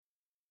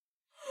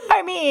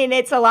I mean,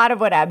 it's a lot of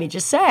what Abby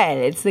just said.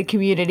 It's the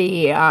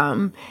community.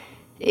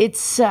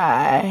 It's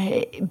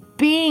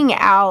being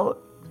out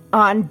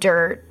on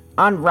dirt,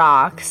 on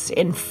rocks,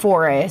 in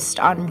forest,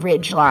 on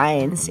ridge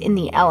lines, in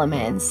the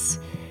elements.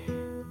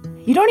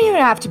 You don't even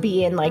have to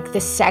be in, like,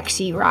 the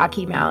sexy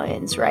Rocky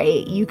Mountains,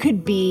 right? You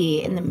could be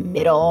in the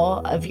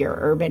middle of your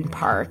urban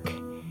park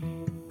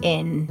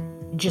in,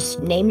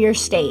 just name your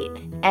state.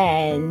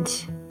 And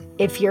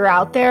if you're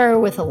out there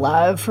with a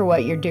love for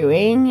what you're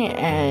doing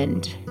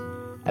and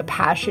a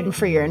passion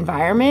for your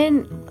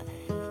environment,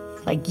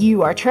 like,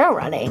 you are trail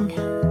running.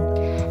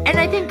 And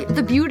I think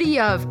the beauty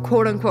of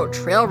quote-unquote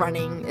trail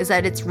running is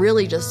that it's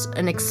really just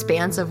an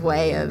expansive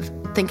way of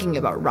thinking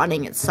about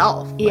running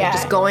itself. Like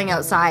just going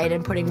outside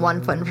and putting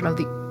one foot in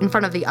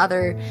front of the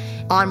other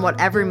on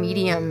whatever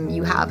medium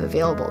you have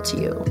available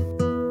to you.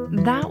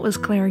 That was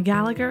Clare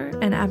Gallagher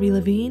and Abby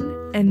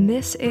Levene, and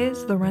this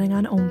is the Running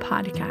on Om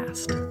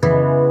podcast.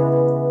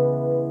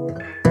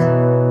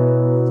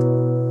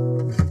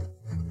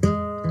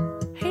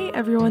 Hey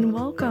everyone,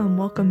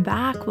 welcome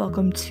back,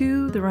 welcome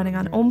to the Running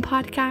on Om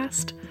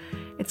podcast.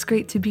 It's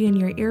great to be in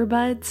your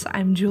earbuds.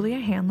 I'm Julia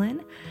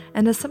Hanlon,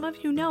 and as some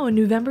of you know, in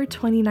November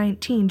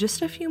 2019,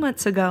 just a few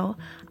months ago,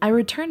 I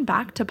returned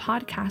back to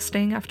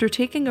podcasting after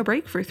taking a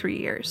break for 3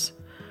 years.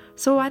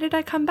 So why did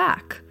I come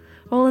back?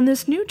 Well, in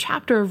this new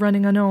chapter of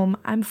Running on Om,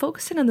 I'm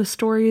focusing on the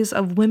stories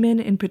of women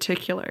in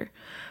particular,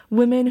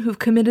 women who've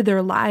committed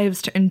their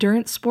lives to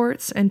endurance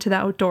sports and to the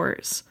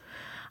outdoors.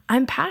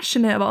 I'm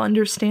passionate about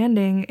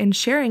understanding and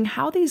sharing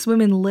how these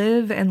women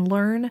live and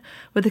learn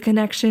with a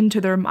connection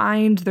to their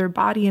mind, their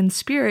body, and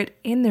spirit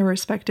in their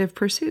respective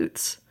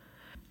pursuits.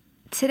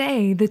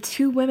 Today, the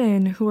two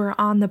women who are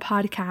on the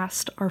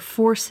podcast are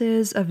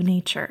forces of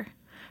nature.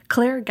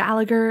 Clare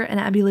Gallagher and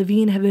Abby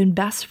Levene have been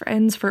best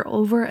friends for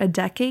over a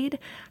decade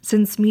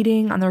since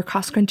meeting on their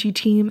cross-country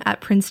team at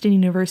Princeton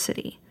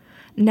University.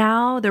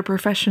 Now, they're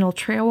professional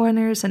trail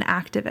runners and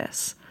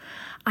activists.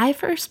 I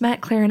first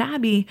met Clare and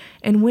Abby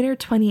in winter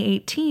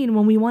 2018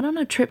 when we went on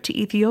a trip to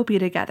Ethiopia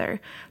together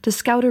to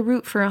scout a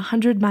route for a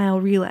 100-mile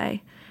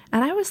relay,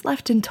 and I was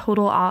left in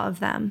total awe of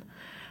them.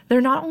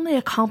 They're not only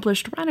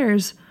accomplished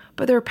runners,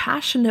 but they're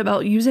passionate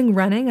about using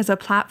running as a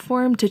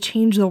platform to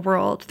change the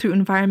world through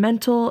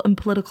environmental and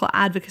political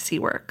advocacy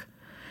work.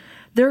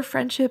 Their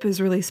friendship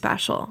is really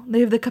special.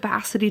 They have the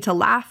capacity to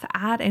laugh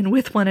at and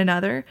with one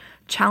another,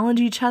 challenge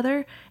each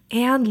other,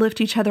 and lift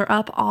each other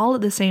up all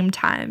at the same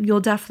time. You'll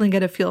definitely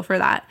get a feel for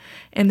that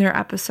in their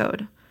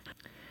episode.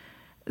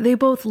 They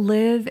both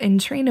live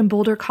and train in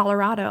Boulder,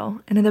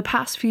 Colorado, and in the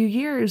past few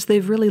years,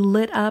 they've really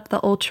lit up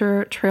the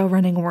ultra trail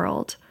running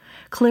world.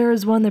 Clare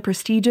has won the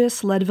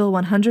prestigious Leadville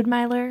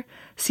 100-miler,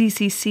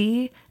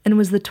 CCC, and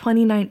was the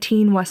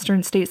 2019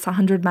 Western States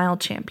 100-mile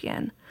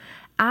champion.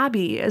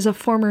 Abby is a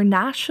former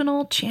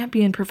national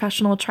champion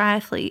professional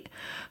triathlete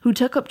who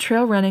took up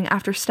trail running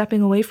after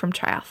stepping away from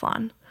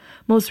triathlon.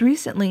 Most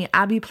recently,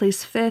 Abby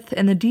placed 5th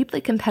in the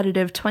deeply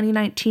competitive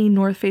 2019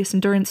 North Face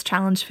Endurance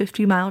Challenge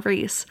 50-mile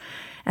race,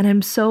 and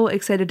I'm so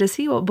excited to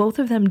see what both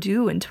of them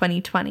do in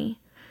 2020.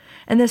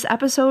 In this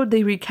episode,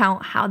 they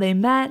recount how they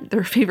met,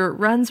 their favorite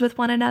runs with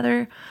one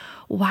another,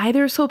 why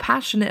they're so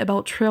passionate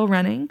about trail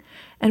running,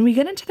 and we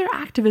get into their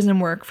activism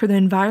work for the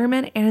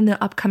environment and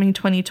the upcoming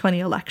 2020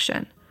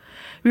 election.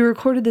 We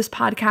recorded this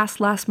podcast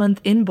last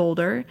month in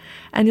Boulder,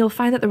 and you'll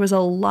find that there was a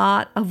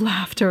lot of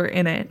laughter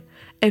in it.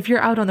 If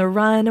you're out on the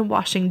run,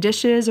 washing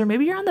dishes, or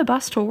maybe you're on the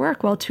bus to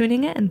work while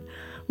tuning in,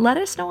 let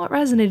us know what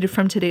resonated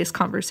from today's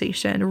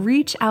conversation.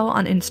 Reach out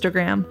on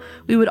Instagram.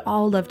 We would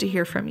all love to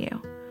hear from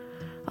you.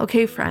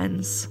 Okay,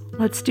 friends,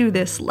 let's do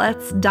this.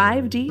 Let's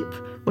dive deep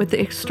with the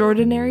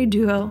extraordinary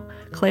duo,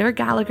 Clare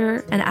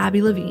Gallagher and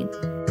Abby Levene.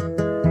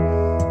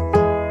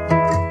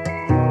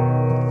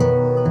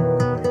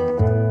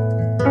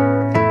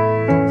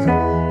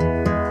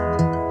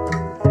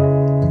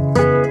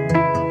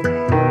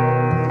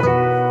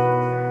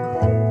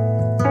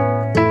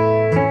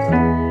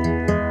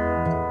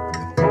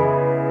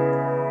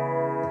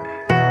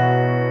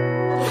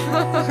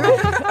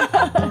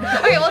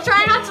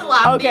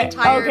 Okay,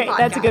 podcast.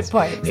 That's a good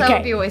point. So that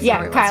would be a waste of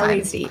everyone's time.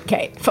 Kylie,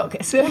 okay,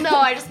 focus. Well, no,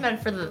 I just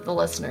meant for the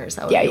listeners.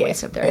 That would be a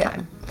waste of their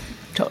time.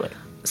 Totally.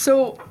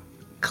 So,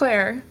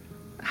 Clare,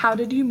 how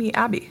did you meet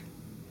Abby?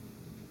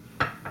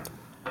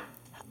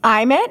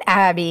 I met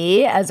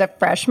Abby as a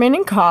freshman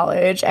in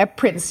college at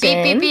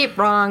Princeton. Beep, beep, beep,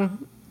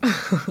 wrong.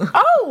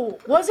 Oh,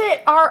 was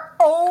it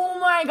oh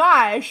my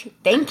gosh,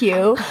 thank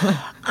you.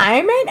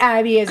 I met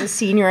Abby as a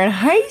senior in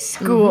high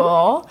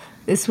school.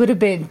 Mm-hmm. This would have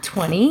been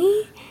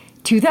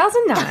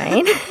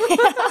 2009.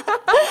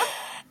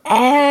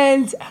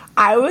 And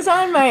I was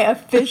on my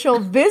official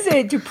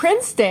visit to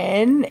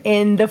Princeton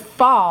in the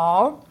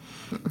fall,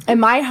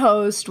 and my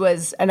host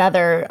was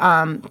another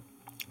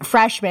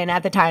freshman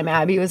at the time.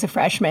 Abby was a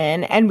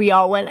freshman, and we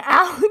all went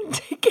out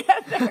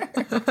together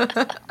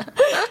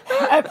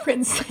at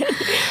Princeton.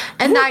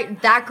 And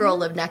that girl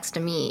lived next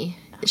to me.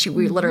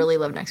 We literally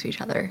lived next to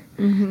each other.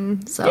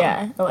 Mm-hmm. So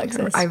yeah,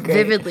 Alexis. I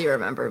vividly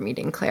remember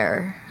meeting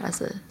Clare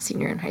as a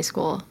senior in high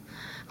school.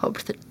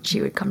 Hoped that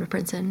she would come to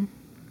Princeton.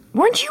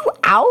 weren't you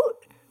out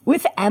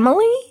with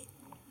Emily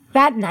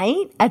that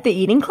night at the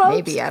eating club?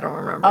 Maybe, I don't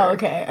remember. Oh,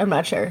 okay. I'm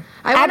not sure.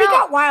 Abby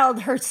got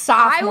wild her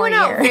sophomore year.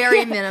 I went out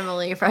very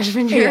minimally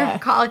freshman year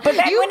of college. But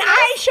then when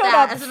I showed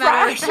up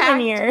freshman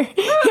year.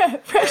 Yeah,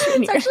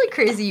 freshman year. It's actually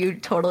crazy you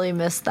totally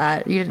missed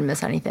that. You didn't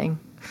miss anything.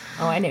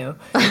 Oh, I knew.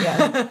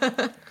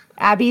 Yeah.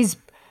 Abby's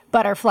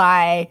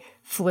butterfly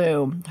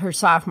flew her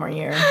sophomore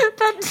year.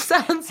 That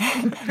sounds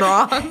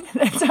wrong.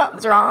 That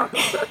sounds wrong.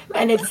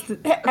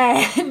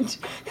 And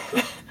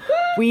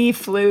we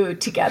flew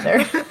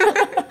together.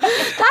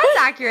 That's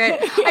accurate.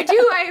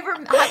 I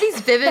have these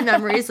vivid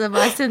memories of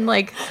us in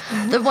like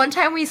the one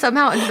time we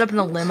somehow ended up in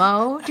a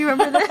limo. Do you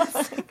remember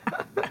this?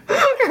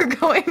 We were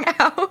going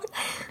out.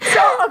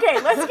 So, okay,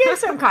 let's give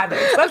some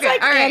context. Let's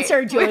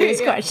answer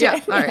Julie's question.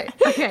 Yeah, all right.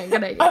 Okay,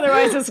 good idea.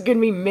 Otherwise, this is going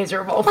to be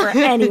miserable for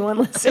anyone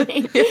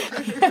listening.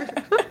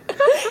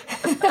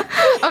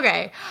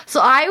 Okay, so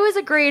I was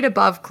a grade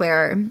above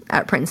Claire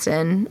at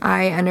Princeton.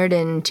 I entered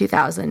in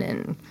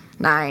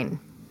 2009.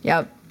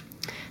 Yep.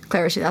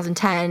 Claire was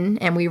 2010,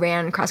 and we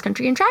ran cross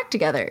country and track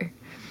together.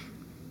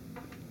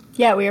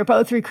 Yeah, we were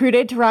both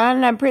recruited to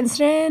run at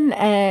Princeton,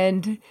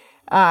 and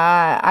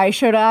I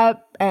showed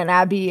up, and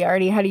Abby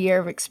already had a year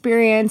of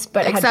experience,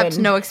 but Except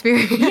no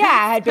experience.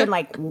 Yeah, had been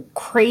like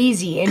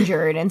crazy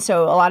injured, and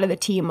so a lot of the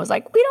team was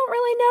like, "We don't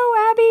really know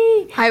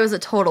Abby." I was a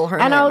total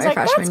hermit. And I was like,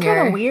 "That's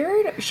kind of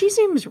weird. She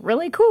seems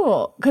really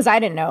cool," because I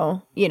didn't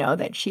know,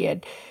 that she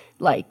had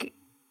like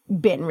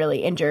been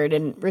really injured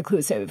and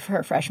reclusive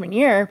her freshman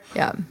year.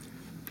 Yeah.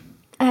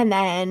 And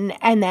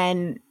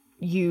then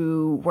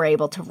you were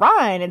able to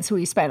run, and so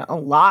we spent a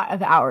lot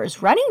of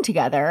hours running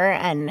together,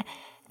 and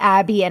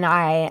Abby and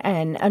I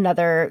and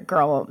another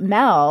girl,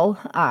 Mel,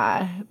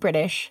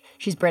 British,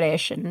 she's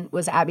British and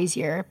was Abby's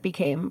year,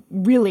 became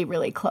really,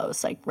 really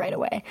close, like right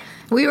away.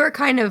 We were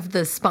kind of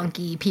the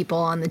spunky people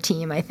on the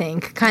team, I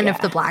think, kind of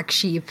the black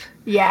sheep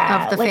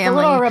of the family. A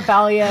little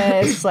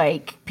rebellious,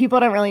 like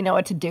people don't really know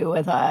what to do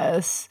with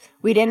us.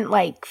 We didn't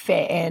like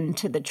fit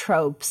into the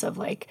tropes of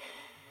like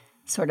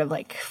sort of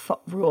like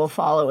rule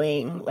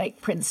following,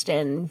 like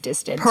Princeton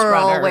distance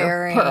runner,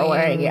 pearl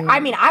wearing. Yeah. I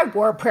mean, I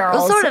wore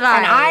pearls, so did I.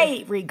 And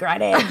I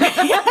regret it.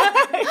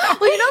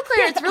 Well,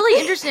 Claire, it's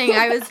really interesting.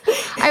 I was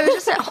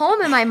just at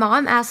home, and my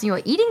mom asked me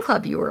what eating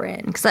club you were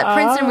in, because at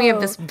Princeton we have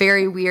this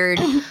very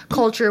weird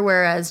culture.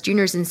 Whereas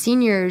juniors and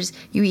seniors,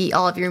 you eat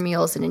all of your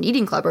meals in an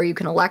eating club, or you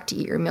can elect to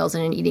eat your meals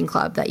in an eating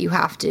club that you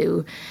have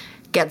to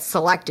get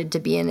selected to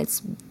be in.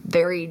 It's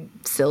very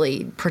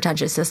silly,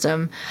 pretentious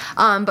system.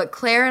 But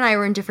Claire and I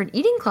were in different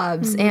eating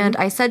clubs, and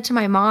I said to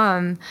my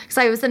mom, because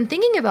I was then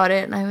thinking about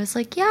it, and I was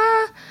like,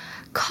 yeah,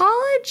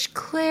 college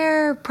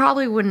Claire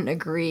probably wouldn't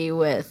agree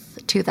with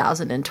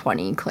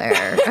 2020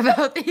 Claire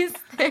about these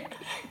things.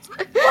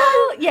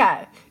 Well,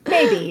 yeah,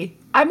 maybe.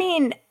 I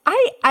mean,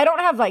 I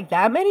don't have like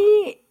that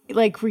many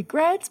like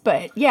regrets,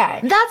 but yeah,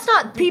 that's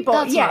not people.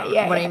 That's not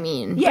what I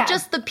mean. Yeah, but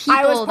just the people.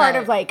 I was part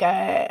of like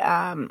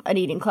an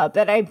eating club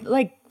that I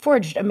like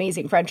forged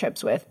amazing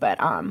friendships with. But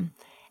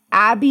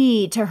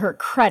Abby, to her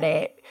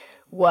credit,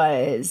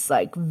 was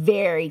like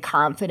very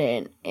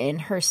confident in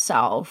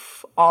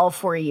herself all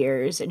 4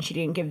 years, and she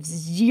didn't give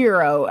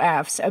zero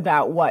F's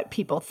about what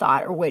people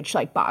thought or which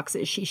like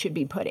boxes she should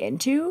be put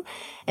into.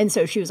 And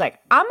so she was like,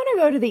 I'm going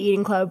to go to the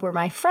eating club where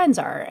my friends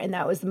are. And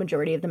that was the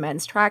majority of the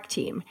men's track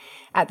team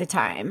at the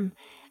time.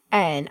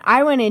 And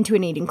I went into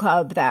an eating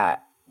club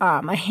that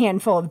a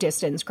handful of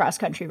distance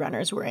cross-country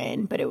runners were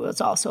in, but it was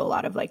also a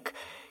lot of like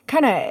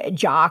kind of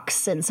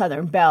jocks and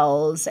Southern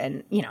Belles,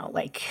 and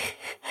like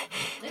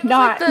it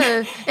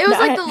was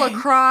like the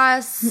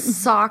lacrosse,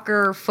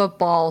 soccer,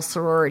 football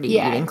sorority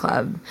eating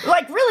club.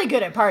 Like really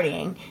good at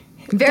partying.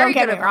 Very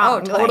Don't good get me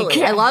wrong.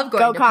 Totally. I love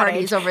going to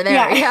parties over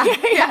there.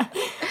 Yeah.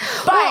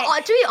 But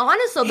well, to be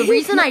honest, though, the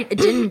reason I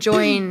didn't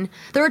join,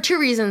 there were two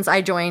reasons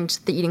I joined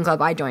the eating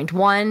club I joined.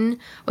 One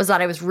was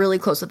that I was really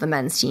close with the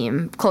men's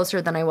team,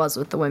 closer than I was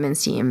with the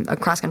women's team, a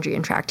cross country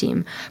and track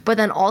team. But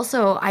then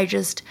also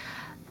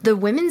the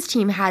women's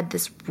team had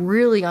this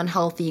really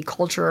unhealthy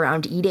culture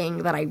around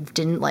eating that I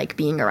didn't like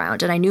being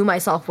around. And I knew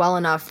myself well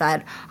enough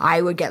that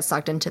I would get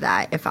sucked into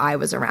that if I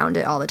was around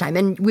it all the time.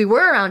 And we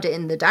were around it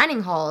in the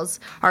dining halls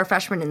our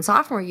freshman and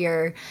sophomore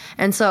year.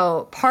 And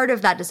so part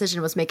of that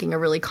decision was making a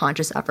really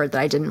conscious effort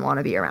that I didn't want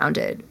to be around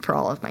it for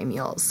all of my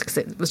meals, because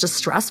it was just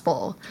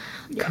stressful.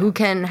 Yeah. Who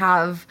can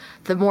have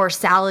the more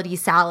salad-y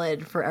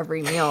salad for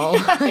every meal?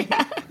 Where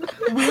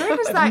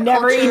does that I've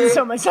never eaten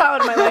so much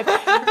salad in my life.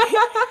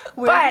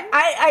 But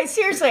I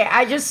seriously,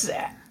 I just,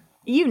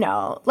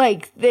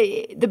 like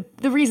the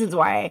reasons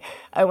why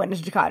I went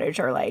into cottage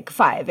are like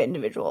 5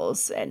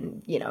 individuals,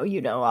 and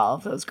all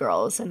of those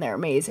girls, and they're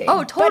amazing.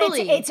 Oh,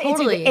 totally. But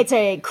it's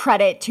a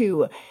credit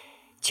to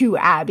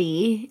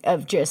Abby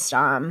of just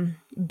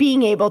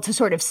being able to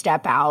sort of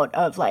step out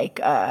of like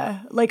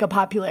a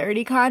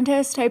popularity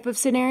contest type of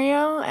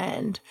scenario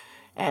and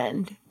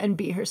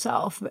be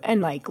herself.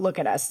 And like, look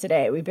at us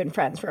today. We've been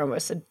friends for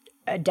almost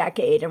a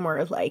decade and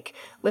we're like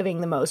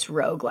living the most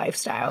rogue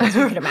lifestyles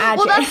you could imagine.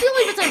 Well, that's the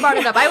only reason I brought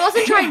it up. I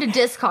wasn't trying to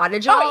diss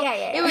cottage at all.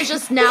 Yeah. It was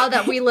just now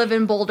that we live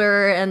in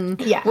Boulder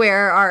and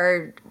wear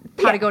our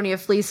Patagonia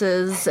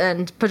fleeces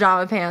and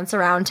pajama pants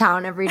around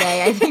town every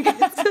day, I think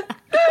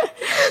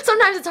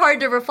sometimes it's hard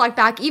to reflect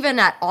back even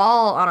at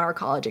all on our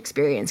college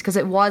experience because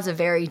it was a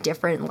very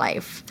different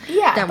life.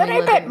 Yeah, than but we I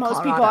live bet in most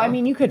Colorado. people, I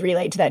mean, you could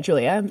relate to that,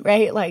 Julia,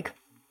 right? Like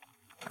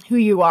who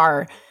you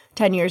are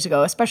 10 years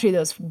ago, especially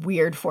those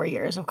weird 4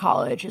 years of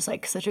college, is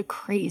like such a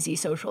crazy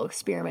social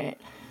experiment.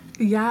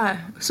 Yeah.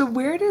 So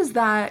where does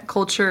that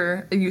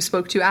culture you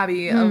spoke to,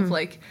 Abby, of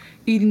like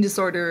eating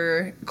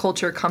disorder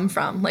culture come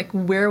from? Like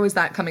where was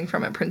that coming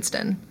from at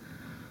Princeton?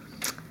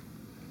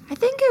 I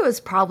think it was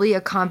probably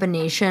a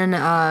combination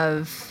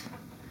of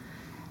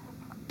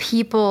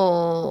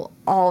people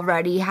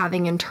already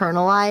having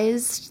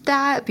internalized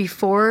that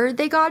before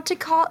they got to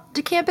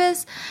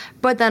campus,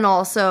 but then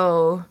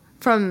also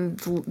from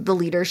the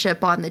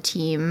leadership on the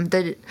team.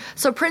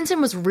 So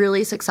Princeton was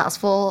really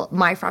successful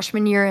my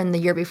freshman year, and the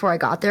year before I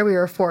got there, we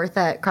were 4th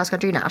at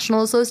cross-country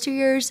nationals those 2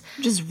 years.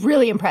 Which is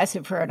really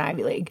impressive for an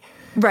Ivy League.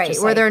 Right,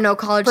 Just where like there are no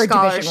college for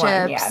Division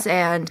scholarships I,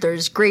 and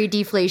there's grade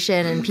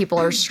deflation and people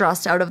are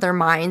stressed out of their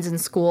minds in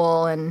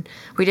school, and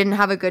we didn't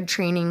have a good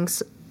training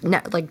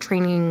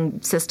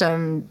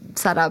system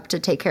set up to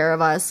take care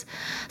of us.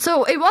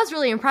 So it was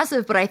really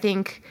impressive, but I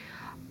think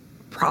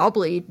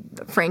probably,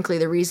 frankly,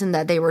 the reason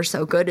that they were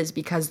so good is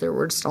because there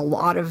were just a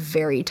lot of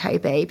very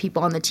type A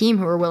people on the team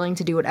who were willing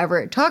to do whatever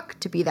it took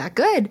to be that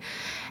good.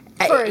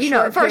 For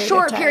a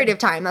short period of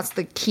time. That's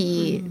the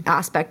key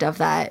aspect of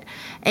that.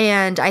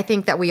 And I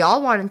think that we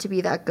all wanted to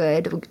be that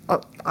good.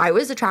 I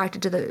was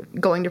attracted to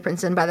going to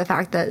Princeton by the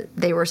fact that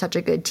they were such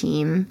a good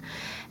team.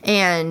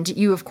 And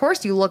you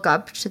look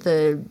up to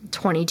the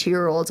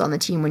 22-year-olds on the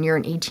team when you're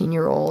an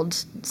 18-year-old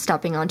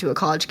stepping onto a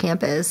college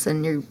campus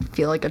and you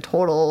feel like a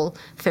total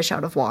fish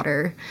out of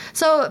water.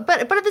 So,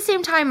 but at the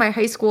same time, my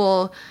high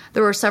school,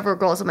 there were several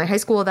girls at my high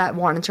school that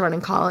wanted to run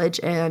in college,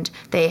 and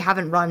they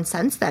haven't run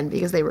since then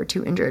because they were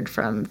too injured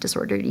from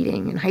disordered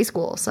eating in high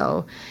school.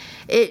 So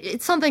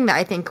it's something that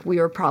I think we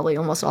were probably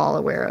almost all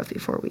aware of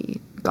before we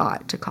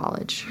got to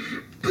college.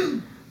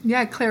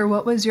 Yeah, Claire,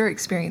 what was your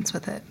experience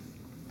with it?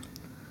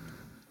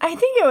 I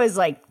think it was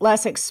like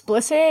less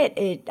explicit.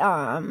 It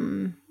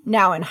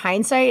now in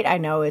hindsight, I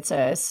know it's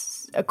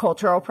a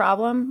cultural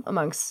problem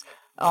amongst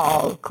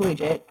all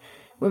collegiate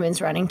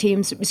women's running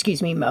teams.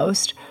 Excuse me,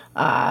 most.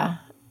 And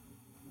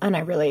I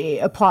really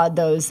applaud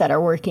those that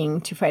are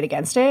working to fight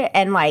against it.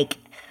 And like,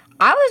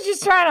 I was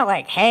just trying to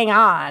like hang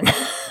on.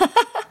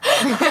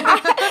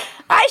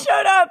 I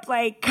showed up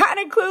like kind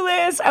of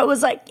clueless. I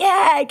was like,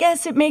 yeah, I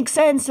guess it makes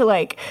sense to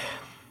like.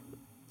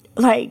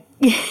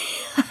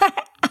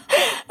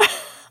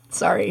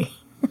 Sorry.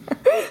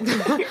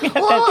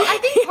 Well, I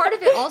think part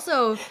of it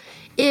also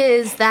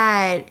is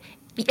that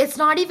it's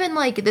not even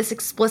like this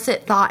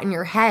explicit thought in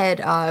your head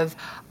of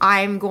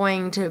I'm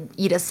going to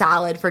eat a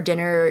salad for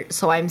dinner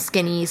so I'm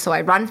skinny so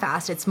I run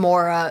fast. It's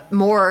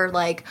more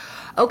like,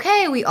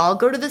 okay, we all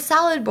go to the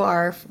salad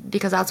bar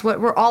because that's what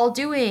we're all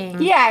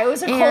doing. Yeah, it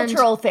was a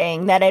cultural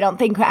thing that I don't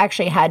think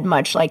actually had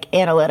much like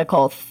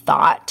analytical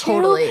thought to.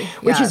 Totally.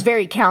 Which is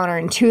very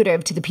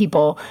counterintuitive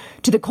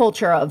to the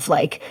culture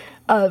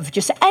of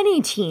just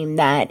any team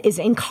that is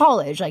in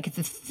college. Like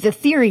the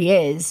theory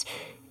is,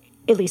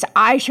 at least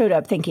I showed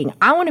up thinking,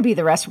 I want to be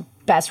the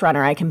best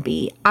runner I can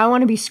be. I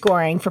want to be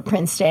scoring for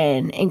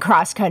Princeton in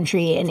cross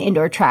country and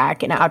indoor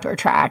track and outdoor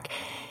track.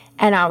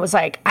 And I was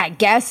like, I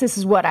guess this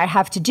is what I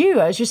have to do.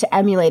 I was just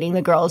emulating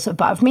the girls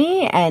above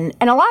me. And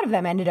a lot of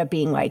them ended up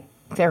being like,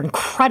 they're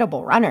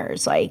incredible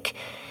runners. Like,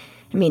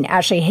 I mean,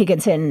 Ashley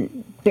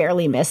Higginson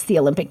barely missed the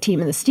Olympic team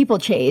in the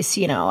steeplechase,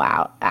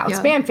 Alex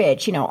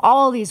Banfitch,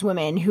 all these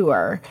women who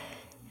are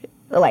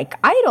like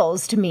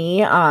idols to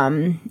me.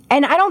 And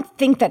I don't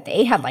think that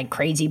they had like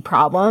crazy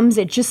problems.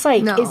 It just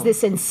like is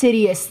this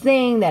insidious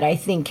thing that I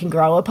think can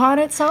grow upon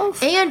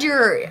itself. And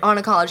you're on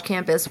a college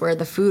campus where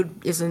the food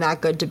isn't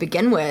that good to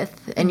begin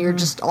with. And you're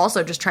just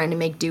trying to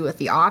make do with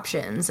the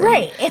options. And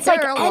right. It's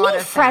like any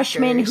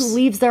freshman who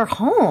leaves their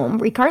home,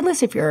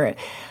 regardless if you're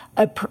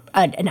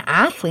an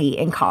athlete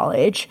in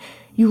college,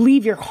 you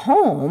leave your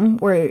home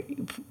where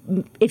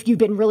if you've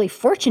been really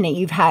fortunate,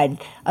 you've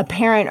had a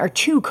parent or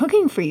two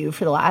cooking for you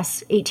for the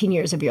last 18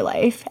 years of your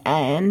life.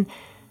 And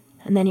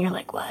then you're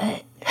like,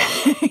 what?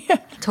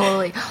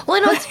 Totally. Well, I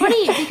know it's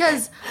funny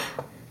because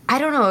I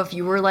don't know if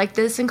you were like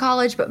this in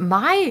college, but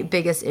my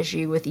biggest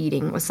issue with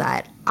eating was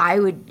that I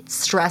would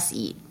stress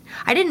eat.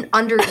 I didn't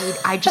undereat.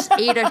 I just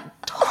ate a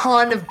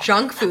ton of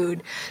junk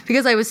food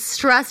because I was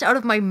stressed out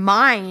of my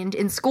mind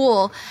in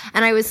school,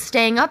 and I was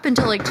staying up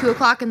until like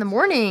 2:00 in the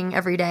morning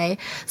every day.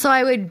 So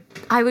I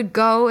would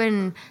go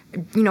and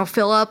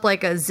fill up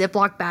like a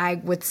Ziploc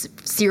bag with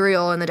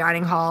cereal in the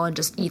dining hall and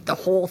just eat the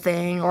whole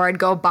thing, or I'd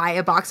go buy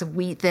a box of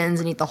Wheat Thins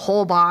and eat the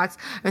whole box.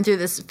 I went through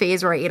this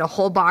phase where I ate a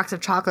whole box of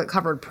chocolate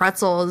covered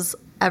pretzels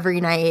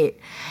every night,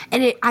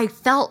 and I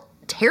felt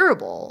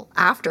terrible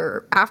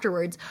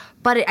afterwards,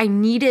 but I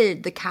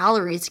needed the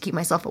calories to keep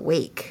myself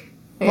awake.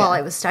 while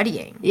I was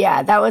studying.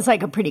 Yeah, that was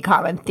like a pretty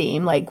common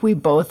theme. Like we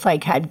both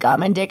like had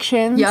gum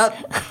addictions.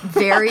 Yep,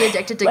 very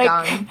addicted to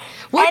gum.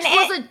 Which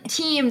was a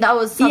team that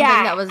was something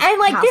that was and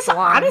like this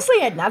along. honestly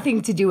had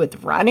nothing to do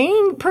with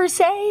running per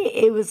se.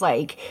 It was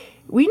like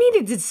we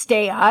needed to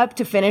stay up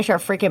to finish our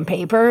freaking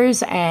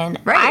papers, and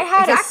I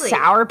had a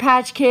Sour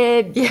Patch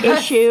Kid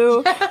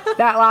issue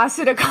that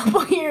lasted a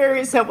couple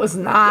years. That was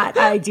not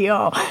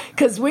ideal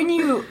because when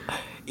you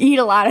eat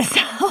a lot of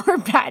Sour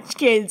Patch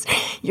Kids,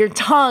 your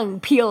tongue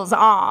peels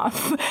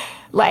off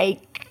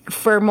like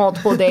for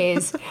multiple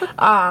days.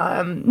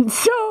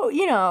 So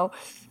you know,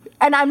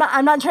 and I'm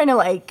not trying to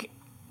like.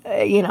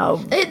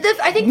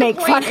 I think make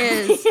the point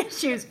is the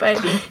issues,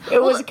 but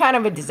it was kind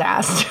of a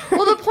disaster.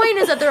 Well, the point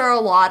is that there are a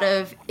lot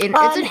of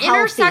it's an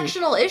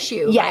intersectional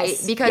issue, right?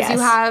 Because you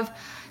have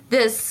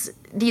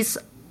these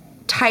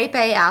type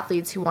A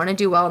athletes who want to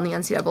do well in the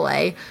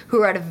NCAA,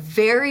 who are at a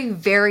very,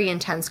 very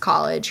intense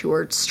college, who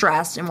are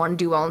stressed and want to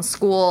do well in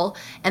school,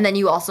 and then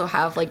you also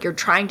have like you're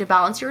trying to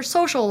balance your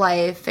social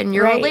life and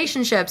your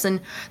relationships, and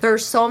there are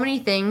so many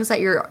things that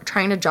you're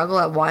trying to juggle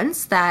at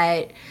once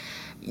that.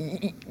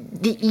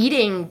 The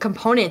eating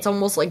component's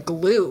almost like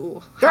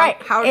glue.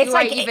 How do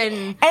I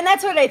even? And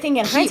that's what I think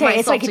in hindsight.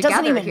 It's like it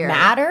doesn't even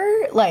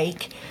matter.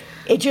 Like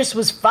it just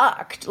was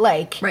fucked.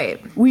 Like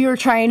we were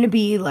trying to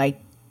be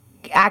like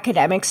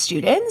academic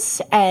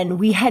students, and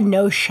we had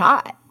no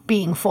shot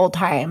being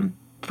full-time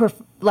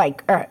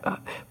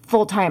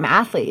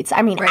athletes.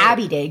 I mean,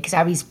 Abby did because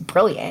Abby's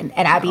brilliant,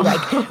 and Abby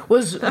like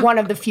was one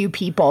of the few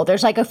people.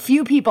 There's like a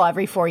few people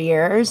every 4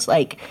 years,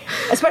 like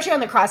especially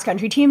on the cross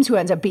country teams, who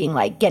ends up being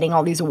like getting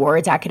all these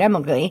awards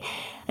academically,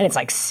 and it's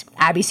like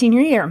Abby's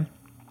senior year.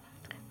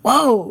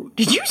 Whoa,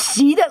 did you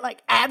see that,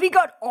 like, Abby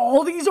got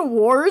all these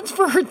awards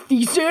for her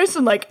thesis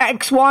and, like,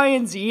 X, Y,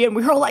 and Z, and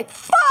we were all like,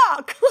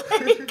 fuck!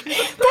 Like,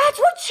 that's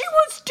what she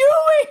was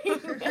doing!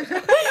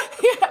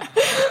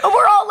 And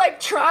we're all,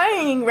 like,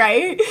 trying,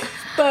 right?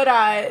 But,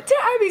 to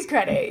Abby's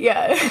credit,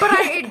 But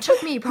it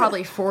took me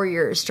probably 4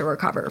 years to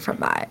recover from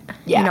that.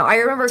 Yeah, you know, I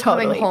remember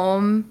coming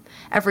home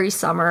every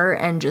summer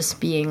and just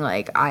being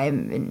like,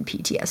 I'm in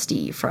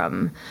PTSD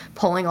from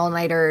pulling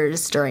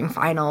all-nighters during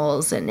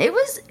finals, and it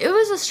was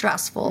a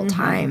stressful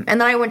time.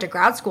 And then I went to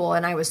grad school,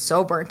 and I was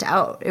so burnt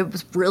out. It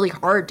was really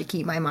hard to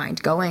keep my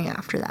mind going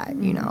after that.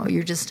 You know,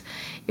 it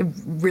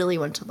really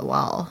went to the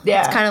well. Yeah,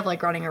 it's kind of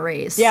like running a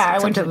race. Yeah, I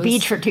went to the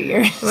beach for 2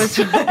 years. And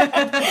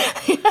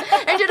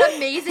did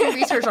amazing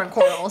research on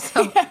coral.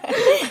 So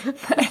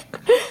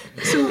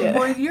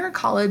would your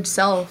college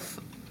self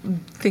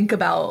think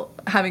about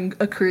having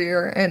a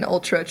career in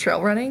ultra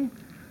trail running?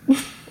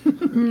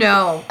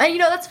 No. And, you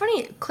know, that's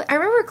funny. I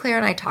remember Claire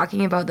and I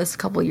talking about this a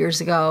couple years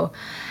ago,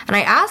 and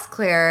I asked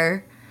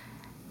Claire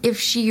if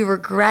she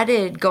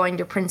regretted going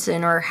to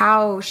Princeton or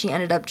how she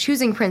ended up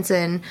choosing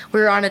Princeton. We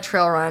were on a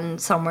trail run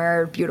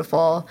somewhere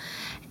beautiful,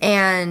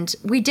 and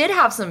we did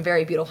have some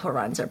very beautiful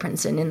runs at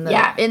Princeton in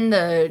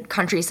the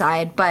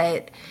countryside,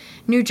 but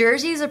New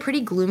Jersey is a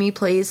pretty gloomy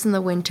place in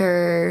the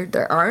winter.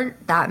 There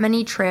aren't that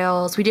many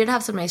trails. We did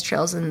have some nice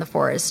trails in the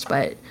forest,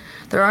 but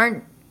there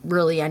aren't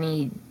really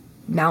any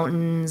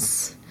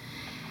mountains.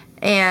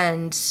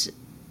 And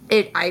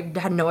I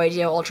had no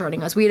idea what ultra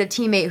running was. We had a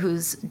teammate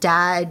whose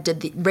dad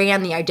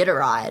ran the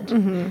Iditarod.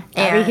 Mm-hmm.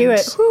 Abby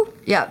Hewitt.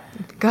 Yeah,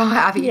 go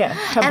Abby. Yeah,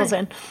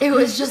 Templeton. It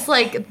was just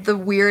like the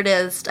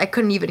weirdest. I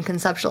couldn't even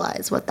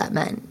conceptualize what that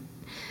meant.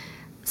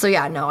 So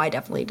yeah, no, I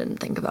definitely didn't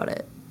think about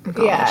it in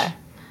college. Yeah.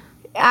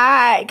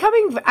 I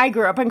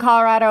grew up in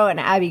Colorado, and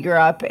Abby grew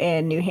up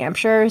in New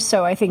Hampshire,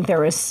 so I think there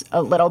was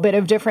a little bit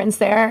of difference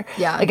there.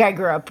 Yeah. Like, I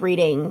grew up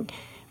reading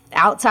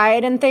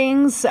Outside and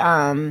things,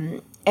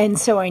 and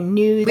so I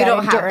knew that we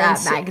don't have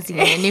that magazine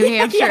in New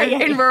Hampshire,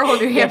 in rural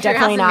New Hampshire.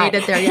 Definitely not.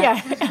 Made it there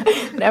yet. Yeah.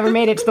 Never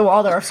made it to the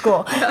Waldorf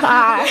school. Shout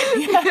out.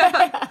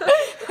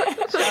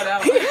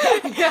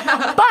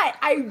 But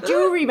I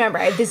do remember,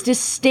 I have this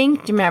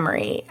distinct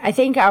memory. I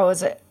think I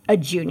was a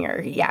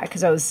junior,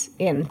 because I was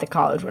in the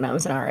college when I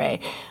was an RA.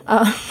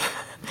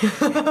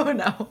 Oh,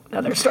 no.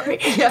 Another story.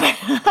 Yeah.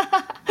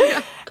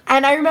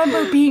 And I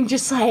remember being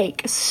just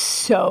like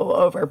so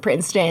over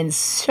Princeton,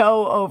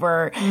 so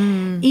over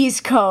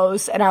East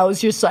Coast, and I was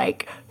just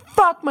like,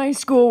 fuck my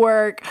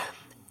schoolwork.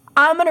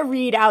 I'm going to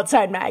read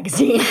Outside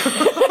magazine. And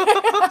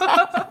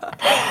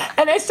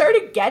I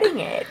started getting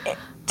it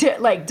to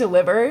like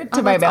delivered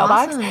to my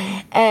mailbox. Awesome.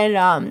 And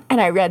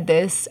I read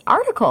this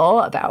article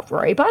about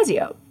Rory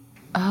Baggio.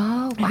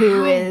 Oh, wow.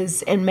 Who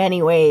is in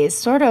many ways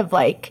sort of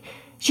like,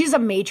 she's a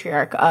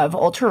matriarch of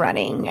ultra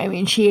running. I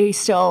mean,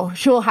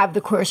 she'll have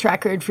the course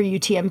record for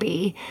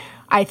UTMB,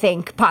 I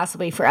think,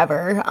 possibly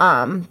forever,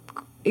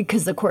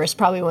 because the course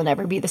probably will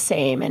never be the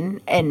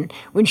same. And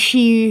when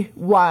she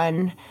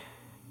won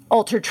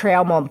Ultra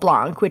Trail Mont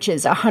Blanc, which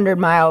is a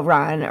 100-mile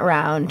run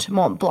around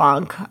Mont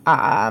Blanc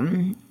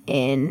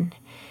in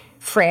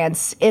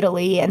France,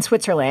 Italy, and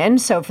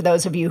Switzerland. So for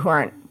those of you who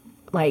aren't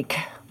like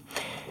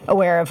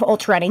aware of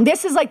ultra running,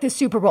 this is like the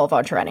Super Bowl of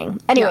ultra running.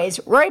 Anyways,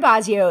 Rory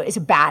Baggio is a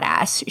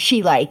badass.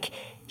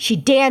 She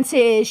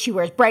dances, she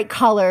wears bright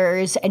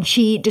colors, and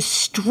she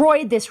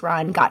destroyed this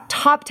run, got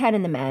top 10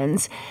 in the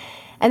men's.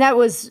 And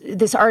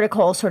this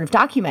article sort of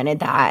documented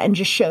that and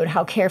just showed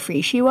how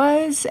carefree she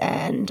was.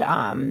 And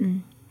I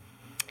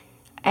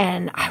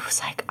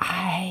was like,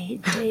 I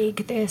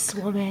dig this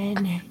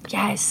woman.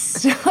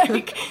 Yes.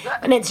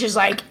 And it's just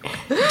like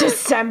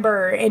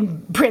December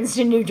in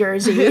Princeton, New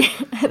Jersey.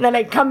 And then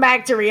I come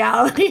back to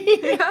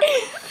reality.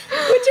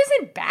 Which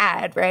isn't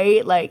bad,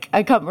 right? Like,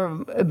 I come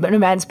from an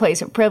immense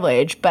place of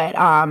privilege, but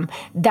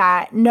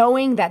that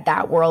knowing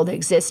that world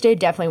existed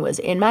definitely was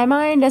in my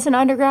mind as an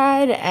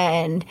undergrad,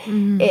 and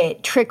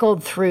it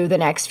trickled through the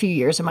next few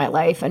years of my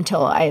life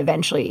until I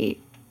eventually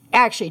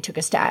actually took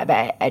a stab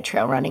at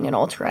trail running and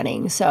ultra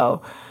running.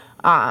 So,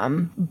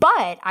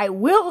 but I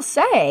will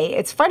say,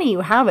 it's funny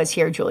you have us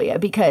here, Julia,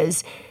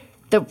 because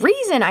the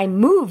reason I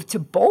moved to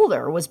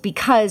Boulder was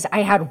because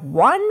I had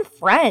one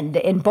friend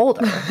in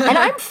Boulder. And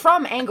I'm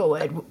from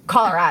Englewood,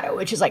 Colorado,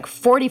 which is like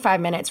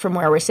 45 minutes from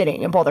where we're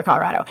sitting in Boulder,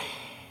 Colorado.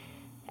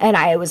 And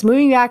I was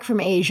moving back from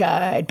Asia.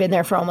 I'd been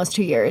there for almost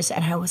 2 years.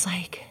 And I was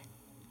like,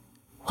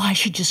 well, I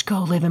should just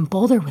go live in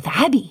Boulder with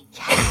Abby.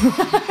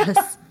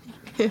 Yes.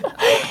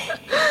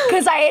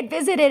 Because I had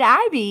visited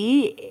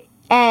Abby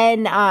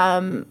and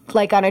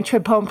like on a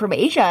trip home from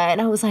Asia.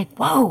 And I was like,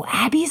 whoa,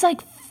 Abby's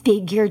like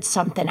figured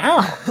something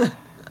out.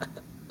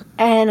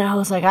 And I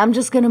was like, I'm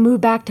just going to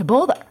move back to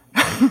Boulder.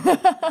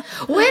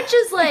 Which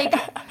is like,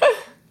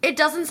 it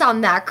doesn't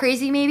sound that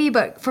crazy maybe,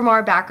 but from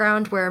our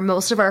background where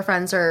most of our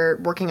friends are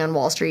working on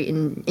Wall Street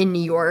in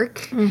New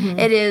York,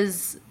 it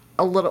is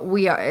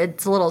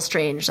it's a little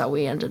strange that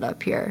we ended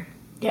up here.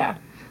 Yeah.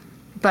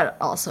 But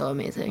also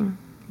amazing.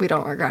 We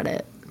don't regret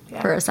it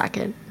for a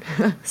second.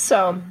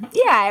 So,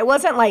 yeah, it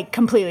wasn't like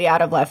completely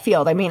out of left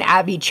field. I mean,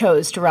 Abby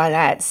chose to run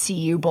at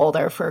CU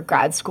Boulder for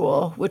grad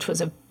school, which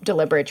was a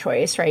deliberate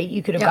choice, right?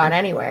 You could have gone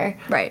anywhere.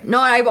 Right.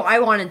 No, I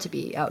wanted to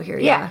be out here.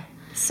 Yeah.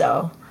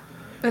 So.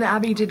 And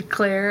Abby, did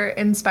Claire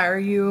inspire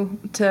you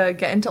to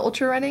get into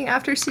ultra running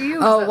after CU?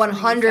 Oh,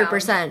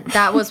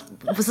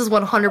 100%. This is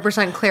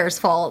 100% Claire's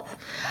fault.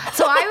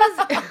 So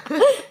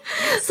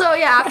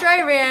after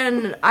I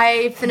ran,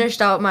 I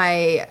finished out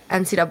my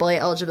NCAA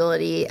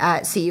eligibility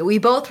at CU. We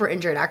both were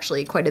injured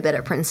actually quite a bit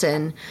at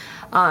Princeton.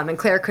 And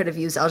Claire could have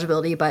used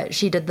eligibility, but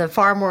she did the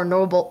far more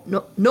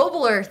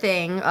nobler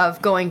thing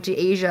of going to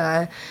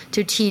Asia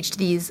to teach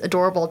these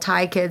adorable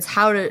Thai kids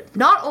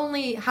not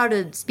only how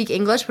to speak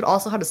English, but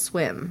also how to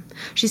swim.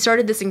 She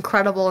started this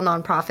incredible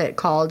nonprofit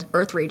called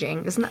Earth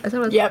Raging. Is that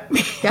what? Yep.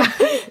 Yeah.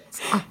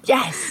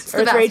 Yes.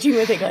 Earth Raging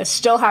with English.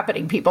 Still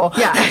happening, people.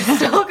 Yeah.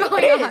 Still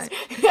going on.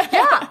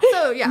 Yeah.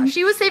 So, yeah,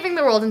 she was saving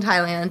the world in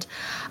Thailand.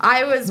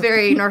 I was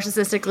very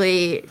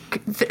narcissistically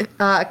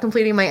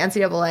completing my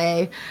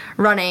NCAA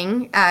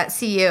running at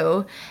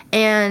CU.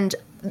 And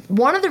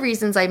one of the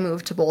reasons I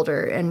moved to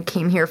Boulder and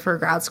came here for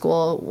grad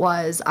school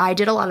was I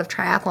did a lot of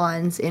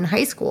triathlons in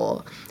high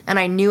school. And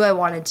I knew I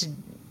wanted to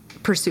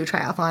pursue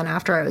triathlon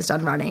after I was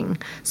done running.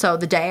 So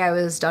the day I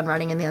was done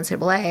running in the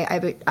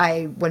NCAA,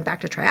 I went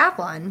back to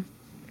triathlon.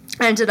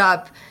 I ended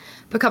up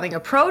becoming a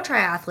pro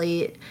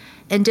triathlete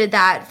and did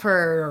that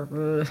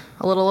for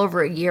a little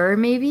over a year,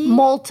 maybe.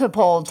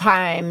 Multiple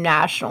time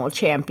national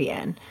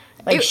champion.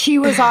 Like, she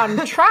was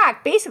on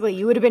track. Basically,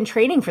 you would have been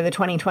training for the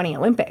 2020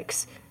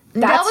 Olympics.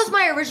 That was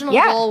my original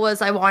goal,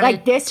 was I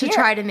wanted to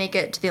try to make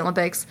it to the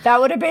Olympics. That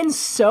would have been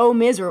so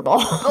miserable.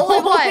 Well,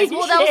 it was.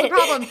 Well, that was the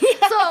problem.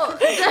 So,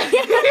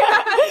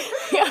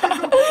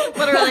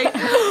 literally.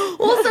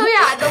 Well, so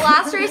yeah, the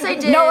last race I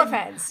did. No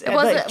offense. It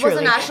was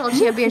a national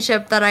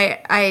championship that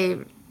I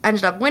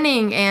ended up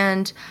winning,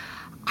 and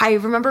I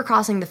remember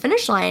crossing the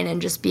finish line and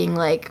just being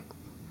like,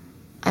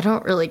 I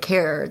don't really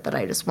care that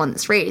I just won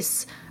this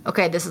race.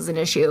 Okay, this is an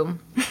issue.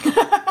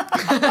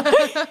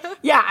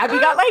 Yeah, Abby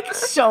got like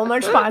so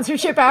much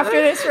sponsorship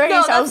after this race.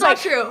 No, that's not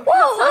true.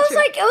 Well,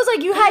 it was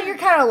like you had your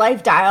kind of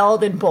life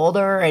dialed in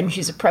Boulder, and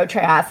she's a pro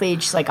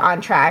triathlete. She's like on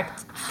track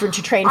to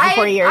train for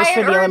 4 years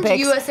for the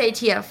Olympics.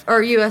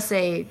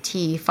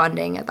 USAT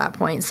funding at that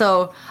point.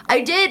 So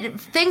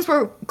things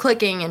were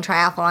clicking in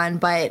triathlon,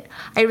 but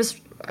I was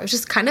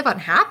just kind of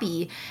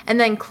unhappy. And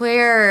then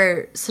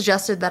Claire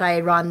suggested that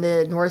I run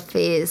the North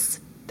Face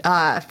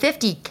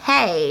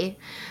 50K.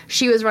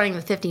 She was running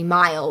the 50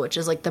 mile, which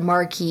is like the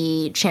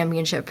marquee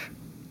championship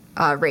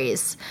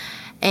race.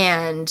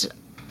 And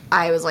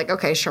I was like,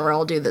 okay, sure,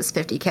 I'll do this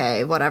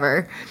 50K,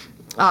 whatever.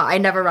 I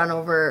never run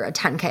over a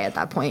 10K at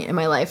that point in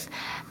my life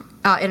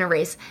in a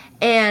race.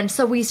 And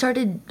so I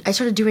started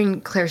doing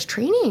Claire's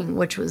training,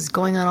 which was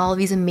going on all of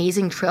these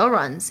amazing trail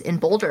runs in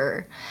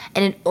Boulder.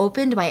 And it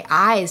opened my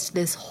eyes to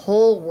this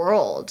whole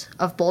world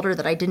of Boulder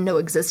that I didn't know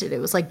existed. It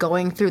was like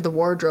going through the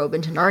wardrobe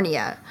into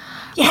Narnia.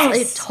 Yes.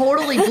 It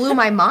totally blew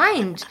my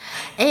mind.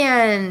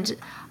 And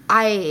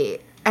I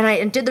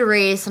did the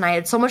race, and I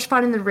had so much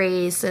fun in the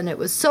race, and it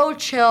was so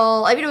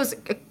chill. I mean,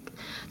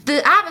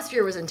 The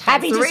atmosphere was intense.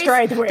 Abby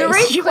destroyed the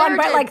race. She won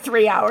by like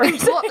 3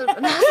 hours. Well,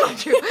 that's not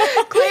true.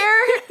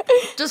 Claire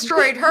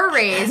destroyed her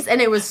race,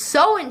 and it was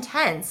so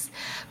intense.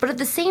 But at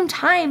the same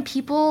time,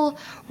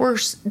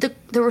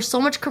 there was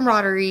so much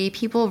camaraderie.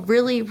 People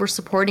really were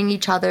supporting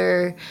each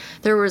other.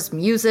 There was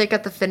music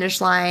at the finish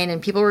line,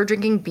 and people were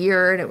drinking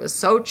beer, and it was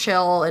so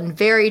chill and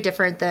very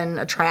different than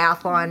a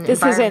triathlon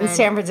This was in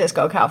San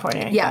Francisco,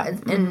 California. Yeah,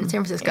 in San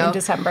Francisco. In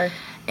December.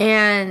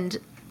 And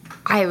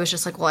I was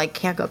just like, well, I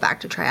can't go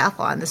back to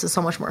triathlon. This is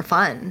so much more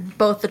fun.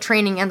 Both the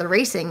training and the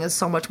racing is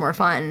so much more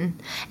fun.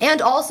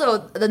 And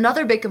also,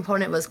 another big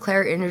component was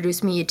Claire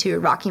introduced me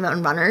to Rocky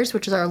Mountain Runners,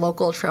 which is our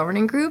local trail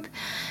running group.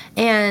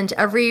 And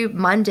every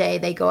Monday,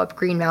 they go up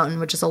Green Mountain,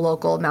 which is a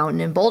local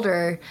mountain in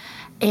Boulder.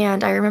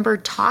 And I remember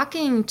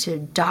talking to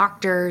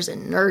doctors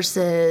and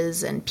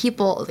nurses and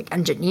people, like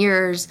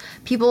engineers,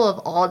 people of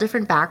all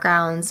different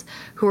backgrounds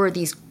who are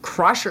these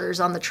crushers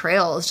on the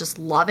trails, just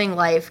loving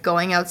life,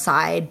 going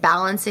outside,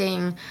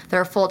 balancing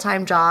their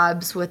full-time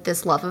jobs with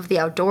this love of the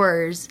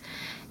outdoors,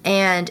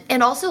 and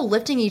also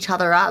lifting each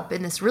other up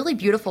in this really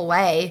beautiful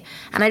way.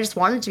 And I just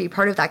wanted to be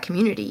part of that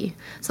community.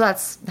 So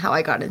that's how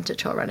I got into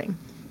trail running.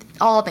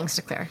 All thanks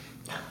to Claire.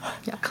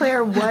 Yeah.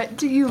 Claire, what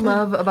do you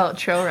love about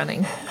trail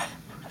running?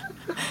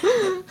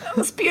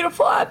 It's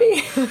beautiful,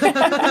 Abby.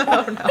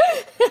 Oh, no.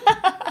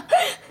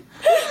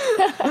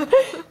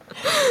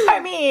 I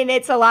mean,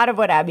 it's a lot of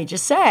what Abby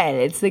just said.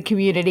 It's the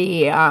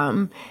community,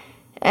 and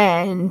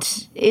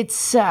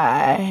it's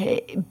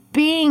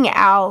being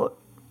out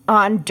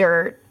on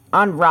dirt,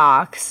 on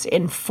rocks,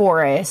 in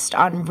forest,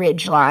 on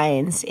ridge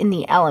lines, in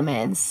the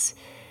elements.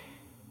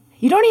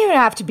 You don't even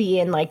have to be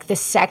in, like, the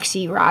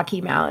sexy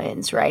Rocky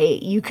Mountains,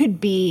 right? You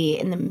could be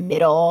in the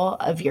middle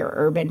of your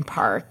urban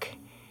park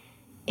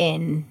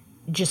in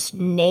just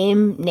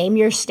name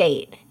your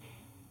state.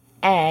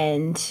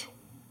 And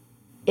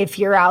if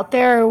you're out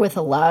there with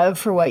a love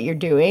for what you're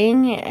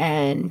doing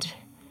and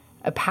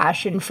a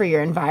passion for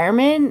your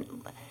environment,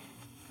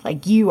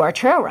 like, you are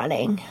trail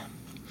running.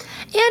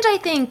 And I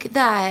think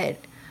that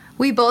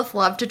we both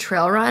love to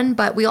trail run,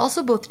 but we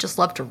also both just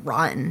love to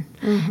run.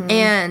 Mm-hmm.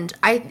 And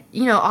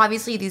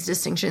obviously these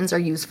distinctions are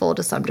useful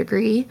to some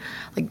degree.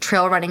 Like,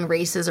 trail running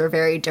races are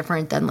very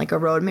different than like a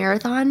road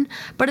marathon,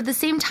 but at the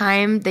same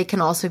time, they can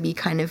also be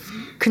kind of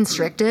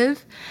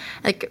constrictive.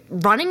 Like,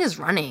 running is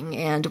running,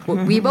 and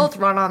we both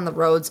run on the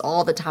roads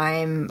all the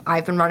time.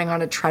 I've been running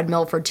on a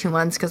treadmill for 2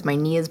 months because my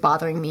knee is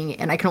bothering me,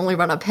 and I can only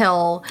run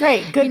uphill.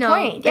 Right, good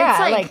point.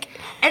 Yeah,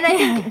 and I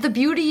think the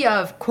beauty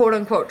of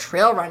quote-unquote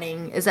trail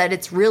running is that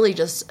it's really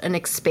just an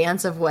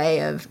expansive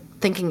way of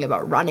thinking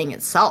about running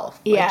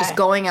itself. Like, just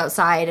going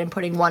outside and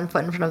putting one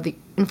foot in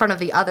front of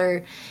the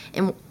other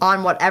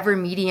on whatever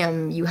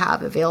medium you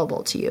have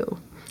available to you.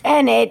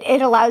 And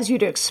it allows you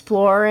to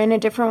explore in a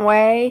different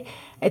way.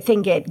 I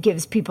think it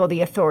gives people the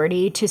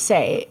authority to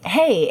say,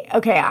 hey,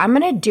 okay, I'm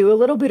going to do a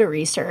little bit of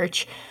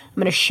research. I'm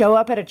going to show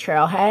up at a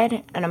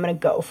trailhead, and I'm going to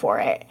go for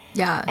it.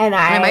 Yeah. And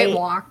I might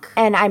walk.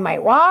 And I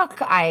might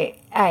walk.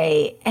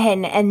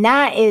 And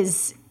that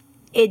is,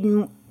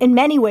 in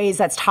many ways,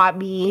 that's taught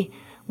me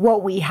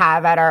what we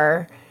have at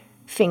our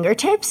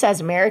fingertips as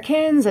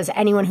Americans, as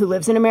anyone who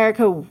lives in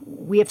America.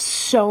 We have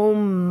so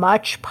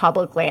much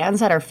public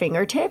lands at our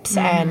fingertips,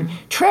 and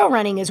trail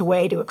running is a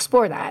way to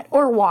explore that,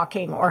 or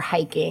walking, or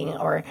hiking,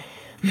 or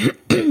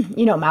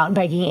mountain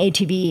biking,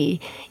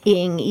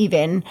 ATVing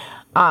even.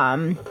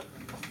 And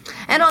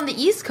on the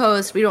East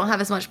Coast, we don't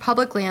have as much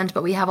public land,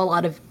 but we have a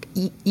lot of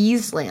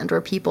eased land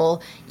where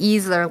people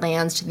ease their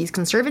lands to these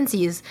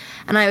conservancies.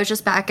 And I was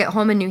just back at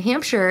home in New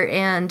Hampshire,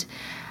 and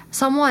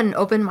someone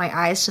opened my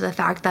eyes to the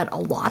fact that a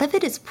lot of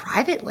it is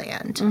private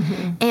land.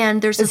 Mm-hmm.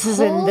 And there's this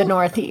is in the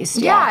Northeast.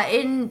 Yeah,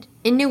 in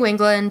New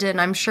England, and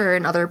I'm sure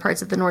in other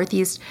parts of the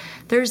Northeast,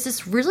 there's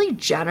this really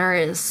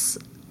generous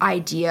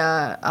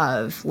idea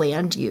of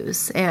land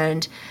use.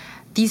 And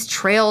these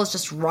trails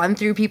just run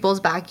through people's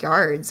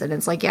backyards. And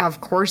it's like, yeah,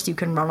 of course you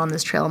can run on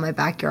this trail in my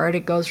backyard.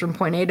 It goes from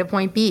point A to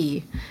point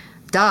B.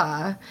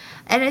 Duh.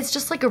 And it's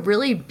just like a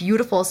really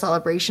beautiful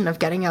celebration of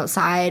getting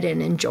outside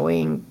and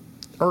enjoying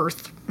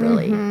Earth,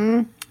 really.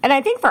 Mm-hmm. And I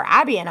think for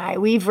Abby and I,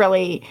 we've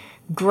really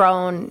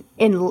grown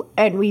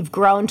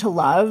to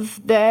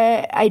love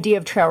the idea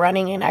of trail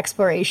running and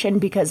exploration,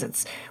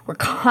 because we're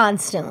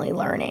constantly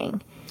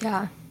learning.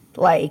 Yeah.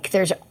 Like,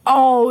 there's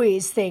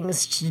always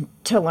things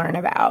to learn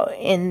about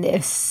in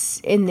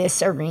this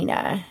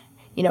arena.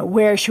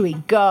 Where should we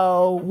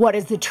go? What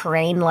is the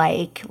terrain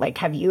like? Like,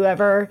 have you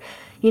ever,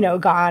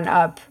 gone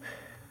up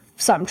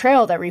some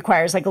trail that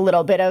requires like a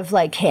little bit of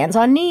like hands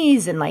on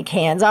knees and like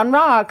hands on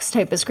rocks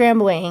type of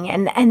scrambling,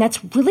 and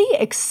that's really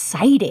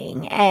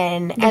exciting.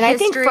 And I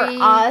think for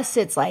us,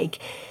 it's like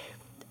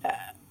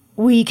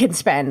we can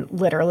spend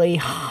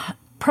literally,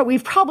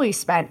 we've probably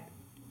spent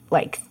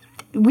like.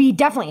 We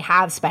definitely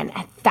have spent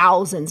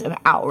thousands of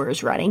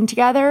hours running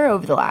together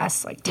over the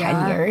last,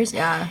 10 years.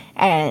 Yeah.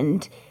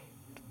 And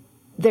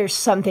there's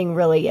something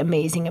really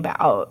amazing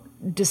about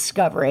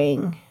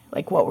discovering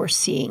like what we're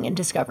seeing and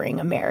discovering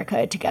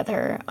America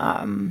together.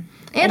 And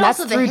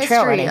also the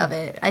history of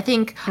it. I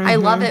think I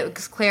love it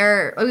because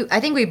Claire, I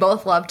think we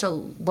both love to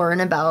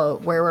learn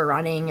about where we're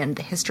running and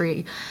the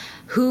history.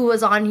 Who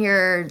was on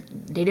here,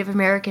 Native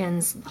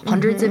Americans,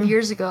 hundreds of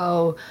years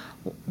ago.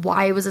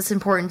 Why was this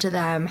important to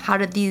them? How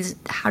did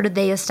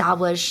they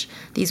establish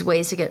these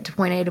ways to get to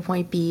point A to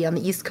point B on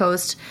the East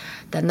Coast?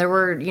 Then there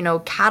were,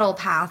 cattle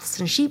paths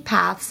and sheep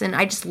paths, and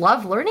I just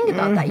love learning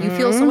about that. You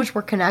feel so much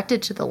more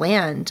connected to the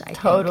land, I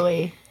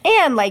think.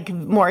 And like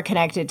more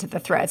connected to the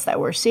threats that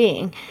we're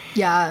seeing.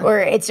 Yeah. Or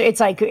it's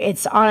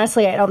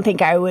honestly, I don't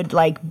think I would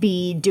like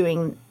be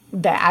doing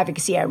the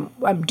advocacy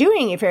I'm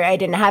doing if I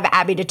didn't have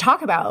Abby to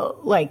talk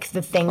about like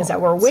the things that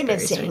we're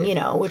witnessing,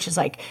 which is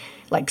like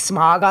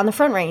smog on the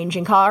Front Range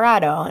in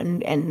Colorado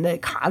and the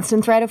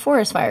constant threat of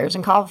forest fires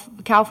in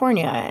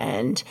California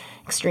and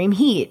extreme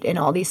heat in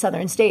all these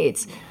southern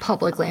states.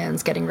 Public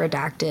lands getting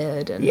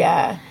redacted.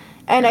 Yeah.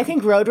 And I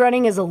think road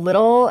running is a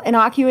little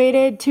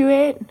inoculated to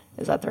it.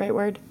 Is that the right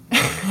word?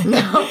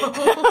 No.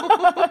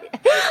 I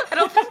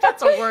don't think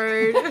that's a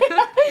word.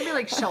 Maybe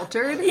like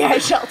sheltered. Yeah,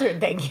 sheltered,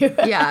 thank you.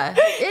 Yeah.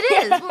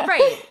 It is. Well,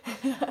 right.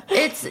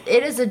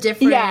 It is a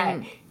different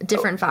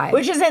vibe.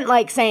 Which isn't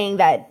like saying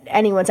that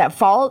anyone's at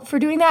fault for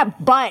doing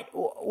that, but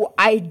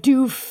I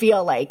do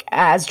feel like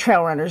as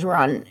trail runners we're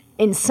on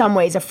in some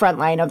ways a front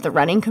line of the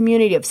running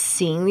community of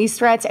seeing these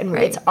threats, and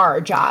it's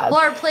our job.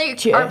 Well, our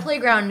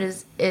playground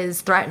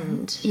is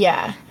threatened.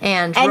 Yeah.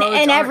 And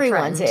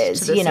everyone's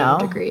is, to the same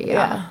degree.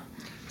 Yeah.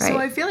 Right. So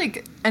I feel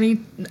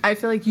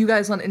like you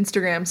guys on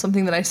Instagram,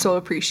 something that I so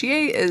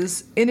appreciate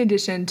is, in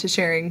addition to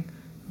sharing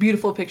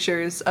beautiful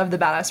pictures of the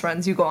badass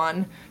runs you go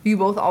on, you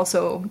both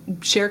also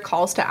share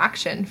calls to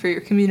action for your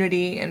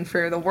community and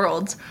for the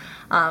world.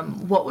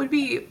 What would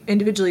be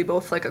individually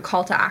both like a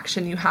call to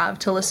action you have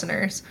to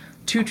listeners,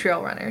 to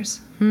trail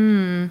runners?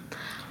 I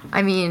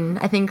mean,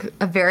 I think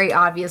a very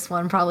obvious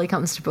one probably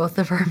comes to both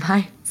of our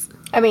minds.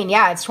 I mean,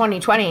 yeah, it's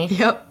 2020.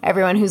 Yep.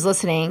 Everyone who's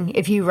listening,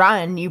 if you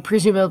run, you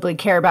presumably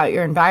care about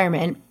your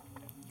environment,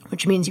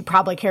 which means you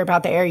probably care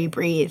about the air you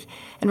breathe.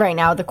 And right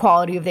now, the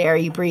quality of the air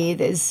you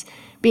breathe is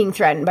being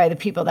threatened by the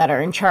people that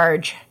are in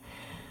charge.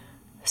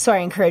 So I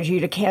encourage you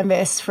to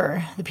canvass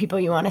for the people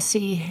you want to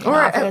see in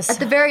office. At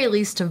the very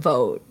least, to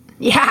vote.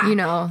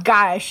 Yeah.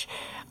 Gosh.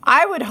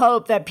 I would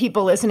hope that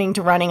people listening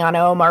to Running on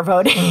Ohm are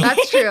voting.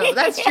 That's true.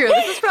 This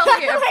is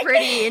probably a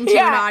pretty in tune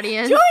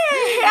audience. Julia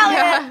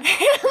Hanlon.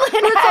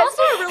 It's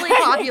also a really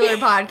popular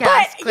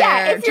podcast,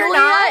 Claire.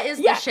 Julia is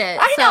the shit.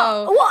 I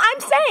know. Well, I'm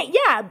saying,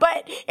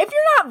 but if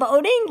you're not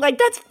voting, like,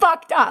 that's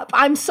fucked up.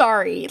 I'm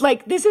sorry.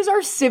 Like, this is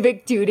our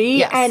civic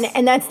duty,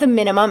 and that's the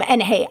minimum.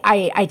 And hey,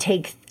 I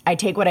take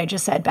what I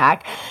just said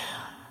back.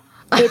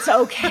 It's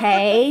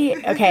okay.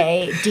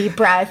 Okay, deep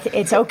breath.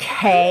 It's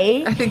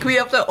okay. I think we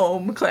have to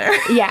ohm, Claire.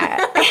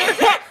 Yeah.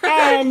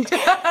 and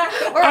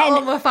we're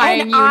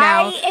omifying you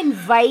now. I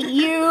invite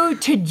you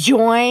to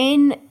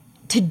join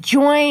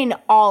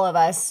all of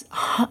us,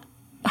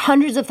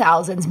 hundreds of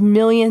thousands,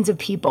 millions of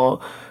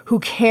people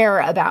who care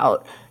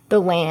about the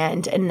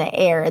land and the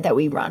air that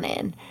we run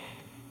in.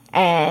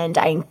 And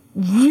I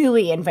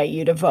really invite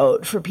you to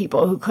vote for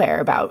people who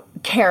care about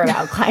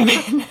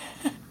climate.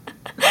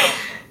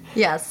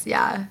 Yes,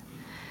 yeah.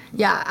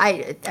 Yeah,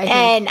 I think.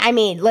 And, I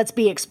mean, let's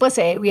be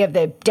explicit. We have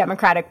the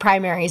Democratic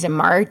primaries in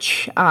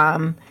March.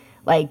 I'm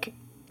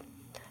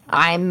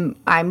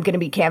going to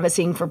be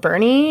canvassing for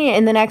Bernie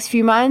in the next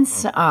few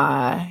months.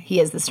 He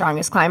has the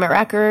strongest climate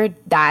record.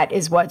 That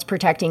is what's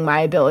protecting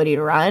my ability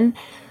to run.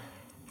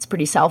 It's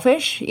pretty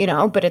selfish,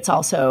 but it's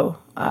also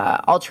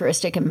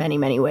altruistic in many,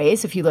 many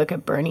ways if you look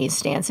at Bernie's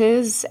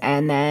stances.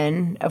 And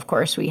then, of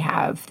course, we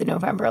have the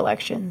November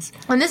elections.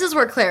 And this is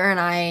where Claire and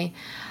I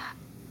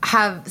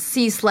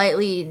see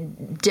slightly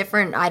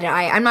different.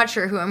 I'm not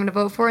sure who I'm going to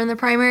vote for in the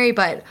primary,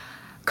 but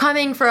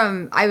coming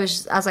from,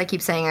 as I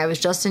keep saying, I was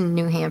just in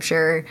New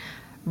Hampshire,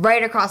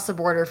 right across the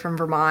border from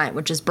Vermont,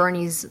 which is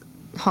Bernie's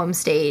home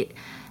state,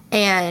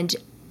 and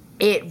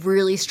it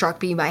really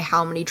struck me by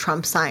how many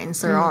Trump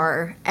signs there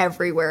are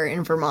everywhere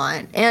in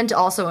Vermont and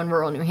also in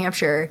rural New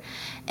Hampshire.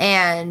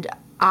 And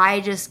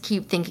I just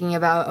keep thinking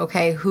about,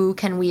 okay, who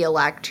can we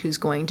elect who's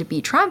going to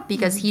beat Trump?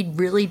 Because he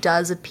really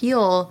does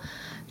appeal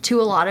to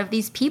a lot of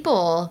these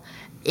people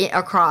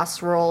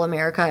across rural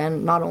America,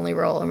 and not only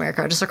rural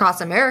America, just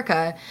across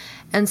America.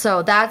 And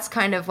so that's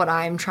kind of what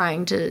I'm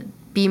trying to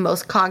be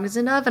most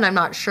cognizant of, and I'm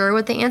not sure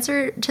what the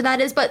answer to that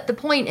is. But the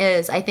point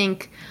is, I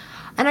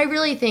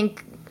really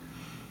think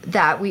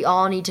that we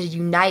all need to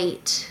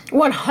unite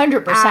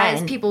 100%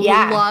 as people who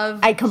love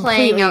I completely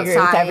playing outside.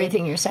 agree with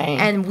everything you're saying.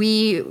 And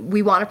we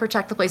want to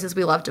protect the places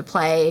we love to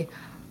play.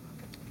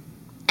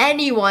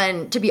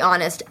 Anyone, to be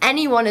honest,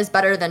 anyone is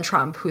better than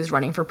Trump who's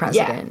running for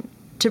president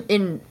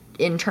in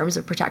terms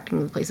of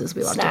protecting the places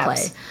we love to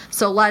play.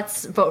 So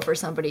let's vote for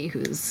somebody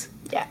who's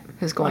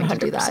going 100%. To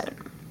do that.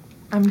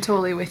 I'm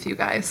totally with you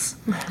guys.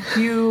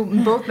 You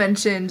both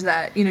mentioned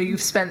that,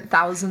 you've spent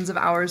thousands of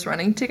hours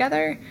running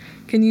together.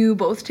 Can you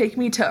both take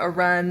me to a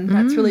run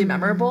that's really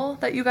memorable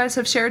that you guys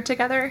have shared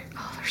together?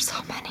 Oh, there's so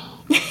many.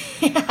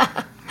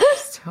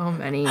 so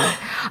many.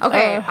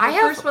 Okay, I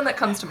have First one that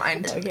comes to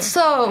mind. Okay.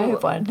 So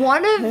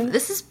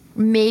this is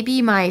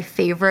maybe my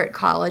favorite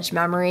college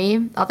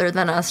memory, other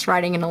than us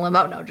riding in a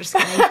limo. No, just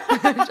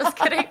kidding. Just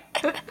kidding.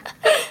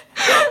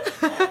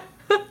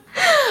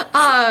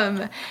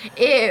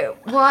 It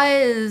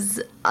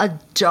was a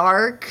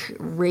dark,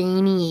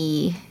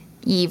 rainy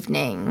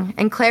evening,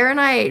 and Claire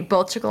and I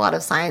both took a lot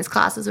of science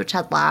classes which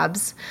had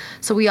labs,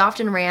 so we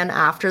often ran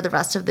after the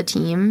rest of the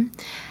team.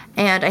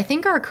 And I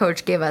think our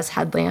coach gave us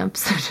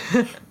headlamps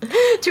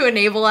to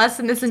enable us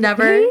in this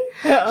endeavor.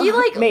 He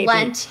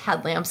lent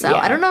headlamps out.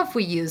 I don't know if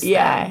we used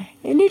them.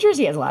 In New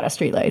Jersey has a lot of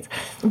streetlights.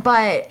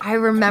 But I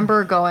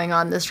remember going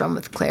on this run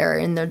with Claire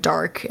in the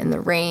dark, in the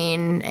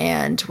rain,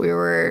 and we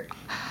were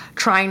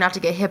trying not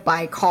to get hit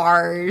by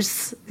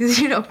cars,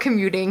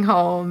 commuting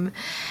home.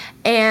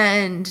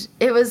 And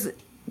it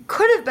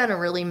could have been a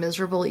really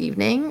miserable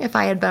evening if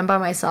I had been by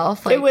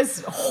myself. It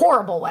was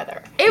horrible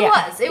weather. It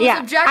was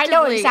objectively. I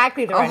know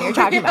exactly the run you're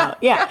talking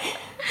about. Yeah.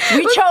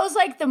 We chose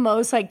the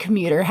most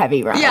commuter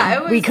heavy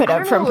run we could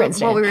have from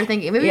Princeton. What we were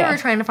thinking. Maybe we were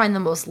trying to find the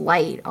most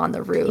light on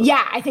the route.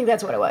 Yeah, I think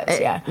that's what it was.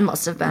 It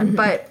must have been. Mm-hmm.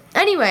 But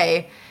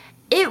anyway,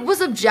 it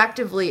was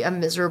objectively a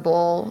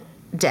miserable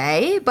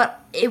day, but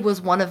it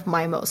was one of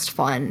my most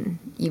fun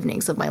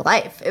evenings of my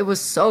life. It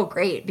was so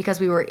great because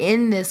we were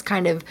in this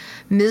kind of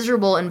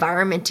miserable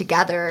environment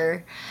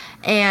together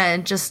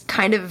and just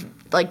kind of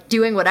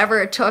doing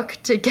whatever it took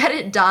to get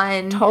it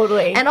done.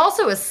 Totally. And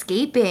also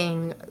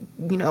escaping,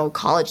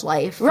 college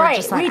life. For right.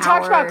 Just that we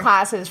talked about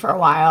classes for a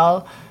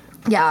while.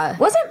 Yeah.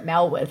 Wasn't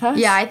Mel with us?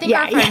 Yeah, I think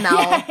our friend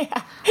Mel,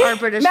 our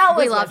British, Mel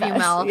we love you,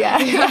 Mel. Yeah.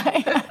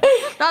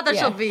 Not that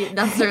she'll be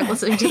necessarily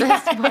listening to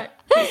this, but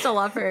we still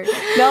love her.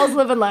 Mel's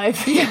living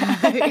life.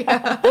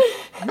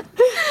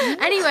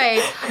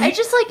 Anyway, I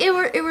just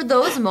it were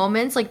those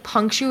moments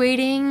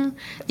punctuating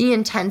the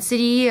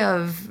intensity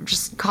of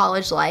just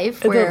college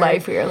life. The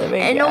life we were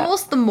living. And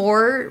almost the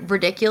more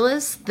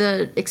ridiculous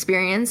the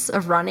experience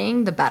of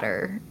running, the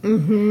better.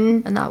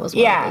 Mm-hmm. And that was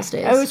one of those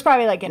days. It was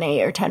probably an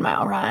 8 or 10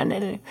 mile run,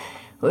 and it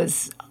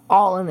was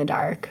all in the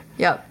dark.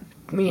 Yep.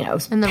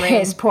 In the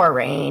piss poor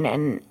rain,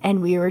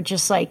 and we were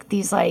just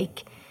these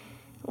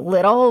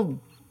little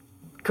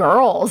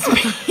girls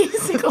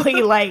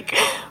basically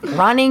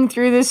running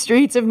through the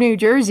streets of New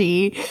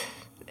Jersey.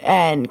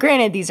 And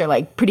granted, these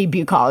are pretty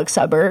bucolic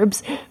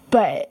suburbs,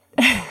 but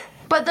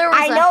there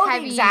was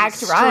the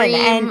exact run,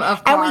 and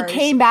we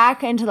came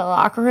back into the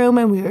locker room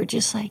and we were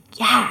just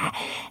yeah.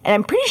 And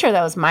I'm pretty sure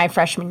that was my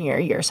freshman year,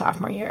 your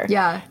sophomore year.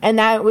 Yeah. And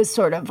that was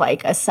sort of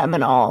a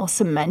seminal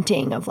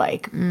cementing of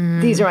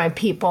these are my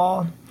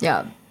people.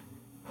 Yeah.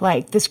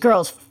 This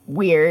girl's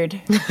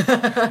weird.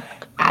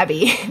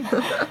 Abby.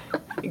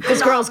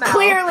 This girl's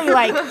clearly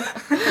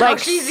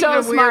she's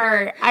so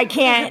smart. I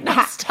can't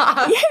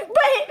stop. Yeah,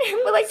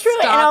 but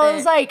truly, and I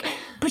was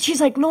but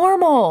she's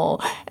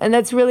normal, and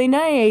that's really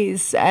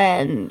nice,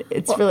 and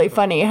it's really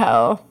funny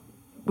how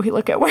we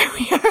look at where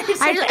we are.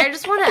 I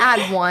just want to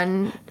add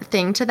one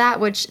thing to that,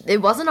 which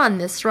it wasn't on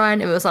this run.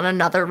 It was on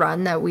another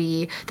run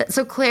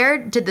so Claire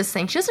did this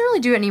thing. She doesn't really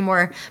do it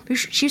anymore, but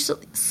she used to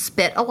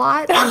spit a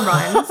lot on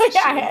runs.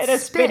 I had a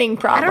spitting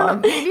problem. I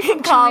don't know, maybe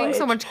from chewing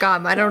so much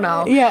gum. I don't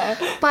know. Yeah.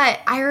 But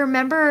I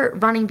remember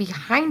running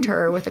behind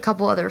her with a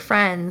couple other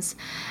friends,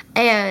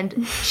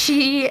 and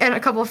she and a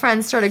couple of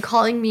friends started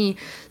calling me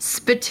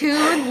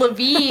Spittoon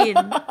Levene.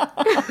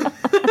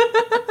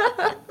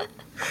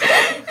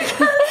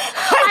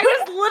 I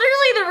was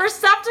literally the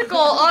receptacle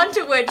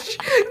onto which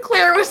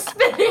Claire was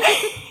spitting.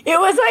 It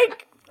was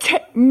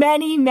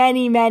many,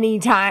 many, many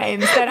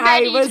times that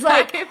I was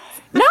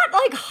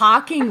not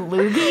hawking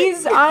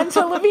loogies onto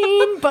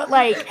Levene, but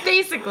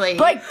basically.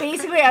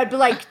 Basically I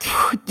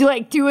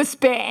would do a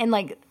spit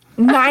and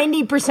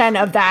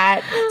 90% of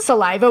that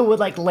saliva would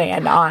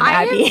land on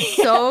Abby. I am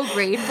so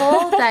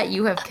grateful that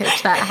you have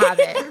kicked that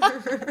habit.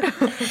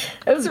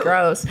 It was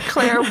gross.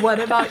 Claire,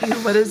 what about you?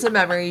 What is a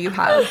memory you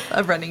have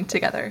of running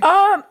together?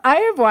 I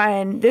have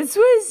one. This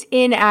was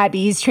in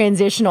Abby's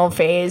transitional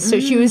phase, so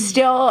she was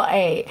still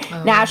a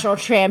national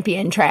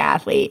champion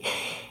triathlete.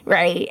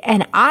 Right.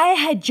 And I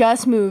had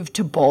just moved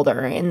to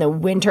Boulder in the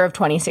winter of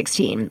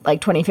 2016,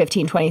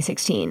 2015,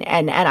 2016.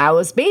 And I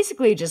was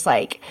basically just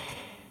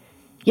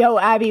yo,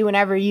 Abby,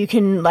 whenever you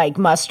can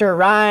muster a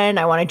run,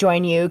 I want to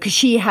join you. Because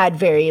she had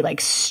very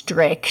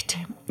strict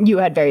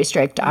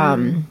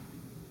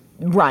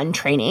run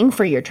training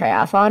for your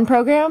triathlon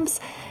programs.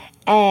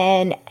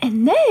 And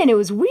then it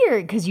was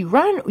weird because you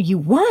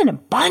won a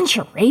bunch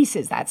of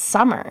races that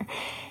summer.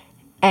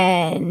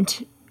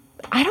 And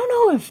I don't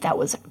know if that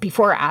was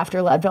before or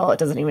after Leadville. It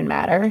doesn't even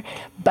matter.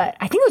 But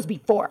I think it was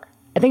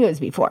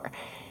before.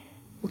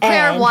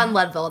 Claire won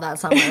Leadville that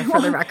summer, for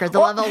the record. The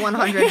Level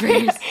 100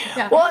 race.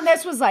 Yeah. Well, and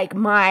this was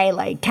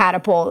my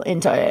catapult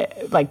into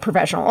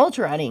professional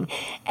ultra running.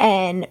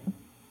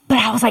 But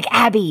I was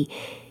Abby,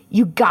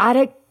 you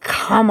gotta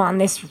come on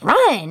this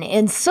run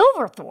in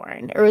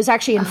Silverthorne. Or it was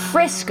actually in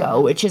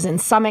Frisco, which is in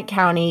Summit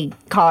County,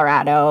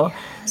 Colorado,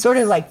 sort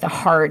of the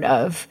heart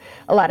of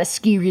a lot of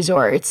ski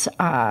resorts.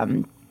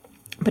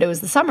 But it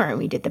was the summer, and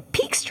we did the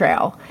Peaks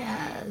Trail.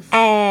 Yes.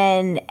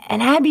 And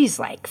Abby's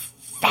like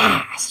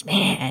fast,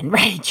 man,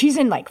 right? She's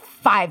in like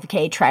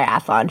 5K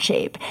triathlon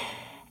shape.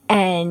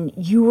 And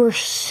you were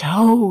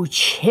so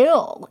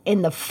chill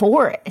in the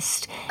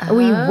forest. And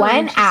we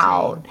went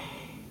out.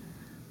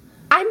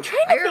 I'm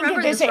trying to think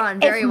of this run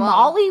very well.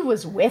 Molly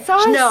was with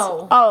us?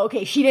 No. Oh,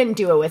 okay. She didn't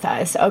do it with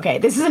us. Okay.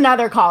 This is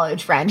another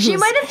college friend. She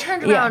might have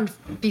turned around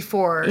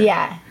before.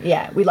 Yeah.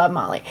 Yeah. We love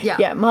Molly.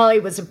 Yeah. Molly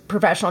was a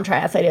professional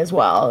triathlete as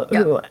well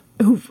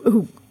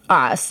who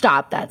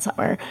stopped that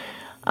summer.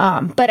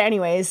 But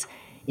anyways,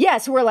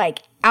 so we're like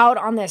out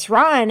on this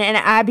run, and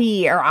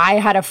Abby or I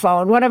had a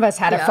phone. One of us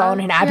had a phone,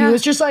 and Abby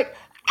was just like,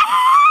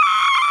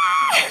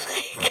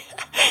 like,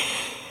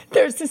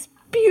 there's this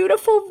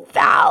beautiful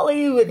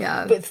valley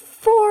with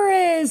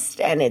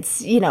forest, and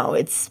it's, you know,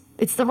 it's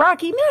the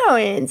Rocky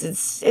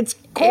Mountains. It's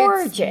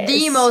gorgeous. It's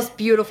the most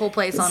beautiful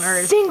place on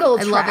earth. Single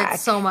track. I love it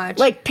so much.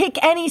 Like,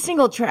 pick any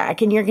single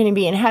track and you're going to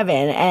be in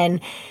heaven.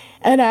 And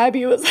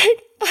Abby was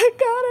like, I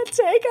gotta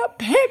take a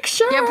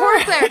picture. Yeah,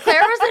 poor Claire.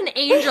 Claire was an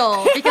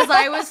angel because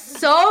I was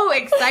so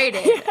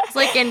excited. It's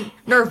like in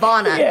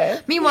Nirvana.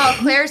 Yeah. Meanwhile,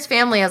 Claire's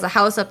family has a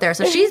house up there,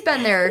 so she's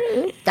been there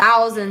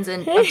thousands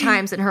of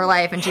times in her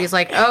life, and she's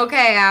like,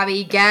 "Okay,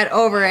 Abby, get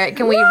over it.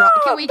 Can we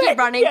keep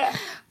running?" Yeah.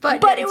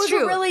 But it was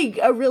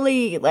a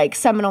really like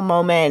seminal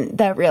moment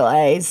that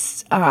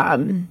realized,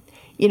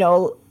 you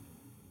know,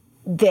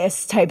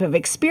 this type of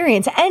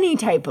experience, any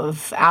type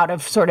of out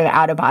of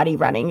body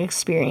running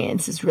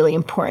experience is really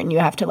important. You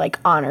have to like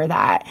honor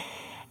that.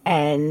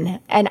 And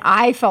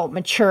I felt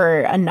mature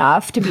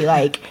enough to be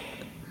like,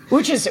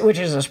 which is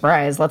a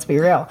surprise, let's be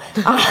real,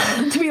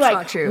 to be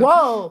like,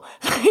 whoa,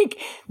 like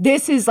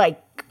this is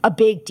like a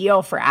big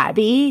deal for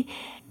Abby.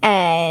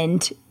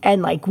 And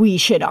like we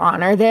should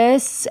honor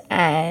this.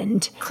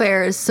 And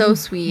Claire is so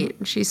sweet.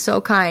 She's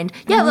so kind.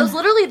 Yeah, that was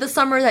literally the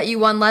summer that you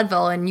won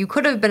Leadville, and you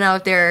could have been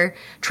out there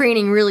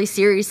training really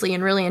seriously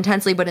and really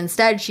intensely, but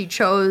instead she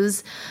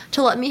chose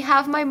to let me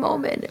have my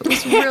moment. It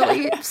was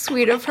really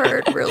sweet of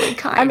her, really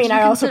kind. I mean,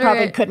 I also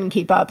probably couldn't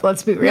keep up,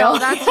 let's be real. No,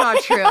 that's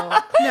not true.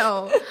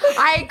 No,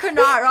 I could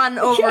not run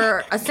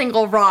over a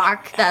single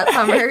rock that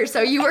summer,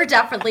 so you were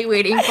definitely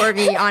waiting for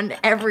me on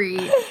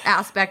every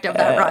aspect of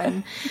that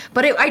run.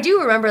 But I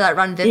do remember that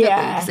run vividly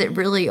because it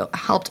really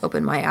helped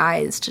open my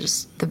eyes to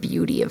just the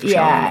beauty of trail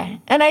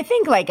running. And I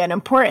think like an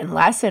important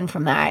lesson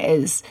from that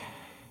is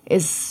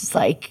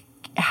like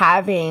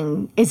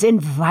inviting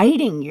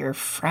your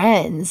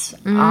friends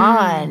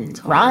on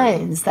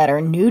runs that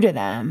are new to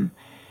them.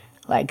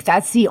 Like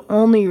that's the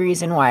only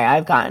reason why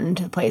I've gotten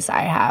to the place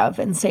I have,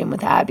 and same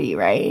with Abby,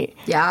 right?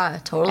 Yeah,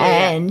 totally.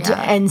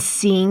 And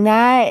seeing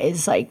that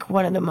is like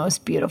one of the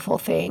most beautiful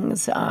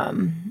things.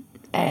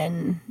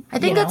 And I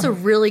think that's a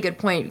really good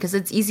point because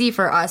it's easy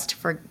for us to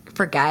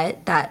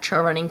forget that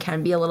trail running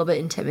can be a little bit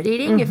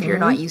intimidating if you're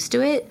not used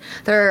to it.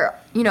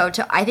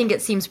 I think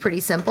it seems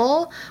pretty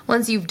simple.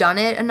 Once you've done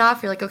it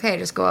enough, you're like, okay,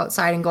 just go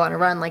outside and go on a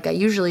run like I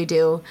usually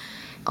do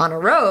on a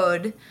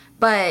road.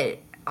 But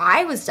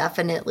I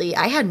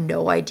had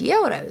no idea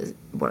what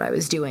I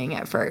was doing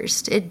at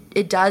first.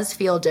 It does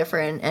feel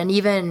different, and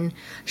even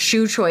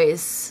shoe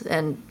choice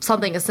and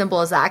something as simple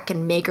as that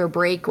can make or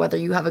break whether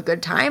you have a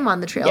good time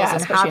on the trails. Yeah,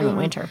 and especially in the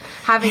winter.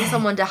 Having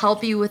someone to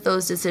help you with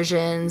those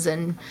decisions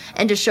and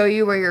to show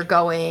you where you're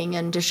going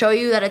and to show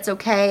you that it's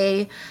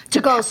okay to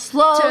go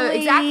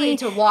slowly,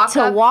 to walk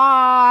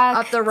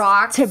up the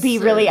rocks, to be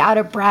really out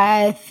of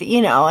breath,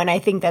 you know. And I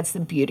think that's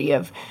the beauty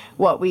of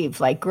what we've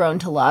like grown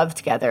to love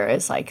together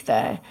is like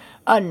the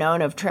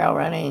unknown of trail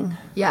running.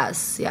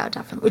 Yes, yeah,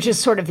 definitely. Which is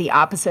sort of the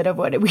opposite of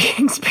what we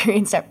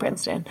experienced at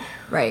Princeton.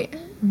 Right.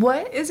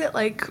 What is it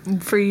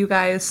like for you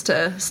guys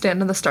to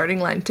stand on the starting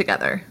line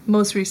together?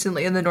 Most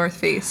recently in the North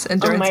Face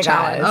Endurance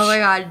Challenge. Oh my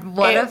God,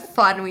 what a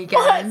fun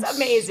weekend. It's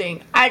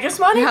amazing. I just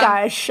want to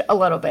gush a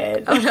little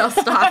bit. Oh no,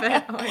 stop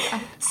it. Oh my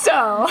God.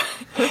 So,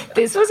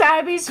 this was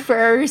Abby's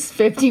first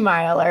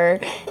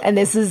 50-miler, and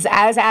this is,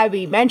 as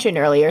Abby mentioned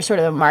earlier, sort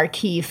of the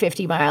marquee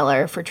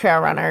 50-miler for trail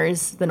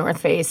runners, the North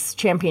Face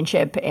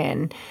Championship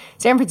in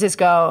San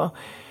Francisco.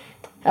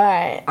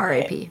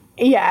 R.I.P.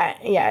 Yeah,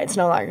 it's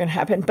no longer gonna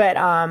happen. But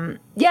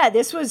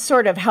this was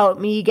sort of helped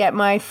me get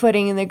my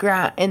footing in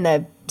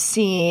the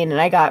scene,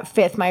 and I got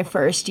fifth my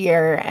first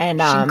year,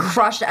 and she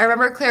crushed it. I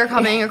remember Claire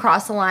coming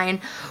across the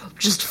line,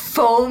 just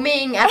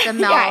foaming at the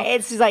mouth. Yeah,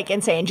 it's like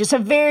insane. Just a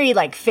very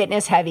like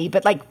fitness heavy,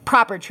 but like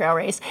proper trail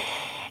race.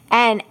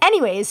 And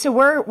anyways, so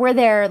we're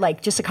there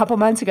like just a couple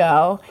months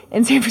ago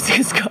in San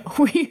Francisco.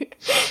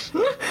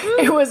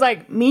 It was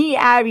like me,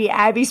 Abby,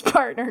 Abby's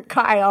partner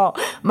Kyle,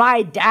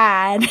 my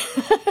dad,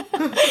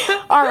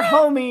 our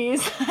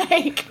homies.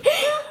 Like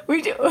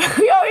we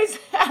always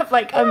have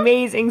like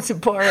amazing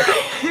support,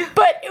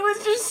 but it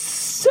was just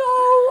so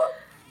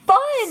fun.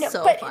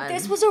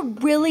 This was a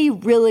really,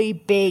 really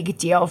big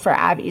deal for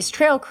Abby's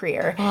trail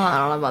career. Oh, I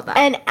don't know about that.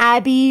 And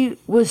Abby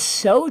was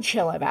so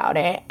chill about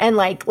it. And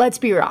like, let's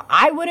be real,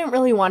 I wouldn't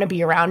really want to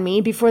be around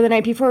me before the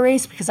night before a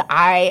race because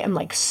I am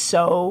like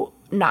so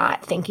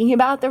not thinking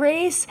about the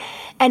race.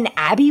 And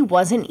Abby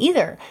wasn't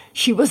either.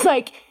 She was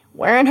like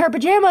wearing her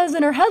pajamas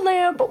and her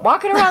headlamp,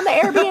 walking around the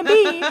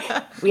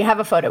Airbnb. We have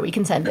a photo. We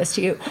can send this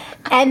to you.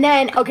 And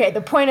then, okay,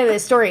 the point of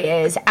this story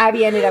is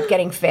Abby ended up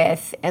getting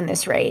 5th in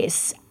this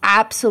race.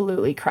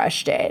 Absolutely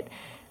crushed it.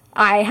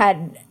 I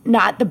had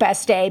not the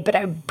best day, but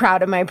I'm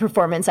proud of my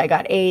performance. I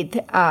got 8th.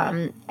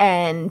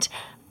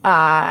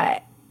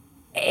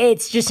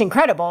 It's just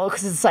incredible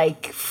because it's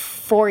like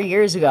 4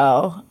 years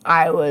ago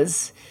I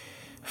was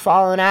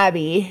following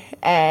Abby,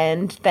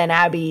 and then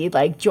Abby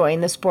like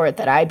joined the sport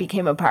that I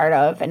became a part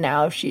of, and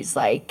now she's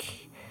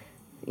like,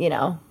 you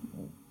know,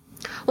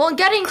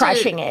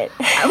 crushing it.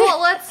 Well,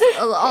 let's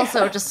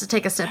also just to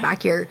take a step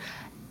back here.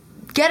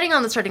 Getting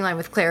on the starting line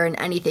with Clare in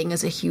anything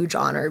is a huge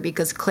honor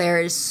because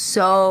Clare is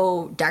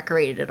so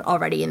decorated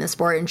already in the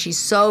sport, and she's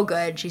so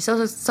good. She's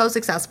so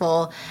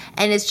successful,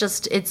 and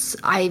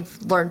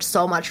I've learned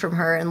so much from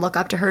her and look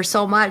up to her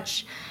so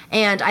much.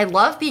 And I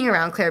love being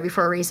around Clare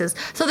before races.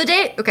 So the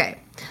day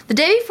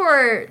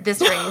before this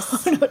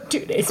race,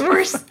 2 days.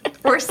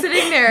 We're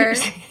sitting there.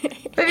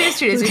 Maybe it was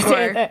 2 days before.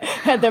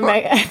 At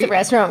the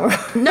restaurant.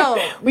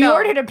 We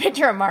ordered a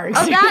pitcher of marks.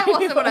 Oh, that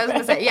wasn't what I was going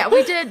to say. Yeah,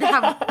 we did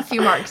have a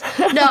few marks.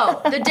 No,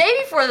 the day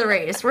before the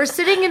race, we're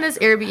sitting in this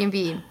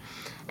Airbnb,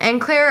 and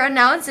Clare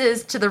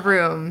announces to the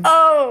room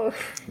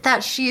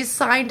that she's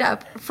signed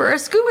up for a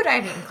scuba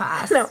diving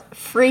class. No,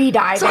 free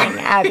diving,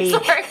 Abby.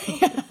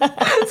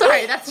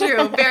 Sorry, that's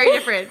true. Very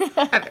different.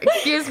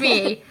 Excuse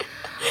me.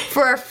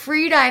 For a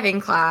free diving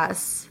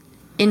class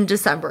in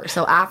December,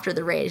 so after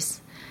the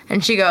race.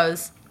 And she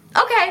goes,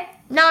 okay,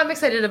 now I'm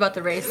excited about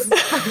the race.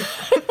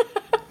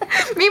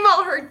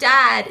 Meanwhile, her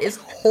dad is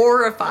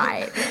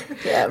horrified.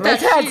 Yeah, my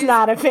dad's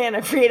not a fan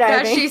of freediving.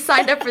 That she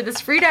signed up for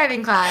this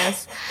freediving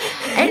class.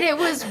 And it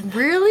was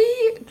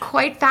really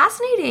quite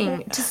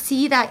fascinating to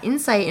see that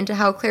insight into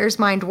how Clare's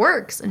mind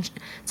works. And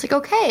it's like,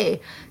 okay,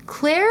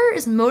 Clare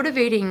is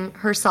motivating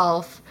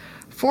herself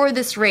for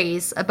this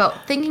race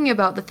about thinking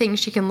about the things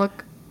she can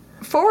look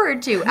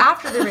forward to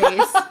after the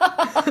race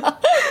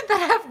that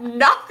have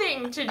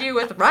nothing to do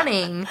with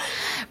running.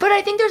 But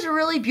I think there's a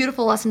really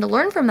beautiful lesson to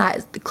learn from that.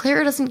 Is that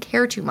Clare doesn't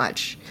care too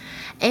much.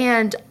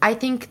 And I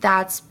think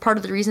that's part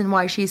of the reason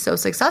why she's so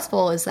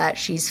successful is that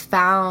she's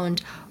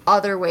found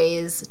other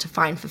ways to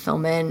find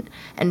fulfillment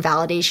and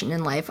validation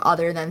in life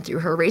other than through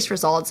her race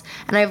results.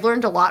 And I've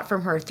learned a lot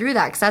from her through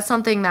that, because that's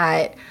something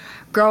that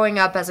growing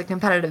up as a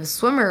competitive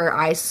swimmer,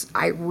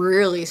 I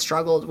really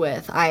struggled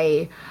with.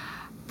 I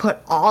put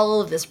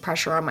all of this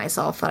pressure on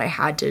myself that I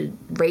had to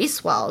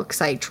race well because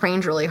I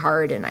trained really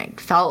hard and I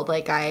felt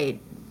like I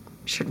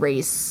should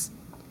race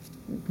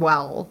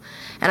well.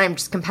 And I'm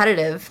just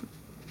competitive.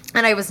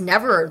 And I was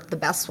never the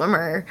best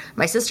swimmer.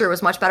 My sister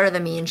was much better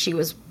than me, and she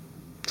was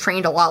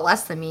trained a lot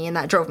less than me, and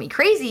that drove me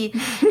crazy.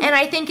 And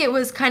I think it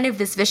was kind of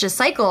this vicious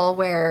cycle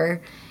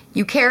where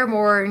you care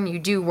more and you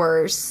do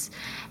worse.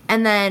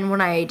 And then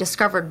when I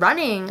discovered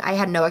running, I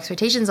had no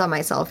expectations on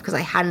myself because I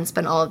hadn't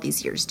spent all of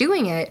these years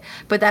doing it.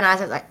 But then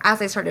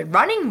as I started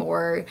running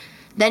more,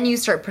 then you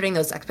start putting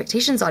those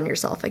expectations on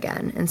yourself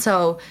again. And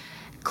so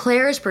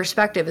Clare's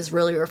perspective is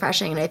really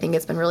refreshing, and I think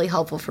it's been really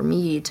helpful for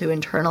me to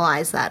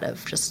internalize that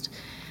of just,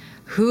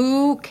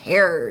 who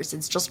cares?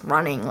 It's just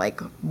running, like,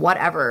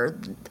 whatever.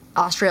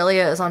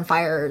 Australia is on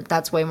fire.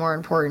 That's way more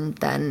important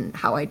than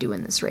how I do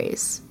in this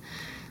race.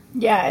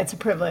 Yeah, it's a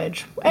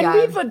privilege. And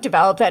we've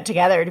developed that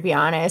together, to be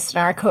honest.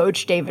 And our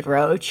coach, David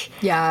Roach,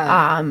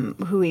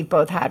 who we've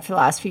both had for the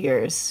last few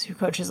years, who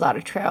coaches a lot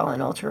of trail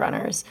and ultra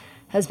runners,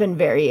 has been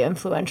very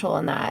influential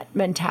in that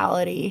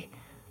mentality.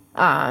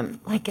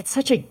 Like, it's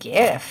such a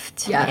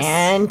gift. Yes.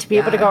 And to be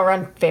able to go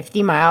run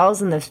 50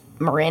 miles in the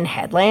Marin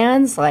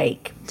Headlands,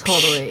 like,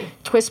 totally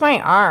twist my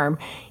arm,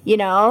 you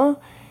know?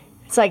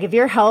 It's like, if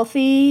you're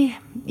healthy,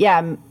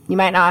 you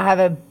might not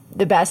have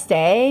the best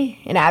day.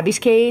 In Abby's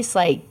case,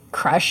 like,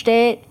 crushed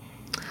it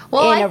in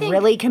a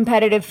really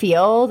competitive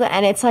field,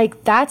 and it's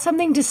like, that's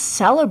something to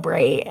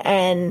celebrate.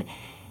 And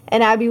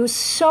Abby was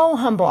so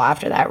humble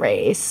after that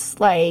race,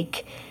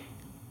 like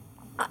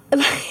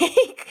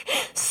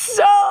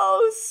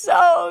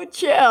so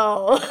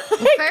chill.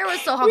 Clare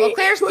was so humble.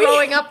 Clare's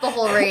throwing up the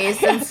whole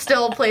race and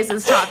still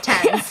places top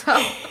 10.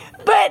 So.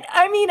 But,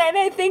 I mean, and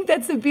I think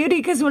that's the beauty,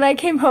 because when I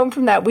came home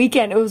from that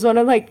weekend, it was one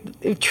of,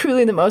 like,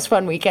 truly the most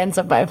fun weekends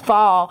of my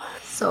fall.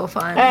 So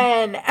fun.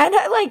 And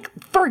I, like,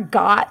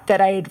 forgot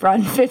that I had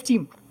run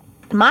 50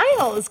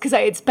 miles because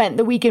I had spent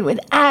the weekend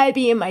with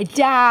Abby and my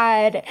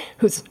dad,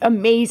 who's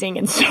amazing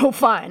and so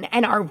fun,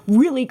 and our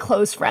really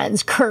close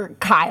friends,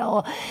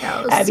 Kyle,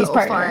 Abby's so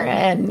partner,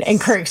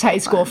 and Kirk's high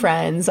school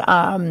friends.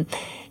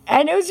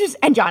 And it was just,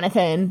 and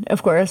Jonathan,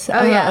 of course.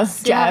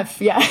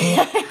 Jeff, yeah.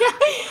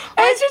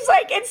 And it's just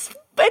like,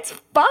 it's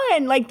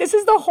fun. Like, this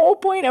is the whole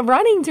point of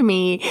running to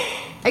me.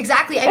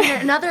 Exactly. I mean,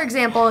 another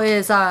example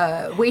is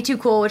Way Too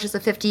Cool, which is a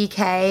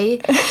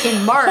 50K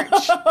in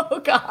March.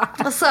 Oh,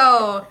 God.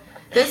 So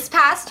this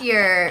past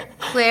year,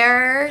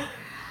 Clare,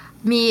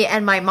 me,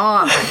 and my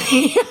mom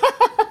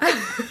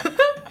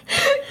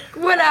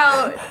went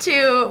out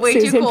to Way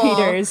Susan Too Cool.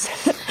 Peters.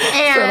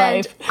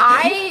 And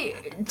I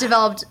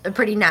developed a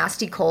pretty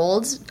nasty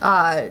cold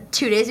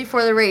 2 days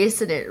before the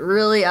race, and it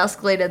really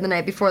escalated the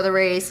night before the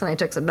race, and I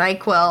took some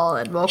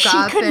NyQuil and woke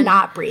up. She could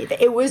not breathe.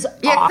 It was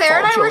awful, Claire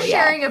and I Julia. were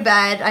sharing a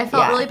bed. I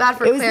felt really bad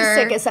for Claire. It was the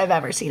sickest I've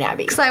ever seen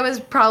Abby. Because I was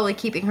probably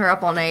keeping her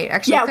up all night.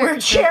 Actually, yeah, we're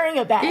sharing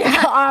a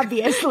bed,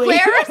 obviously.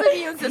 Claire's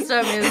immune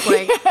system is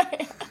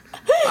like...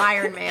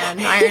 Iron Man,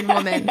 Iron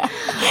Woman.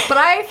 But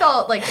I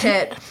felt like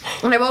shit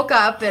when I woke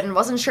up and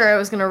wasn't sure I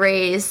was going to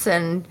race.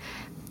 And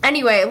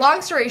anyway,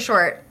 long story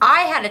short,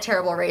 I had a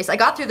terrible race. I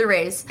got through the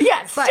race.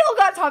 Yeah, still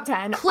got top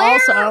 10. Claire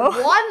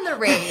also won the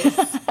race.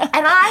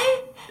 And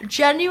I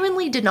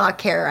genuinely did not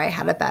care I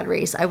had a bad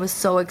race. I was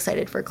so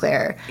excited for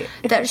Claire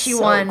that she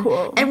won.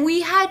 Cool. And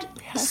we had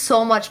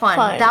so much fun.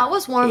 That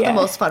was one of the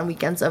most fun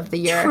weekends of the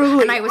year.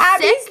 Truly. And I was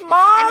Abby's sick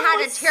mom and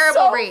had a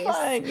terrible race.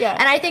 Fun. Yeah.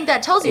 And I think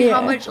that tells you how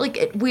much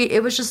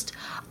it was just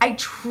I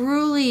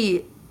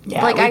truly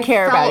we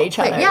care about each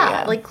other.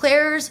 Like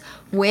Claire's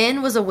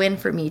win was a win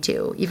for me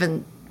too.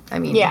 Even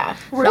not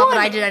that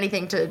I did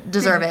anything to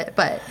deserve it,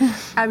 but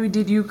Abby,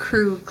 did you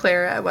crew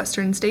Claire at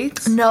Western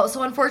States? No,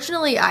 so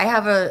unfortunately I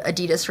have a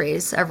Adidas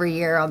race every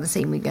year on the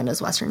same weekend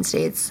as Western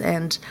States,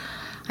 and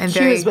I'm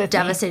very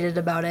devastated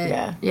about it.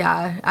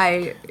 Yeah.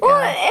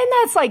 And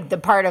that's like the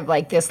part of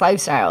like this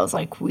lifestyle is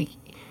like we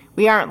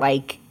aren't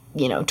like,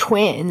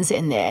 twins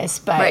in this,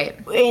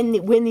 but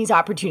when these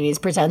opportunities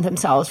present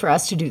themselves for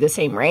us to do the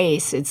same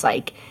race, it's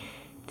like,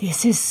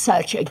 this is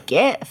such a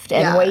gift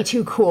and way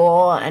too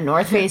cool. And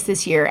North Face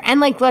this year, and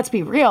like, let's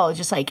be real,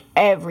 just like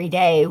every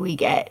day we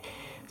get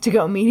to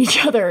go meet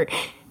each other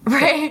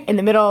in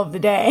the middle of the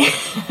day.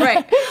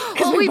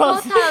 Well, we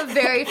both have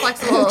very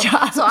flexible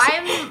jobs. So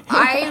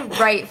I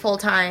write full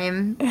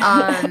time,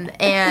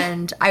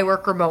 and I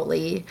work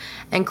remotely,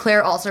 and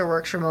Claire also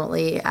works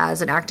remotely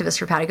as an activist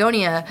for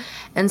Patagonia,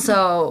 and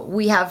so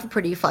we have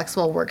pretty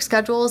flexible work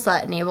schedules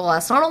that enable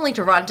us not only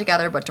to run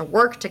together but to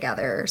work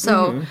together.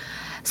 So.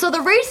 So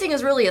the racing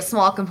is really a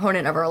small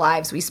component of our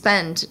lives. We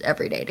spend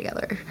every day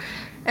together.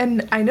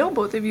 And I know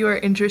both of you are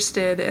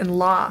interested in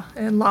law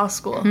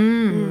school.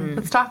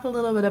 Let's talk a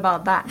little bit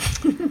about that.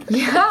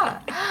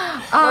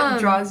 What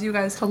draws you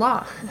guys to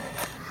law?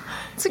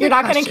 You're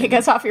not going to kick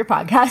us off your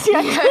podcast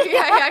yet?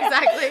 yeah,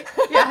 exactly.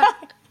 Yeah.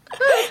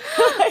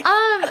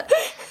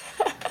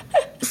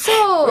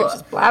 So we're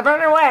just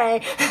blabbering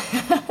away.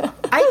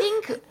 I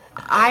think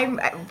I'm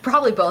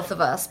probably both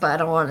of us, but I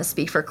don't want to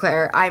speak for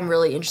Claire. I'm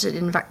really interested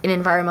in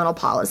environmental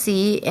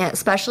policy, and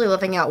especially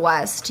living out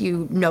west,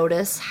 you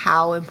notice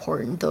how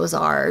important those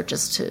are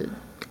just to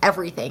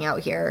everything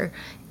out here,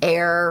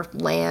 air,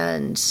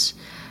 land,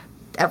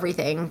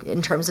 everything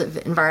in terms of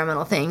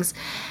environmental things.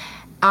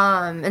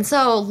 And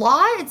so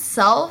law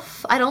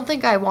itself, I don't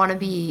think I want to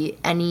be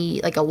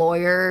any type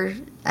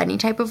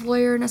of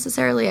lawyer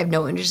necessarily. I have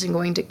no interest in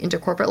going into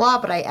corporate law,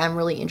 but I am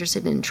really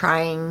interested in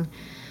trying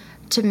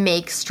to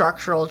make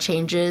structural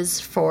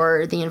changes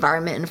for the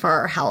environment and for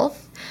our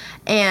health.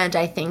 And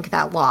I think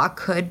that law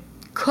could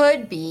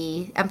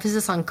be,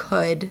 emphasis on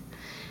could,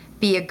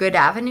 be a good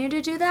avenue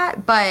to do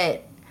that.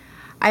 But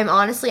I'm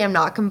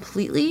not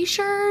completely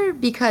sure,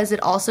 because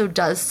it also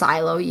does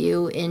silo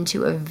you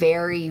into a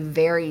very,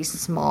 very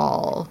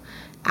small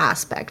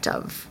aspect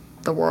of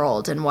the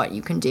world and what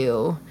you can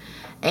do.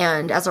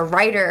 And as a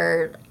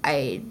writer,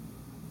 I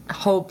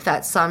hope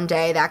that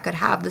someday that could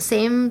have the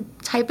same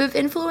type of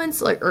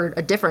influence, or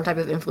a different type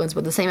of influence,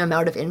 but the same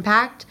amount of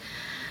impact.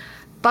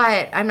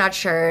 But I'm not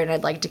sure, and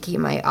I'd like to keep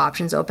my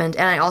options open.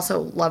 And I also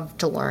love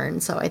to learn,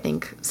 so I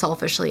think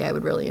selfishly I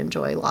would really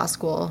enjoy law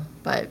school.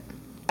 But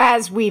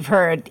as we've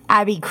heard,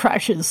 Abby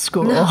crushes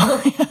school.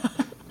 No.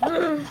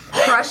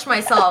 Crush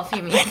myself,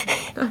 you mean?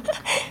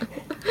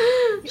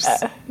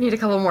 Just need a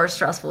couple more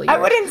stressful years. I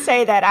wouldn't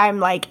say that I'm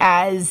like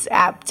as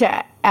apt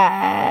to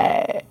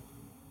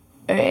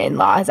in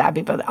law as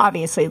Abby, but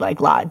obviously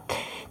like law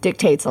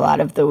dictates a lot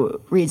of the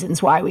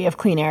reasons why we have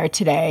clean air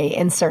today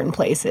in certain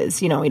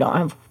places. We don't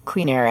have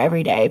clean air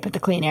every day, but the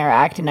Clean Air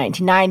Act in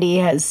 1990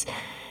 has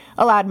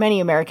allowed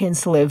many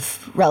Americans to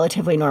live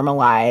relatively normal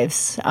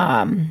lives.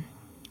 What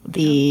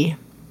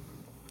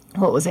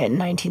was it in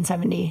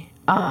 1970?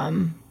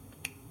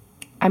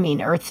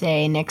 Earth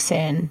Day,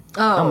 Nixon.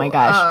 Oh my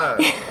gosh.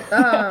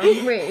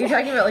 Wait, you're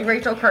talking about like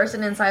Rachel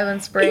Carson and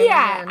Silent Spring?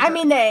 Yeah,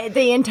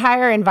 the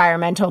entire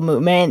environmental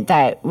movement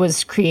that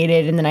was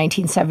created in the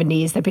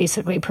 1970s that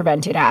basically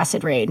prevented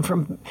acid rain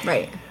from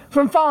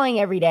falling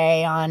every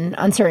day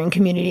on certain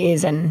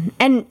communities and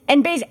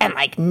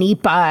like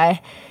NEPA.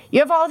 You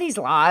have all these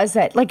laws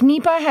that like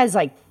NEPA has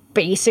like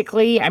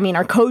basically,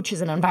 our coach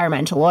is an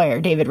environmental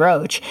lawyer, David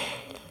Roach,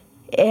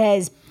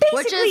 is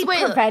basically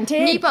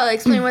prevented. NEPA,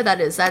 explain what that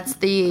is. That's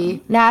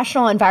the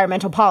National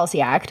Environmental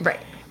Policy Act. Right.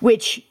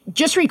 Which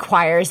just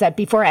requires that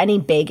before any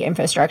big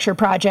infrastructure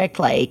project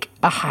like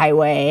a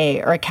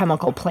highway or a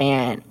chemical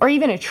plant or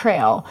even a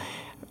trail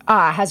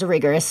has a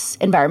rigorous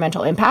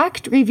environmental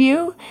impact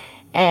review.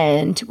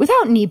 And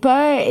without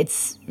NEPA,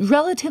 it's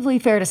relatively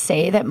fair to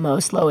say that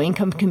most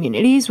low-income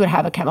communities would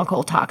have a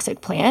chemical toxic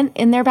plant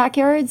in their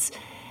backyards.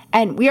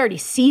 And we already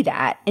see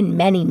that in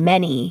many,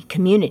 many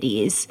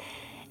communities.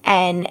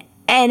 And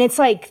it's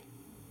like,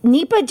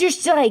 NEPA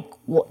just like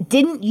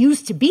didn't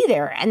used to be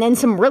there. And then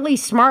some really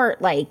smart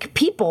like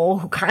people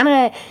who kind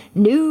of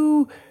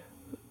knew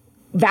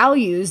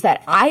values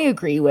that I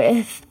agree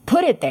with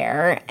put it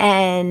there.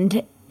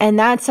 And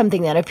that's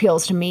something that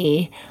appeals to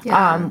me.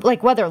 Yeah.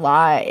 Like whether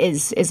law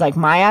is like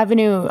my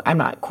avenue, I'm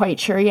not quite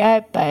sure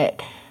yet.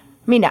 But I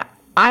mean,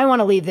 I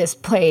want to leave this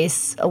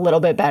place a little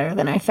bit better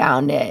than I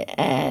found it.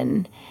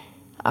 And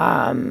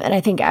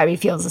I think Abby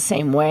feels the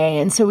same way.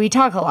 And so we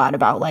talk a lot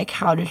about like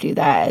how to do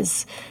that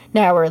as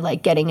now we're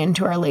like getting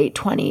into our late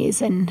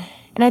 20s. And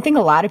I think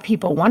a lot of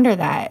people wonder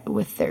that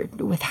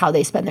with how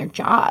they spend their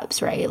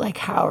jobs, right? Like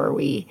how are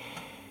we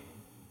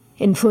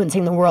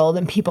influencing the world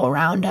and people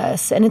around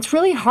us? And it's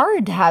really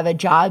hard to have a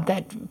job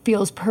that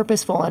feels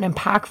purposeful and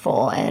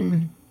impactful.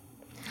 And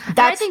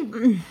that's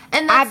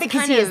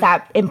advocacy is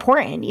that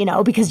important, you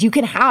know, because you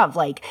can have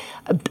like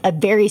a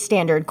very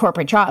standard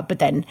corporate job, but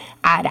then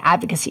add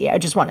advocacy. I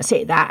just want to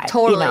say that.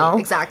 Totally, you know?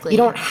 exactly. You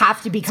don't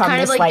have to become it's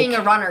kind this of like being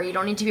a runner. You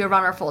don't need to be a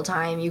runner full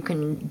time. You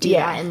can do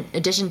that in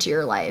addition to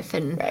your life.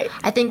 And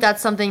I think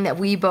that's something that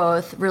we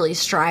both really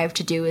strive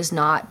to do, is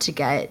not to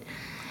get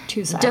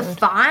too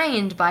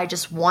defined by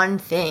just one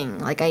thing.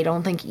 Like I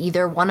don't think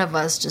either one of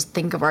us just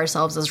think of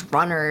ourselves as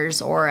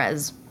runners or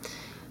as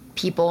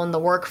people in the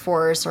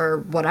workforce or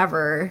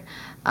whatever.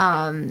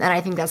 And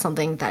I think that's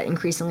something that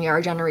increasingly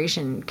our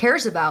generation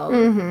cares about.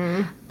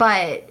 Mm-hmm.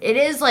 But it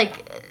is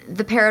like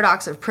the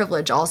paradox of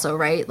privilege also,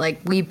 right?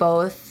 Like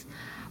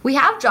we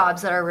have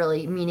jobs that are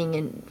really meaning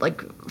and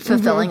like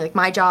fulfilling. Mm-hmm. Like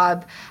my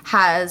job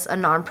has a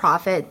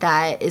nonprofit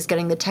that is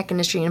getting the tech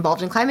industry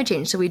involved in climate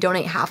change. So we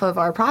donate half of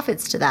our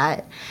profits to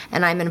that.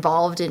 And I'm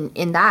involved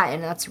in that.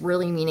 And that's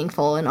really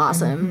meaningful and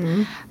awesome.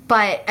 Mm-hmm.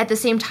 But at the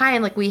same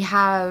time, like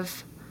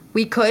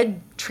we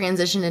could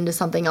transition into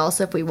something else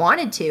if we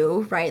wanted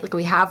to, right? Like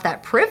we have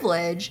that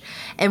privilege.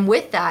 And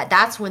with that,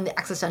 that's when the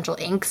existential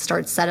angst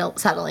starts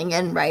settling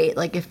in, right?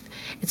 Like if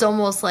it's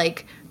almost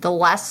like the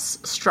less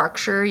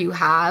structure you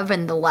have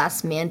and the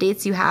less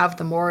mandates you have,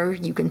 the more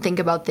you can think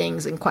about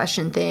things and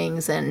question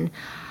things. And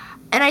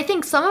I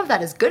think some of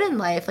that is good in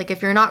life. Like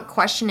if you're not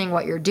questioning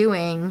what you're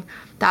doing,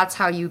 that's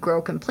how you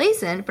grow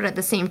complacent. But at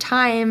the same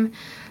time,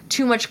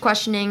 too much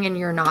questioning and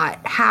you're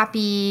not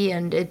happy,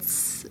 and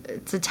it's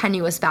a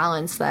tenuous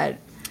balance that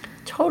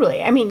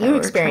totally. I mean, you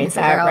experienced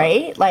that,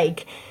 right?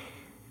 Like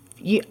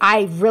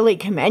I really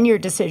commend your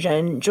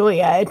decision,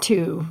 Julia,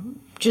 to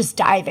just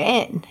dive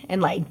in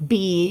and like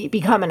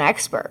become an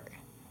expert,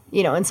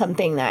 you know, in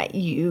something that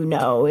you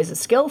know is a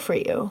skill for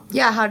you.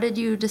 Yeah, how did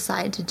you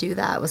decide to do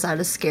that? Was that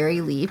a scary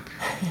leap?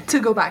 To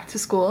go back to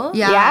school?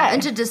 Yeah,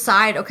 and to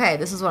decide, okay,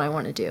 this is what I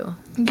want to do.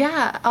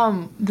 Yeah,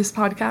 this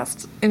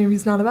podcast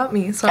interview's not about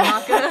me, so I'm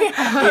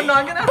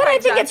not gonna But I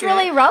think it's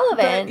really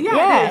relevant. But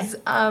yeah, it is.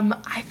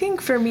 I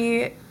think for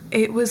me,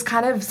 it was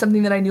kind of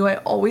something that I knew I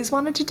always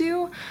wanted to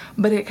do,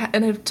 but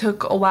it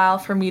took a while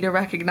for me to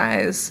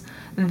recognize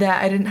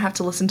that I didn't have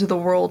to listen to the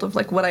world of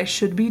like what I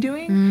should be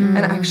doing and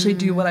actually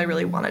do what I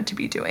really wanted to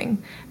be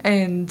doing.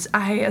 And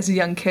I, as a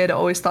young kid,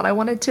 always thought I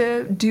wanted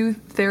to do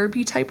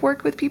therapy type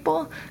work with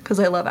people because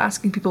I love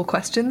asking people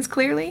questions,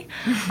 clearly.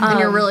 And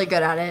you're really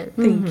good at it.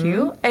 Thank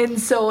you. And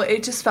so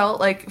it just felt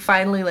like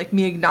finally like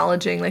me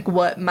acknowledging like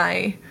what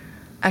my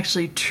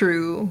actually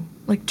true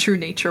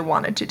nature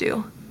wanted to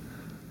do.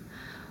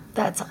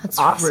 That's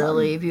awesome.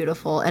 Really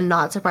beautiful and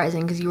not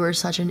surprising because you were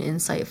such an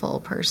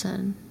insightful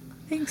person.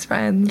 Thanks,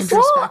 friends.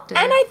 Introspective.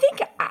 Well, and I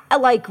think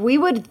like we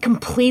would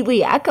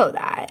completely echo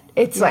that.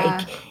 It's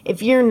like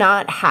if you're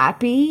not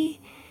happy,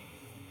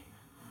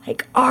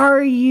 like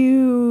are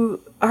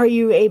you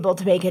able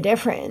to make a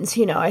difference?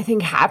 You know, I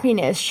think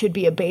happiness should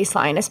be a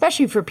baseline,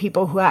 especially for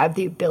people who have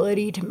the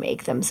ability to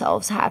make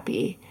themselves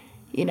happy.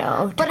 You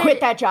know, to quit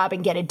that job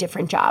and get a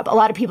different job. A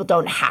lot of people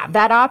don't have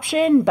that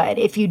option, but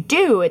if you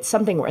do, it's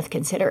something worth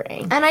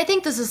considering. And I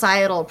think the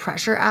societal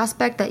pressure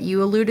aspect that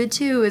you alluded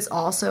to is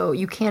also,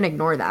 you can't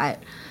ignore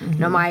that. Mm-hmm. You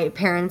know,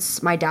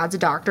 my dad's a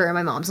doctor and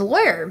my mom's a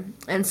lawyer.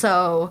 And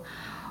so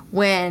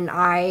when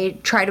I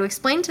try to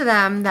explain to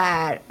them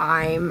that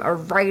I'm a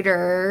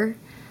writer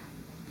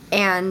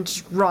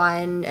and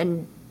run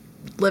and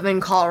live in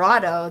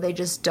Colorado, they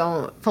just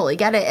don't fully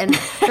get it, and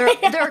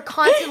they're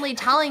constantly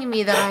telling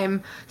me that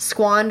I'm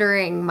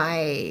squandering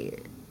my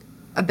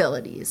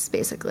abilities,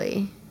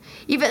 basically.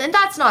 And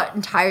that's not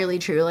entirely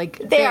true. Like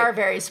they are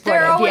very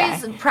supportive. They're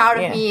always proud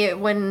of me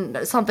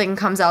when something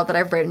comes out that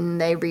I've written.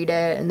 They read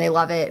it and they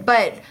love it.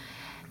 But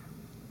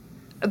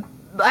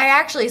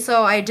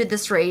I did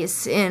this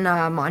race in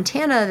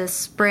Montana this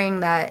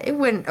spring that it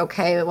went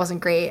okay. It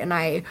wasn't great, and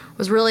I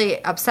was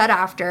really upset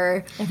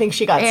after. I think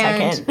she got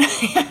second.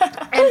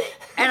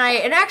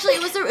 and actually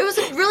it was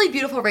a really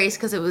beautiful race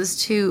because it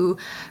was to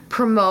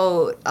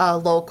promote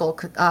local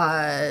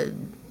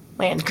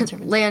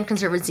land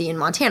conservancy in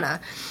Montana.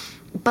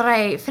 But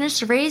I finished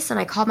the race and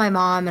I called my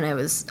mom and I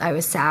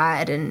was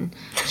sad, and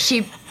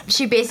she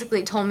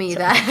basically told me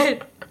that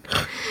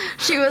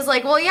she was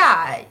like, well,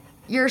 yeah,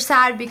 you're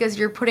sad because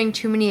you're putting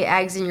too many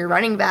eggs in your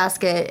running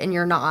basket and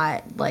you're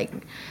not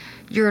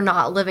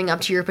living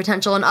up to your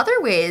potential in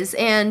other ways.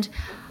 And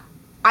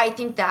I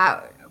think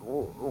that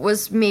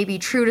was maybe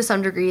true to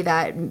some degree,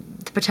 that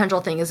the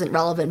potential thing isn't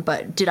relevant,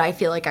 but did I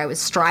feel like I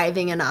was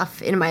striving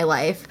enough in my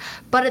life?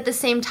 But at the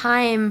same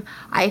time,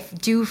 I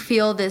do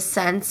feel this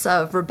sense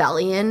of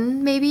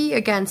rebellion maybe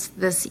against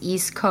this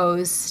East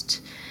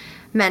Coast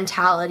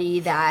mentality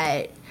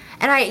that,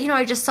 and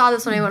I just saw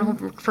this when I went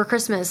home for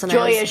Christmas, and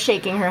Julia's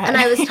shaking her head, and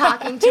I was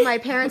talking to my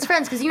parents'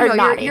 friends, because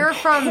you're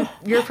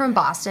from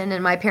Boston,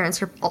 and my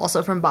parents are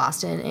also from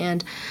Boston,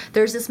 and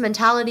there's this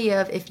mentality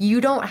of, if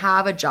you don't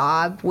have a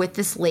job with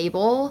this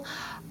label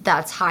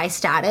that's high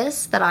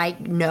status that I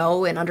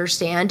know and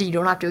understand, and you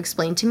don't have to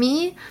explain to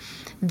me,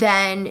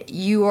 then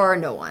you are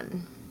no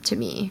one to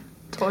me.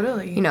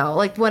 Totally.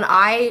 Like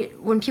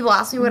when people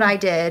ask me what I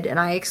did, and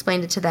I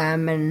explained it to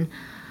them, and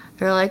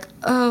they're like,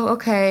 oh,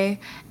 okay.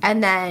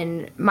 And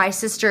then my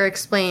sister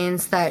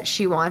explains that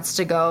she wants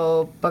to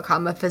go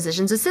become a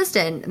physician's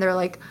assistant. And they're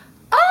like,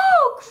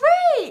 oh,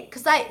 great.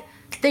 Because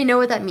they know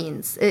what that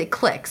means. It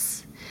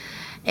clicks.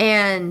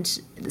 And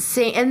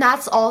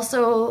that's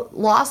also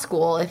law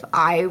school. If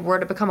I were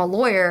to become a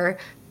lawyer,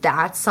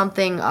 that's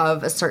something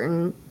of a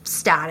certain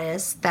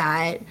status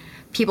that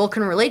people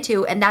can relate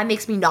to. And that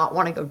makes me not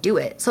want to go do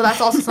it. So that's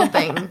also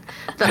something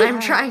that I'm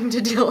trying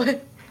to deal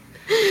with.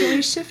 Can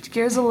we shift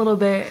gears a little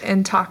bit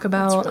and talk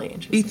about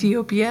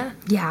Ethiopia?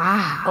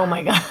 Yeah. Oh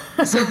my God.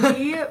 So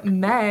we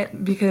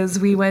met because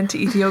we went to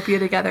Ethiopia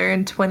together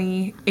in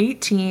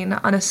 2018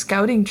 on a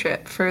scouting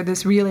trip for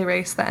this relay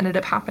race that ended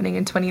up happening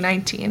in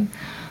 2019.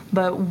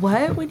 But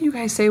what would you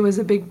guys say was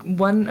a big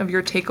one of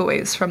your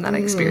takeaways from that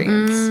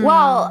experience?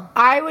 Well,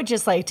 I would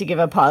just like to give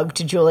a plug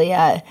to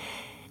Julia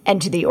and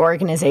to the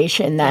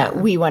organization that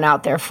we went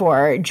out there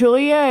for.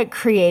 Julia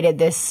created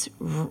this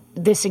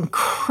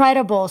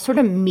incredible sort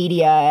of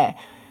media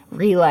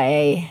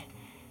relay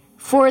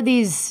for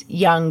these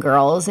young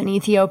girls in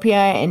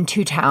Ethiopia in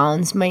two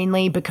towns,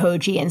 mainly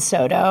Bikoji and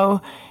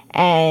Sodo.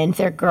 And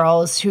they're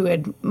girls who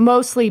would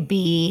mostly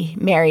be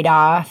married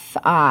off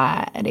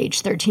at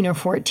age 13 or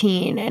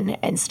 14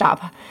 and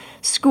stop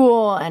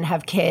school and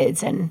have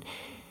kids. And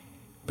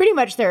pretty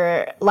much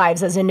their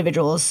lives as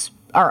individuals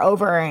are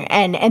over,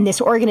 and this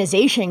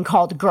organization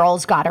called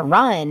Girls Gotta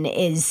Run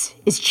is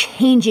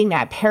changing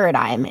that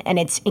paradigm, and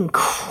it's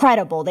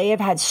incredible. They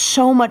have had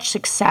so much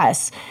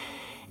success,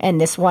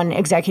 and this one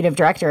executive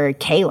director,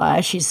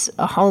 Kayla, she's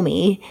a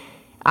homie.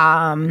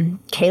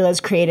 Kayla's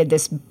created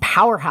this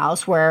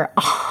powerhouse where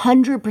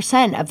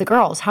 100% of the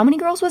girls, how many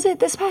girls was it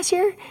this past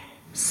year?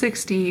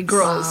 60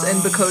 girls in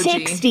Bikoji.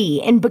 60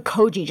 in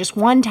Bikoji, just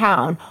one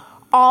town,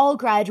 all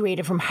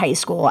graduated from high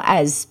school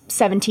as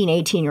 17,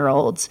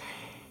 18-year-olds.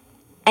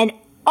 And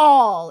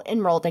all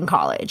enrolled in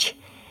college.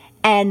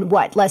 And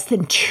less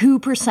than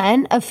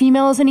 2% of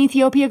females in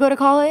Ethiopia go to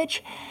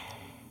college?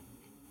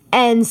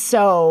 And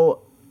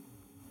so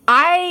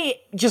I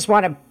just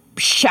want to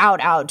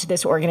shout out to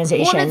this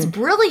organization. Well, it's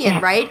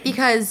brilliant, right?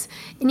 Because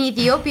in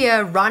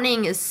Ethiopia,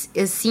 running is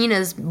seen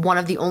as one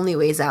of the only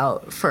ways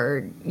out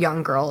for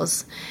young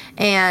girls.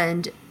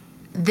 And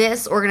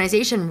this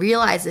organization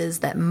realizes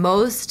that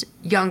most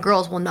young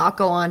girls will not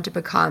go on to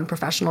become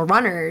professional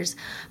runners,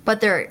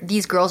 but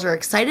these girls are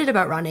excited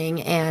about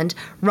running, and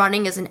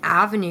running is an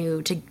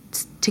avenue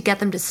to get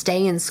them to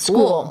stay in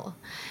school.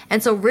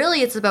 And so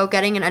really it's about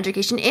getting an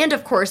education, and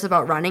of course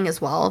about running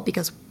as well,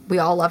 because we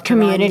all love to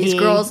run. These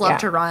girls love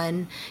to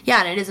run.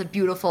 Yeah, and it is a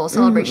beautiful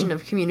celebration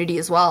of community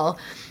as well.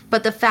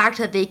 But the fact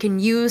that they can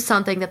use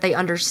something that they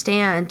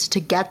understand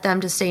to get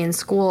them to stay in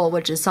school,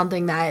 which is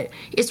something that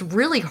is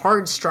really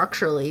hard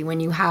structurally when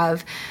you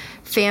have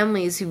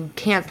families who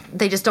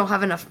they just don't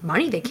have enough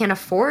money. They can't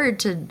afford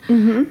to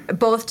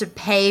both to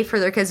pay for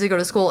their kids to go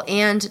to school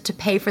and to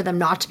pay for them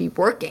not to be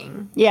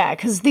working. Yeah,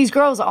 because these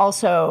girls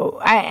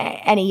also,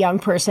 any young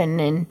person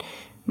in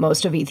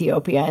most of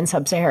Ethiopia and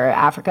sub-Saharan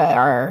Africa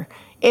are,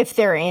 if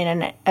they're in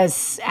an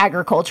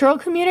agricultural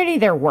community,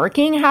 they're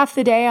working half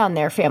the day on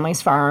their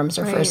family's farms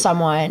or for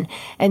someone.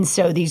 And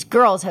so these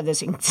girls have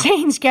this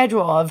insane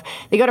schedule of,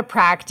 they go to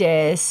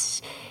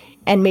practice,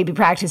 and maybe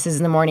practices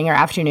in the morning or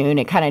afternoon.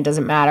 It kind of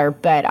doesn't matter.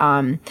 But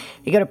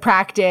they go to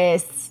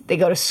practice, they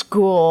go to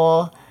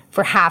school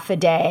for half a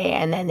day,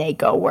 and then they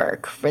go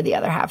work for the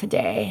other half a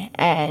day.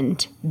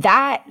 And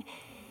that,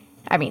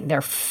 I mean,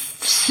 they're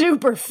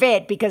super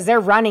fit because they're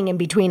running in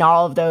between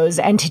all of those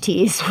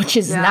entities, which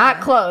is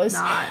not close.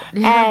 But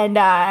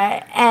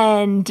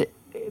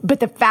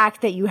the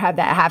fact that you have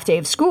that half day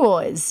of school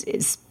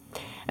is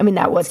I mean,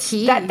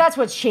 that's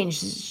what's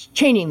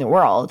changing the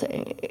world.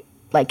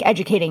 Like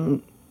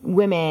educating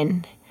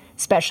women,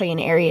 especially in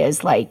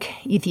areas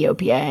like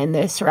Ethiopia and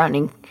the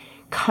surrounding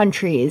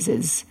countries,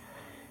 is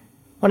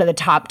one of the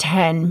top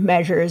 10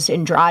 measures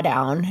in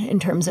drawdown in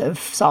terms of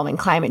solving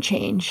climate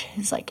change,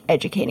 is like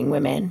educating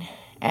women.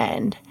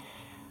 And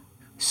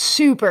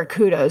super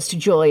kudos to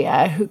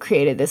Julia, who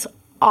created this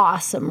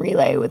awesome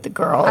relay with the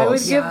girls. I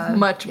would give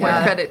much more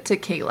credit to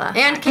Kayla.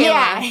 And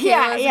Kayla.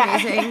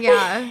 Kayla's amazing.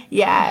 Yeah.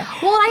 Yeah.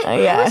 Well,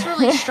 I was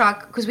really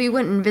struck because we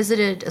went and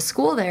visited a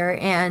school there,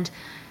 and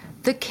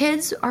the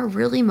kids are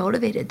really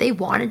motivated. They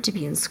wanted to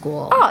be in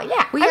school. Oh,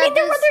 yeah.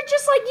 They're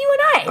just like you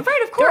and I.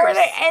 Right, of course.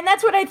 And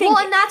that's what I think.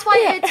 Well, and that's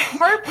why it's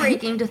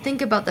heartbreaking to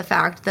think about the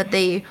fact that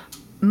they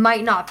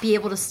might not be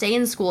able to stay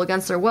in school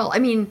against their will. I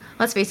mean,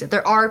 let's face it,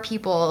 there are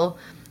people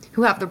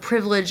who have the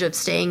privilege of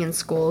staying in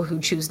school who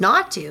choose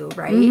not to,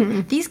 right?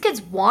 Mm-hmm. These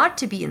kids want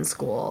to be in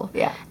school.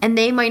 Yeah. And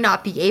they might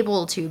not be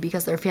able to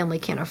because their family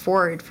can't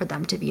afford for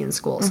them to be in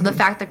school. So the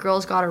fact that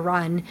Girls Gotta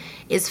Run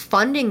is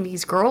funding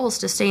these girls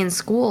to stay in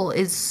school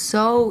is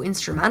so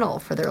instrumental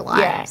for their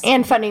lives. Yeah,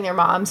 and funding their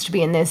moms to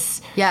be in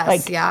this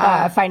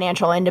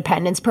financial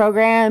independence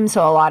program.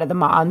 So a lot of the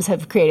moms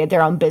have created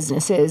their own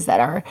businesses that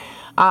are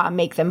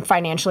make them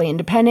financially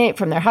independent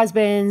from their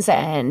husbands,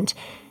 and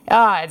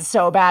it's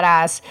so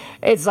badass.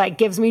 It's like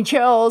gives me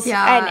chills.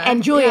 Yeah,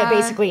 and Julia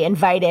basically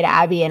invited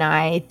Abby and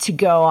I to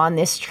go on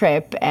this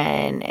trip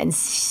and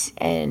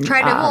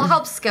try to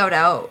help scout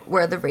out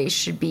where the race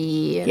should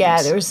be. And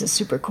there was a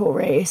super cool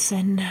race,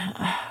 and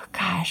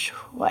gosh,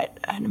 what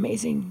an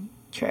amazing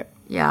trip.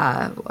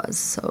 Yeah, it was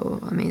so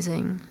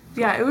amazing.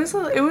 Yeah, it was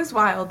wild. It was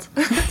wild.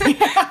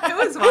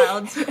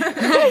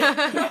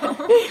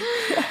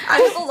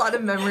 I have a lot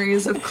of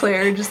memories of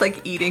Claire just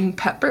like eating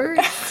peppers.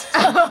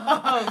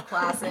 Oh,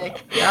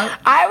 classic. Yeah.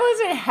 I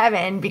was in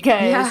heaven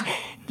because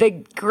the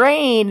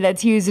grain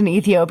that's used in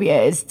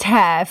Ethiopia is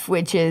teff,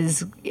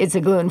 it's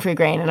a gluten-free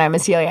grain, and I'm a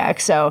celiac,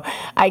 so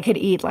I could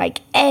eat like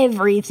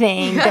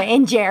everything. The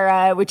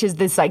injera, which is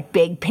this like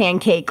big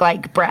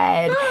pancake-like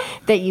bread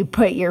that you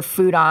put your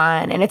food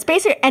on, and it's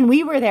basic. And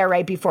we were there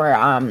right before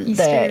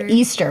the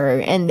Easter,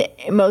 and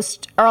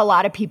a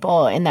lot of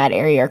people in that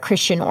area are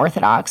Christian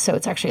Orthodox, so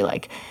it's actually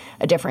like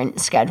a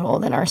different schedule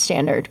than our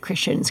standard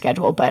Christian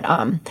schedule, but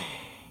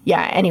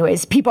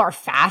anyways, people are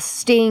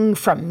fasting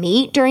from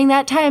meat during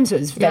that time, so it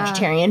was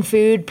vegetarian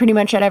food pretty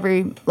much at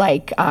every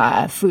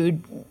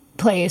food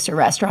place or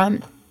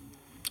restaurant.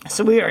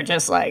 So we were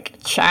just like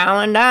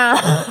chowing down.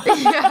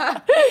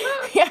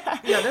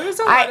 Yeah, there was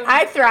a lot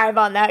I thrive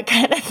on that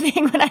kind of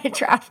thing when I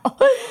travel.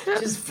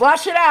 Just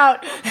flush it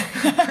out.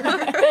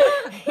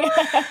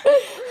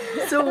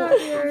 So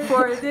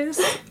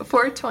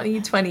for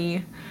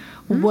 2020,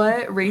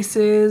 what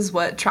races,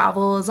 what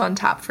travel is on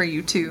tap for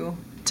you two?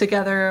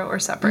 Together or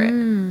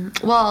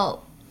separate?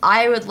 Well,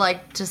 I would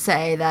like to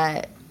say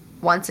that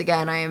once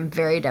again, I am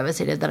very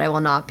devastated that I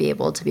will not be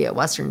able to be at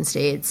Western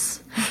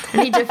States.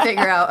 I need to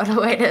figure out a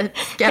way to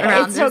get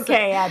around this. It's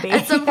okay, Abby.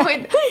 At some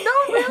point. No,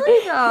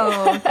 really,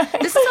 though.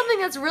 This is something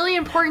that's really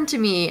important to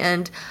me,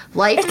 and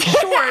life is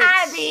short.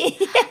 Abby.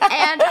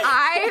 And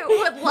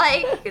I would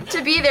like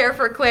to be there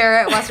for Claire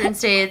at Western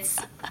States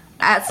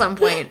at some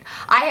point.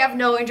 I have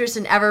no interest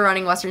in ever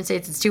running Western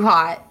States. It's too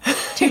hot.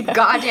 Too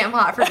goddamn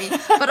hot for me.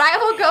 But I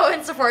will go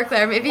and support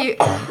Claire. Maybe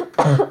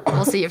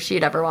we'll see if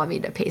she'd ever want me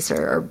to pace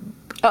her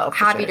or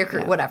happy to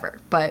crew, whatever.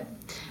 But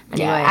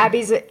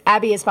anyway.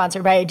 Abby is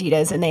sponsored by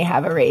Adidas, and they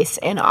have a race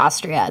in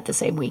Austria at the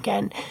same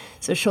weekend.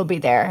 So she'll be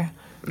there.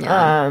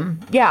 Yeah.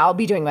 I'll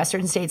be doing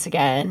Western States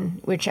again,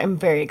 which I'm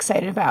very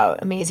excited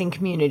about. Amazing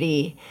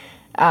community.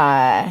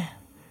 And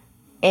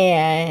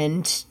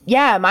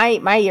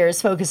my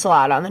years focus a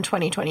lot on the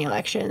 2020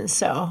 elections.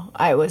 So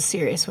I was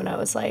serious when I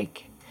was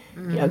like,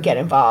 get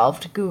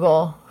involved.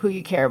 Google who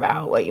you care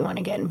about, what you want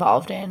to get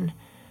involved in.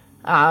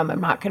 I'm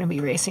not going to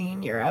be racing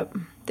in Europe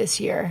this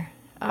year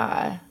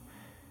to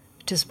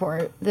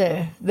support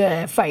the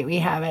fight we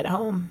have at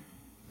home.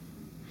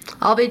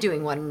 I'll be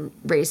doing one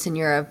race in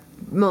Europe,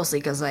 mostly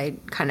because I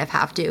kind of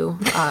have to.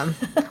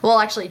 Well,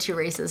 actually, 2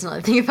 races, now that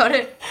I think about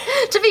it.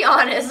 To be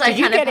honest, Did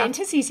you get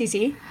into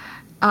CCC?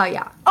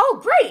 Yeah.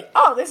 Oh, great.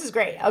 Oh, this is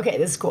great. Okay,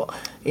 this is cool.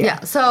 Yeah,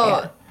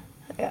 so...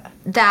 Yeah.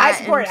 I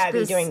support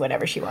Abby doing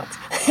whatever she wants.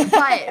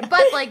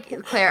 but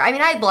like Claire, I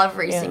mean, I love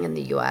racing in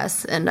the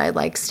U.S. and I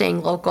like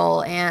staying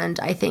local, and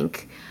I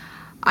think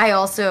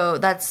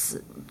that's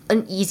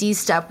an easy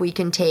step we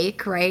can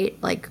take,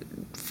 right? Like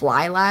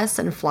fly less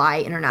and fly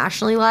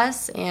internationally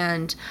less,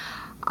 and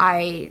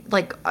I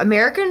like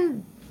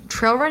American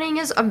trail running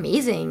is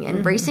amazing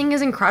and racing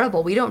is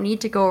incredible. We don't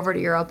need to go over to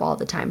Europe all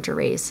the time to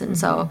race, and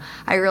so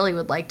I really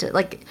would like to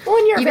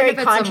when you're even very if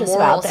it's conscious a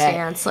moral about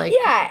that. stance,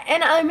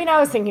 and I mean I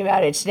was thinking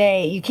about it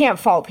today. You can't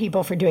fault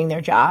people for doing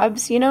their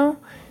jobs, No,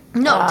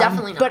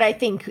 definitely not. But I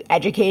think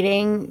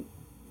educating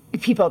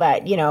people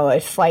that a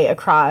flight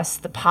across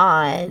the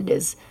pond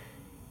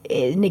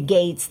it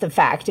negates the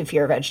fact if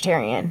you're a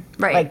vegetarian,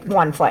 right? Like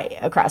one flight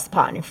across the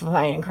pond, you're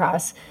flying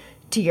across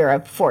to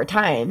Europe 4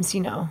 times,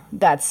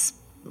 that's.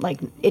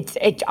 Like,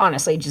 it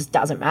honestly just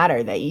doesn't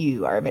matter that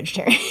you are a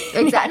vegetarian.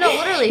 Exactly. No,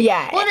 literally.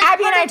 Yeah. Well,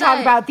 Abby and I talk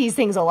about these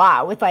things a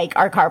lot with,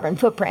 our carbon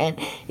footprint.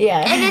 Yeah.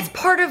 And it's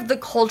part of the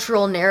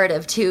cultural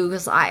narrative, too,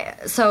 because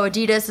so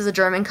Adidas is a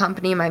German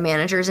company. My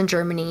manager's in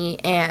Germany,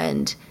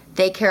 and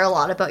they care a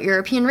lot about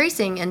European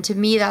racing. And to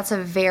me, that's a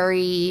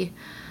very,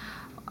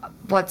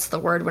 what's the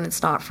word when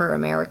it's not for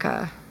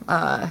America?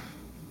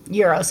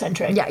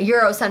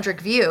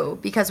 Eurocentric view,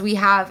 because we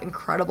have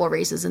incredible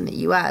races in the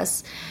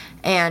U.S.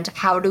 And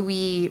how do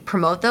we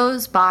promote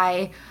those?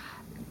 By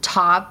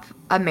top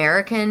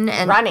American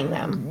and running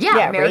them.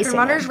 American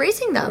runners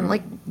racing them.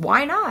 Like,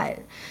 why not?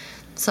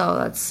 So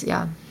that's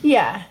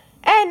Yeah.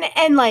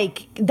 And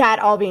like, that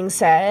all being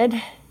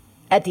said,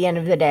 at the end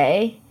of the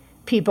day,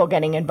 people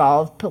getting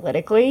involved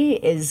politically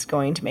is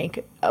going to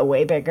make a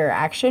way bigger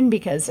action,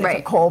 because if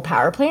a coal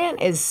power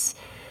plant is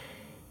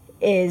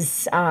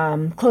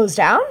closed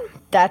down,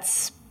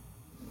 that's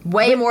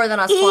way more than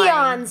us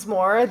eons flying.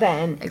 More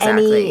than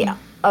any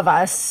of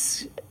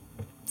us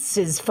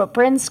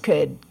footprints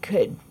could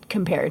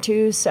compare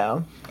to.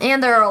 So,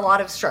 and there are a lot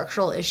of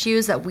structural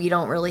issues that we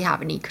don't really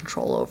have any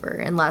control over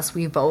unless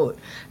we vote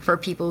for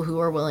people who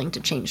are willing to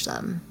change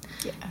them.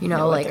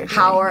 Like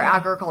how our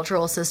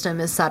agricultural system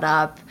is set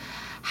up,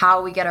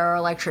 how we get our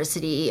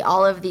electricity,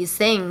 all of these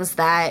things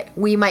that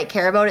we might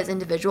care about as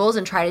individuals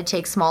and try to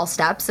take small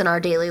steps in our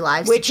daily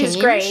lives which to change.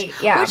 Is great.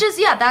 Yeah. Which is,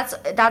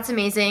 that's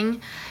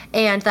amazing.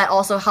 And that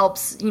also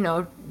helps,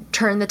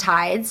 turn the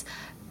tides.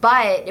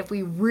 But if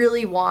we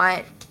really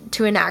want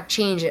to enact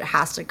change, it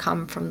has to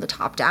come from the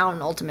top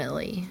down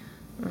ultimately.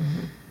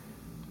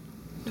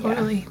 Mm-hmm.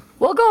 Totally. Yeah.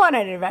 We'll go on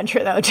an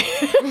adventure though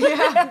too.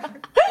 Yeah.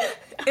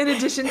 In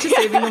addition to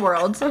saving the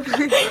world,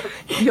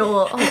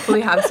 you'll hopefully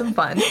have some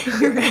fun.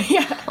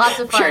 Lots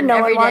of fun. Sure,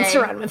 no one wants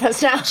to run with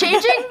us now.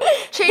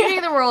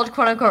 Changing the world,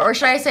 quote unquote, or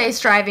should I say,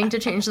 striving to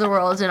change the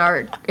world in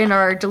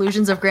our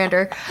delusions of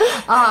grandeur,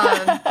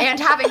 and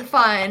having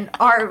fun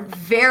are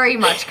very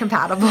much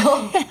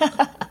compatible.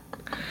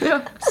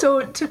 Yeah.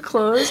 So to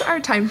close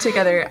our time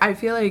together, I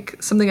feel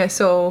like something I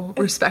so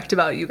respect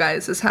about you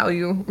guys is how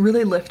you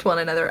really lift one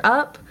another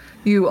up.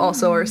 You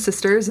also are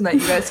sisters, and that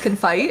you guys can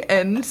fight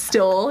and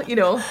still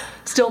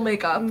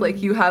make up. Like,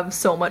 you have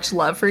so much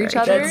love for each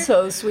other. That's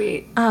so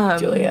sweet,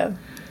 Julia.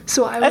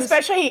 So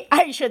especially,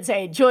 I should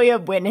say, Julia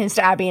witnessed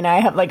Abby and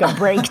I have like a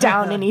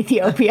breakdown in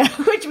Ethiopia,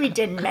 which we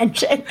didn't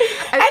mention. And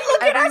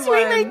look at us,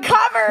 we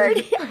recovered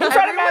in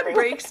front of everyone.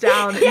 Breaks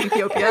down in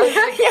Ethiopia.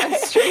 Like,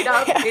 straight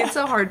up, it's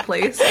a hard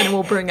place, and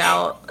we'll bring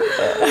out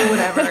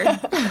whatever.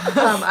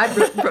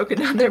 I've broken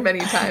down there many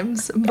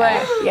times,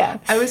 but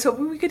I was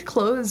hoping we could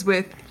close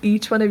with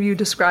each one of you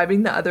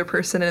describing the other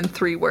person in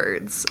 3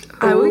 words.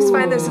 I always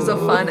find this is a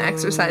fun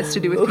exercise to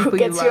do with people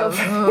you love.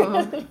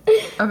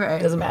 Okay,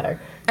 doesn't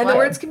matter. And the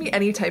words can be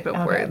any type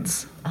of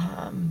words.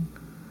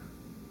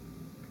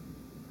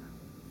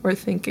 We're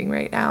thinking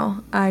right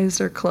now.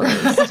 Eyes are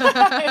closed. Well,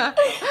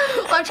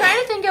 I'm trying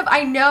to think of,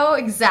 I know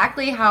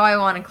exactly how I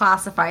want to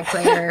classify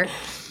Claire.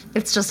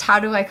 It's just, how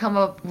do I come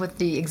up with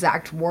the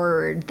exact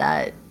word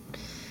that...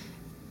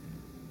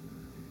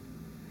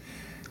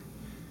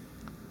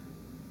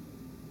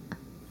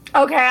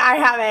 Okay, I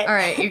have it. All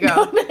right, you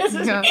go.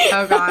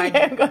 Oh, God.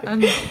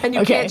 And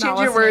you can't change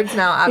your words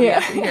now, Abby,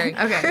 after hearing.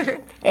 Okay.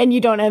 And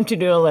you don't have to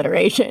do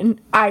alliteration.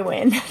 I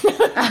win.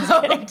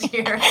 Oh,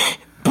 dear.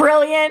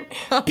 Brilliant,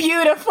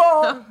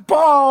 beautiful,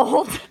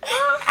 bold,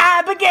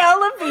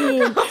 Abigail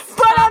Levene.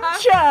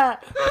 Ba-dum-cha.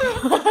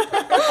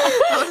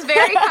 That was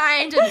very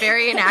kind and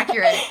very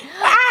inaccurate.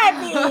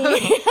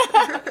 Abby.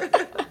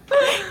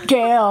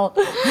 Gail.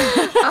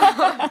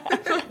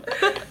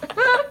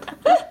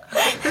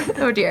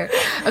 Oh, dear.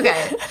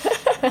 Okay.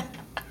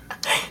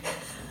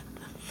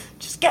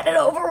 Just get it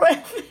over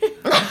with.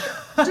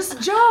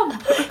 Just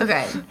jump.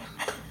 Okay.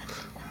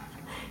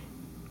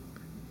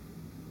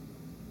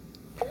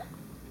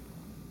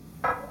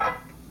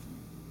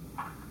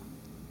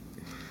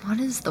 What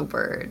is the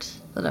word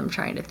that I'm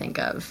trying to think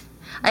of?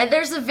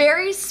 There's a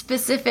very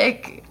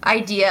specific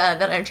idea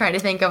that I'm trying to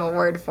think of a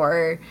word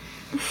for.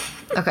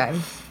 Okay.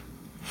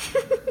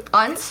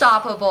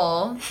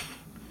 Unstoppable.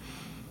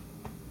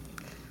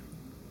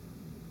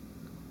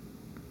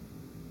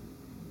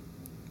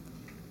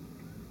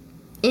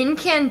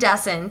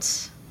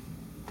 Incandescent.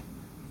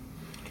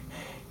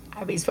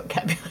 Abby's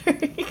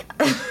vocabulary.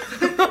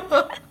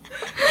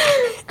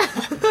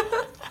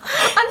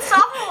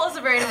 Unstoppable is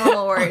a very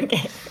normal word.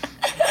 Okay.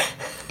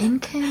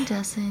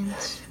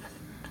 Incandescent.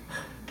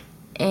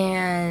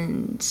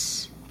 And...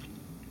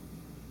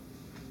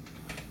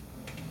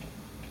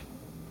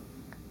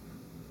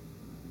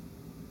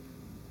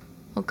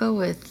 I'll go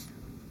with...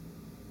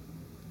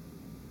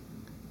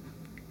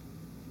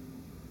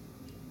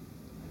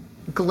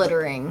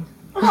 glittering.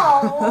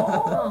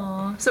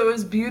 Aww. So it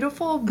was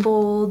beautiful,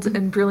 bold,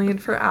 and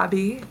brilliant for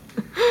Abby.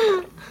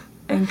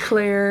 And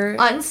Claire.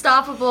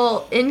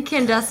 Unstoppable,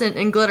 incandescent,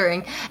 and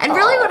glittering. And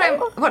really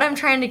what I'm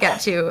trying to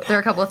get to, there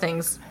are a couple of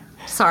things.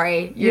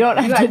 Sorry, you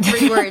had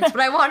 3 words, but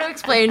I want to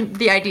explain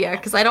the idea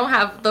because I don't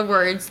have the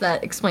words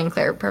that explain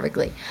Claire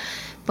perfectly.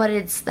 But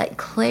it's that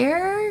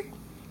Claire,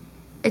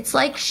 it's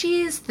like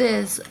she's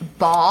this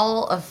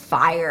ball of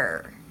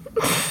fire.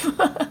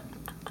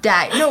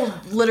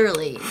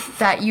 Literally,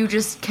 that you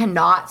just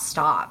cannot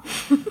stop.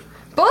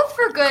 Both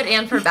for good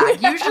and for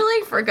bad.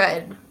 Usually for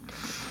good.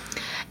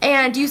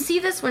 And you see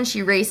this when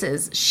she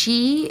races.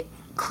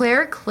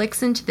 Claire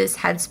clicks into this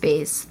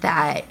headspace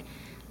that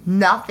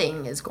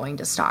nothing is going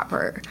to stop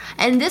her.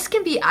 And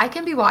I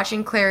can be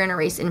watching Clare in a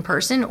race in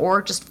person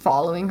or just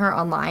following her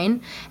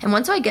online. And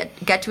once I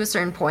get to a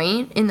certain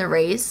point in the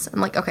race, I'm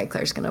like, okay,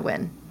 Clare's going to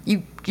win.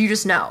 You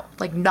just know,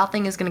 like,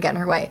 nothing is going to get in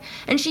her way.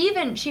 And she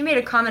made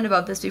a comment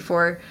about this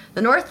before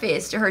the North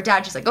Face to her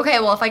dad. She's like, okay,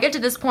 well, if I get to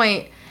this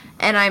point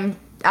and I'm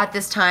at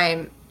this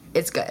time,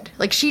 it's good.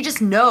 Like, she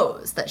just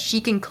knows that she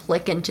can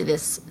click into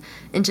this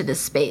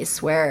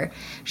space where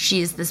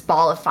she's this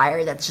ball of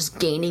fire that's just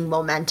gaining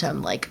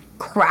momentum, like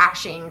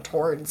crashing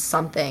towards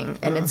something,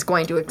 and it's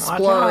going to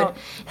explode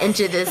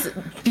into this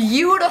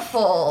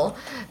beautiful,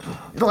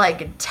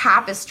 like,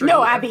 tapestry.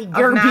 No, Abby,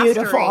 you're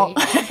beautiful.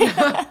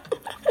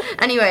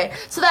 Anyway,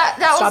 so that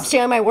was... Stop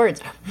stealing my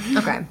words.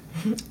 Okay.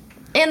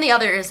 And the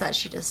other is that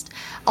she just,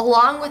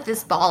 along with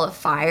this ball of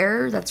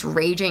fire that's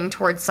raging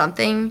towards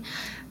something,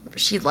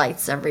 she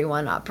lights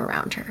everyone up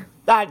around her.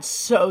 That's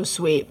so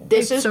sweet.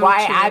 This is so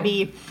why true.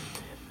 Abby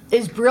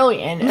is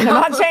brilliant. And I'm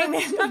not saying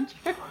this.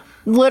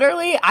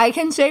 Literally, I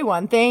can say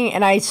one thing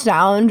and I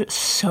sound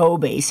so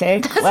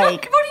basic.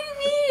 Like, what do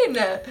you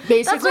mean?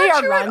 Basically,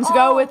 our runs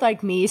go with,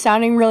 like, me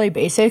sounding really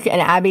basic,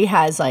 and Abby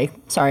has, like,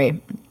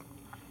 sorry,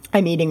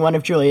 I'm eating one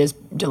of Julia's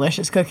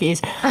delicious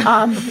cookies. They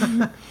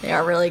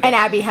are really good. And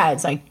Abby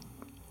has, like,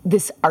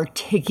 this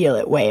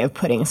articulate way of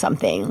putting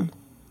something.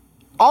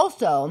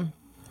 Also,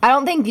 I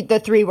don't think the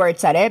 3 words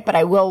said it, but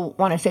I will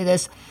want to say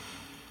this.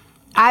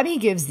 Abby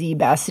gives the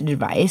best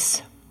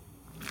advice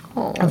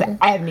of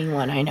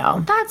anyone I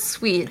know. That's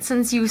sweet,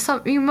 since you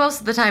most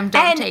of the time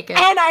don't take it.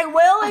 And I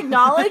will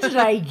acknowledge that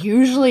I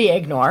usually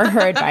ignore her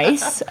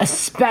advice,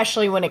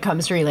 especially when it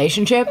comes to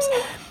relationships.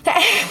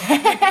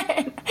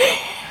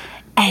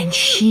 And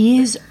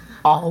she's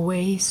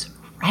always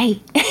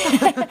right.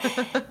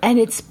 And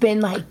it's been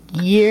like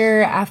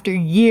year after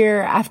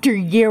year after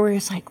year where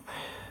it's like,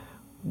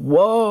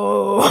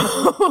 whoa,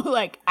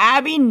 like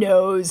Abby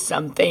knows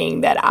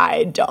something that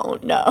I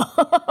don't know.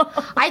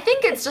 I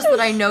think it's just that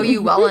I know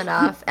you well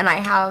enough and I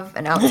have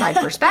an outside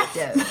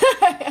perspective.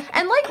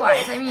 And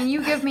likewise, I mean,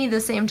 you give me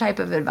the same type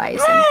of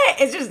advice.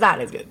 It's just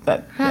not as good,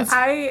 but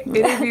I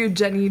interviewed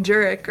Jenny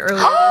Jurek earlier this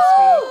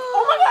week.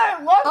 Oh my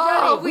God, I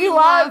love Jenny. We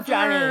love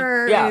Jenny.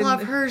 Her. Yeah. I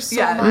love her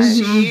so much.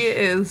 She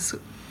is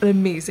an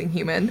amazing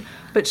human.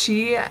 But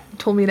she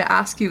told me to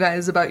ask you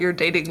guys about your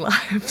dating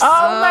lives.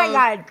 Oh my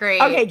God.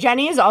 Great. Okay,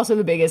 Jenny is also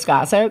the biggest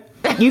gossip.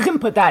 You can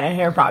put that in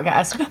her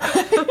podcast.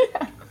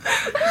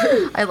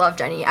 I love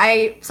Jenny.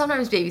 I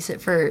sometimes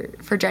babysit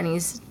for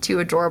Jenny's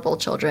 2 adorable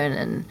children,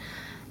 and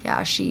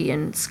yeah, she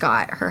and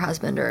Scott, her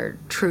husband, are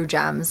true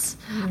gems.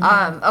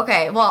 Mm-hmm.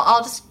 Okay, well,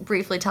 I'll just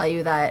briefly tell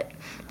you that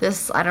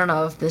this, I don't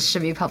know if this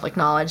should be public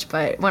knowledge,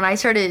 but when I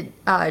started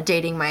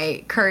dating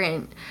my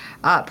current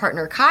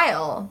partner,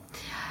 Kyle,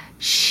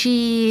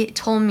 she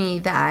told me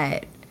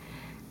that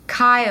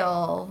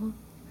Kyle,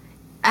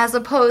 as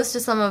opposed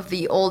to some of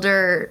the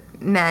older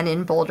men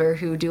in Boulder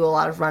who do a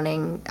lot of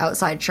running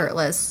outside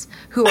shirtless,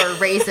 who are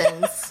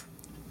raisins,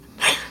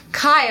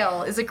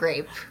 Kyle is a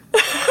grape.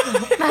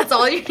 That's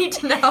all you need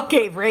to know.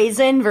 Okay,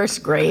 raisin versus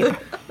grape.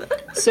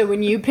 So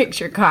when you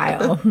picture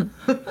Kyle,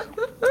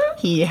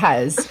 he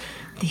has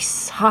the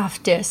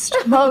softest,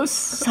 most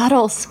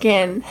subtle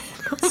skin.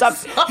 No,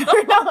 what's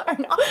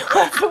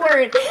the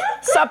word?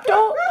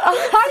 Subtle?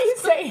 How do you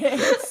say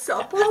it?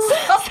 Supple?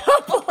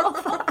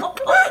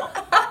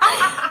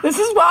 This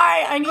is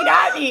why I need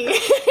Abby.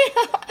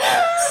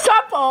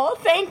 Supple,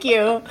 thank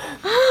you.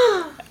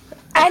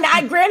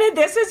 And granted,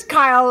 this is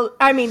Kyle's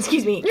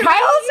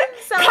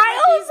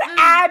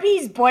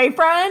Abby's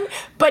boyfriend,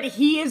 but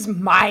he is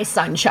my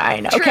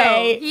sunshine,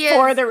 okay?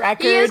 For the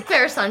record. He is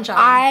Claire Sunshine.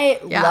 I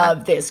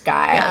love this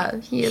guy. Yeah,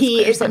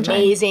 he is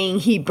amazing.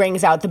 He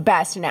brings out the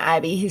best in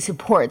Abby. He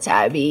supports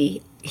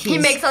Abby. He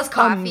makes us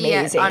coffee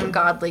at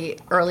ungodly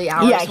early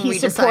hours. Yeah, he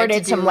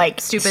supported some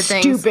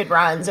stupid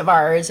runs of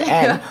ours,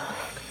 and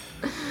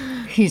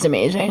he's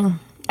amazing.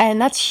 And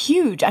that's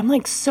huge. I'm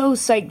like so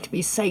psyched to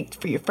be psyched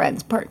for your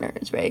friends'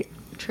 partners, right?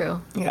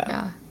 True.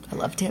 Yeah. I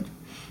loved him.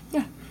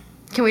 Yeah.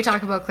 Can we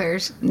talk about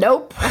Claire's?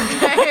 Nope.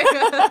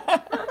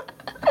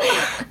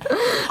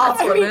 Off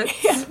limits.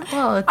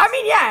 Well,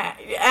 yeah.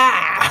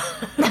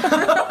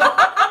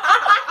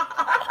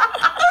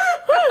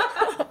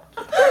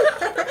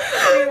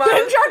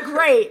 Things are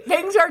great.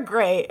 Things are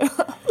great,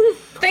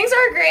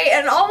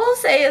 and all we'll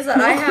say is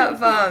that I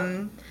have,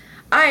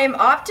 I am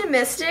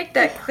optimistic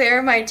that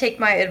Claire might take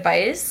my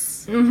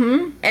advice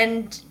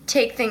and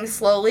take things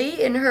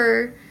slowly in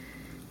her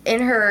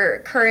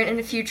current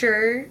and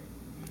future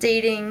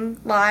dating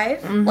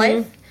life,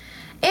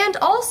 and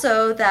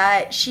also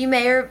that she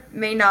may or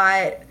may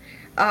not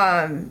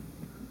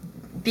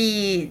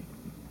be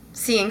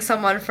seeing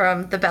someone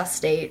from the best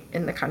state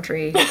in the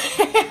country,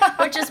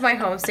 which is my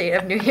home state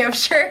of New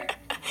Hampshire.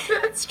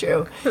 It's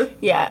true.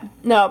 Yeah.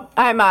 No,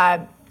 I'm,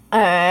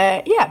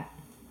 yeah.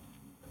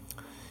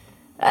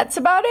 That's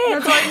about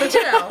it. That's all you need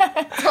to know.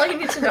 That's all you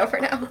need to know for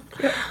now.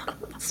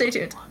 Stay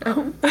tuned.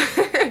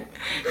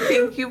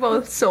 Thank you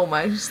both so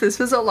much. This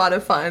was a lot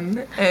of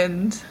fun.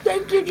 And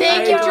thank you,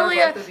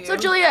 Julia. So,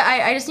 Julia,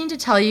 I just need to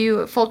tell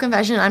you, full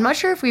confession, I'm not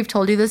sure if we've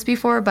told you this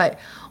before, but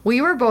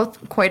we were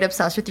both quite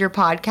obsessed with your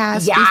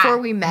podcast before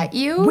we met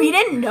you. We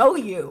didn't know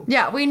you.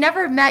 Yeah, we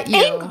never met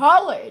you. In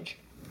college.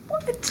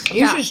 What?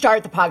 You should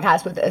start the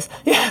podcast with this.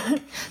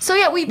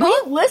 So we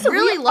both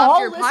really loved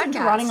your podcast. To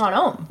Running on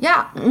Ohm.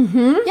 Yeah.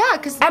 Mm-hmm. Yeah,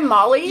 because and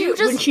Molly,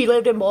 when she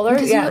lived in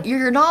Boulder. Yeah.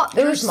 You're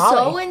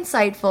so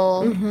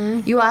insightful.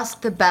 Mm-hmm. You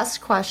ask the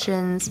best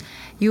questions.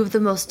 You have the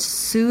most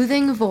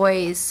soothing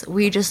voice.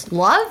 We just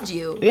loved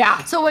you.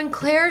 Yeah. So when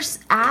Claire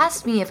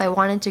asked me if I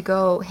wanted to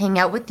go hang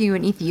out with you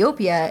in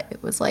Ethiopia,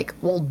 it was like,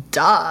 well,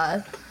 duh.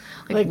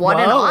 Like what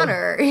an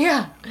honor.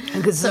 Yeah.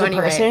 Because so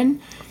anyway, person.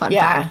 Fun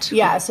fact.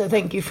 Yeah, so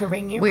thank you for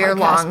bringing your podcast We are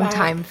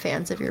long-time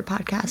fans of your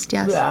podcast,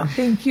 yes. Yeah.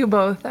 Thank you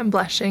both. I'm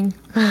blushing.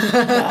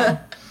 Yeah,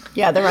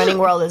 the running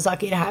world is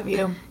lucky to have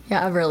you.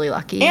 Yeah, I'm really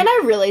lucky. And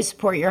I really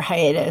support your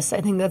hiatus.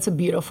 I think that's a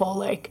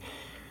beautiful,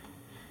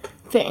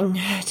 thing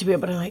to be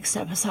able to,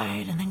 step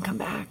aside and then come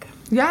back.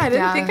 Yeah, I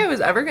didn't think I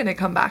was ever going to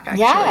come back,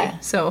 actually. Yeah.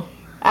 So.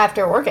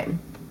 After Oregon.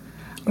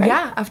 Right?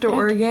 Yeah, after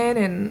Oregon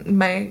and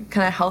my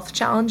kind of health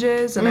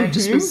challenges, and I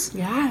just was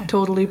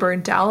totally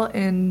burnt out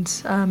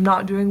and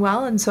not doing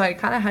well, and so I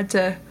kind of had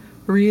to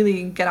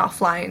really get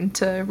offline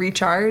to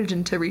recharge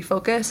and to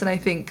refocus, and I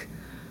think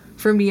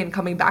for me in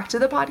coming back to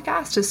the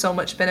podcast has so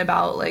much been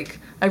about,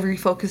 I've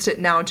refocused it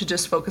now to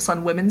just focus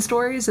on women's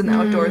stories and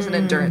outdoors and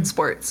endurance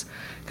sports,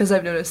 because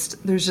I've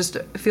noticed there's just,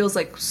 it feels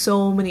like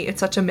so many, it's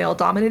such a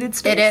male-dominated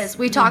space. It is.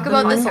 We talk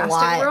about this a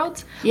lot.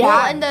 World. Yeah.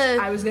 Well, and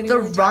the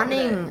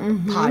running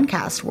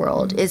podcast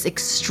world is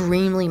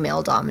extremely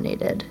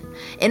male-dominated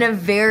in a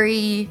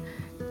very,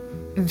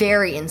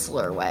 very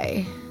insular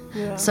way.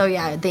 Yeah. So,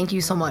 thank you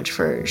so much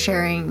for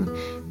sharing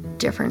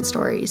different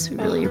stories. We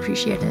really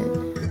appreciate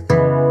it.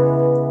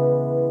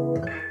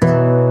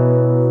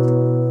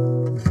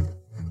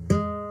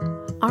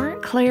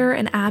 Clare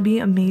and Abby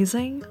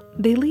amazing?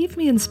 They leave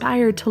me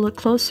inspired to look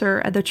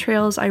closer at the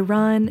trails I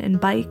run and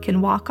bike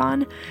and walk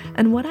on,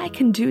 and what I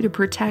can do to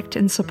protect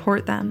and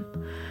support them.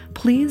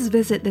 Please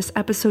visit this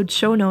episode's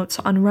show notes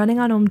on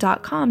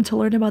runningonohm.com to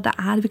learn about the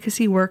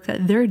advocacy work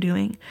that they're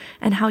doing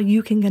and how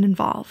you can get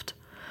involved.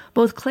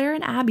 Both Clare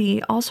and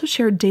Abby also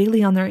share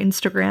daily on their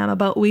Instagram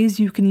about ways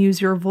you can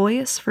use your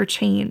voice for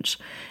change,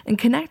 and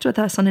connect with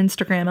us on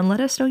Instagram and let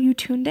us know you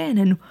tuned in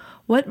and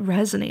what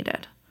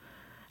resonated.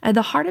 At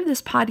the heart of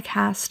this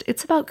podcast,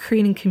 it's about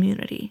creating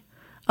community,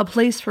 a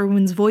place for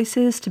women's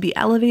voices to be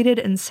elevated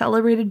and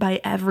celebrated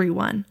by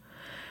everyone.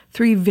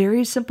 3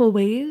 very simple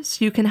ways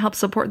you can help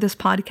support this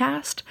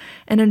podcast,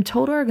 and in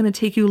total are going to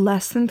take you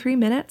less than 3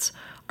 minutes,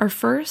 are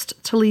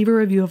first to leave a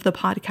review of the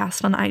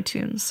podcast on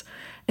iTunes.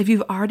 If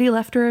you've already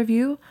left a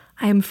review,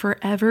 I am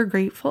forever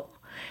grateful.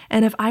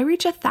 And if I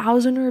reach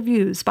 1,000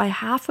 reviews by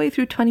halfway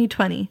through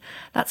 2020,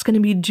 that's going to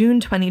be June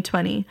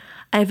 2020,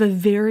 I have a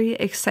very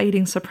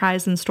exciting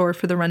surprise in store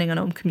for the Running on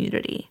Ohm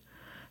community.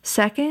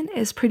 Second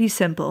is pretty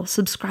simple.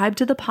 Subscribe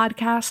to the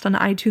podcast on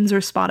iTunes or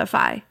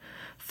Spotify.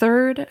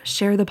 Third,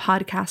 share the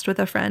podcast with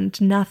a friend.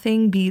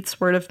 Nothing beats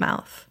word of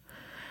mouth.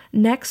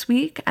 Next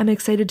week, I'm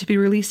excited to be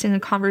releasing a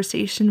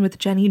conversation with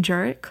Jenny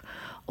Jurek,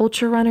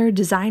 ultra runner,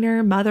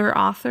 designer, mother,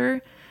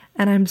 author,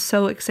 and I'm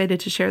so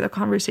excited to share the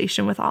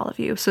conversation with all of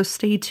you, so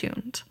stay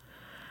tuned.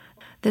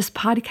 This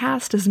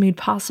podcast is made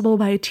possible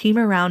by a team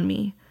around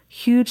me.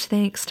 Huge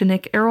thanks to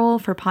Nick Errol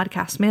for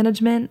podcast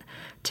management,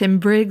 Tim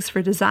Briggs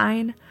for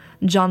design,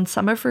 John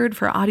Summerford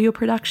for audio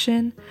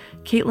production,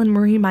 Caitlin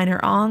Marie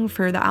Minor-Ong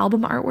for the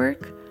album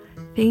artwork.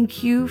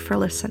 Thank you for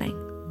listening.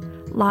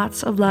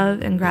 Lots of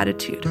love and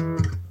gratitude.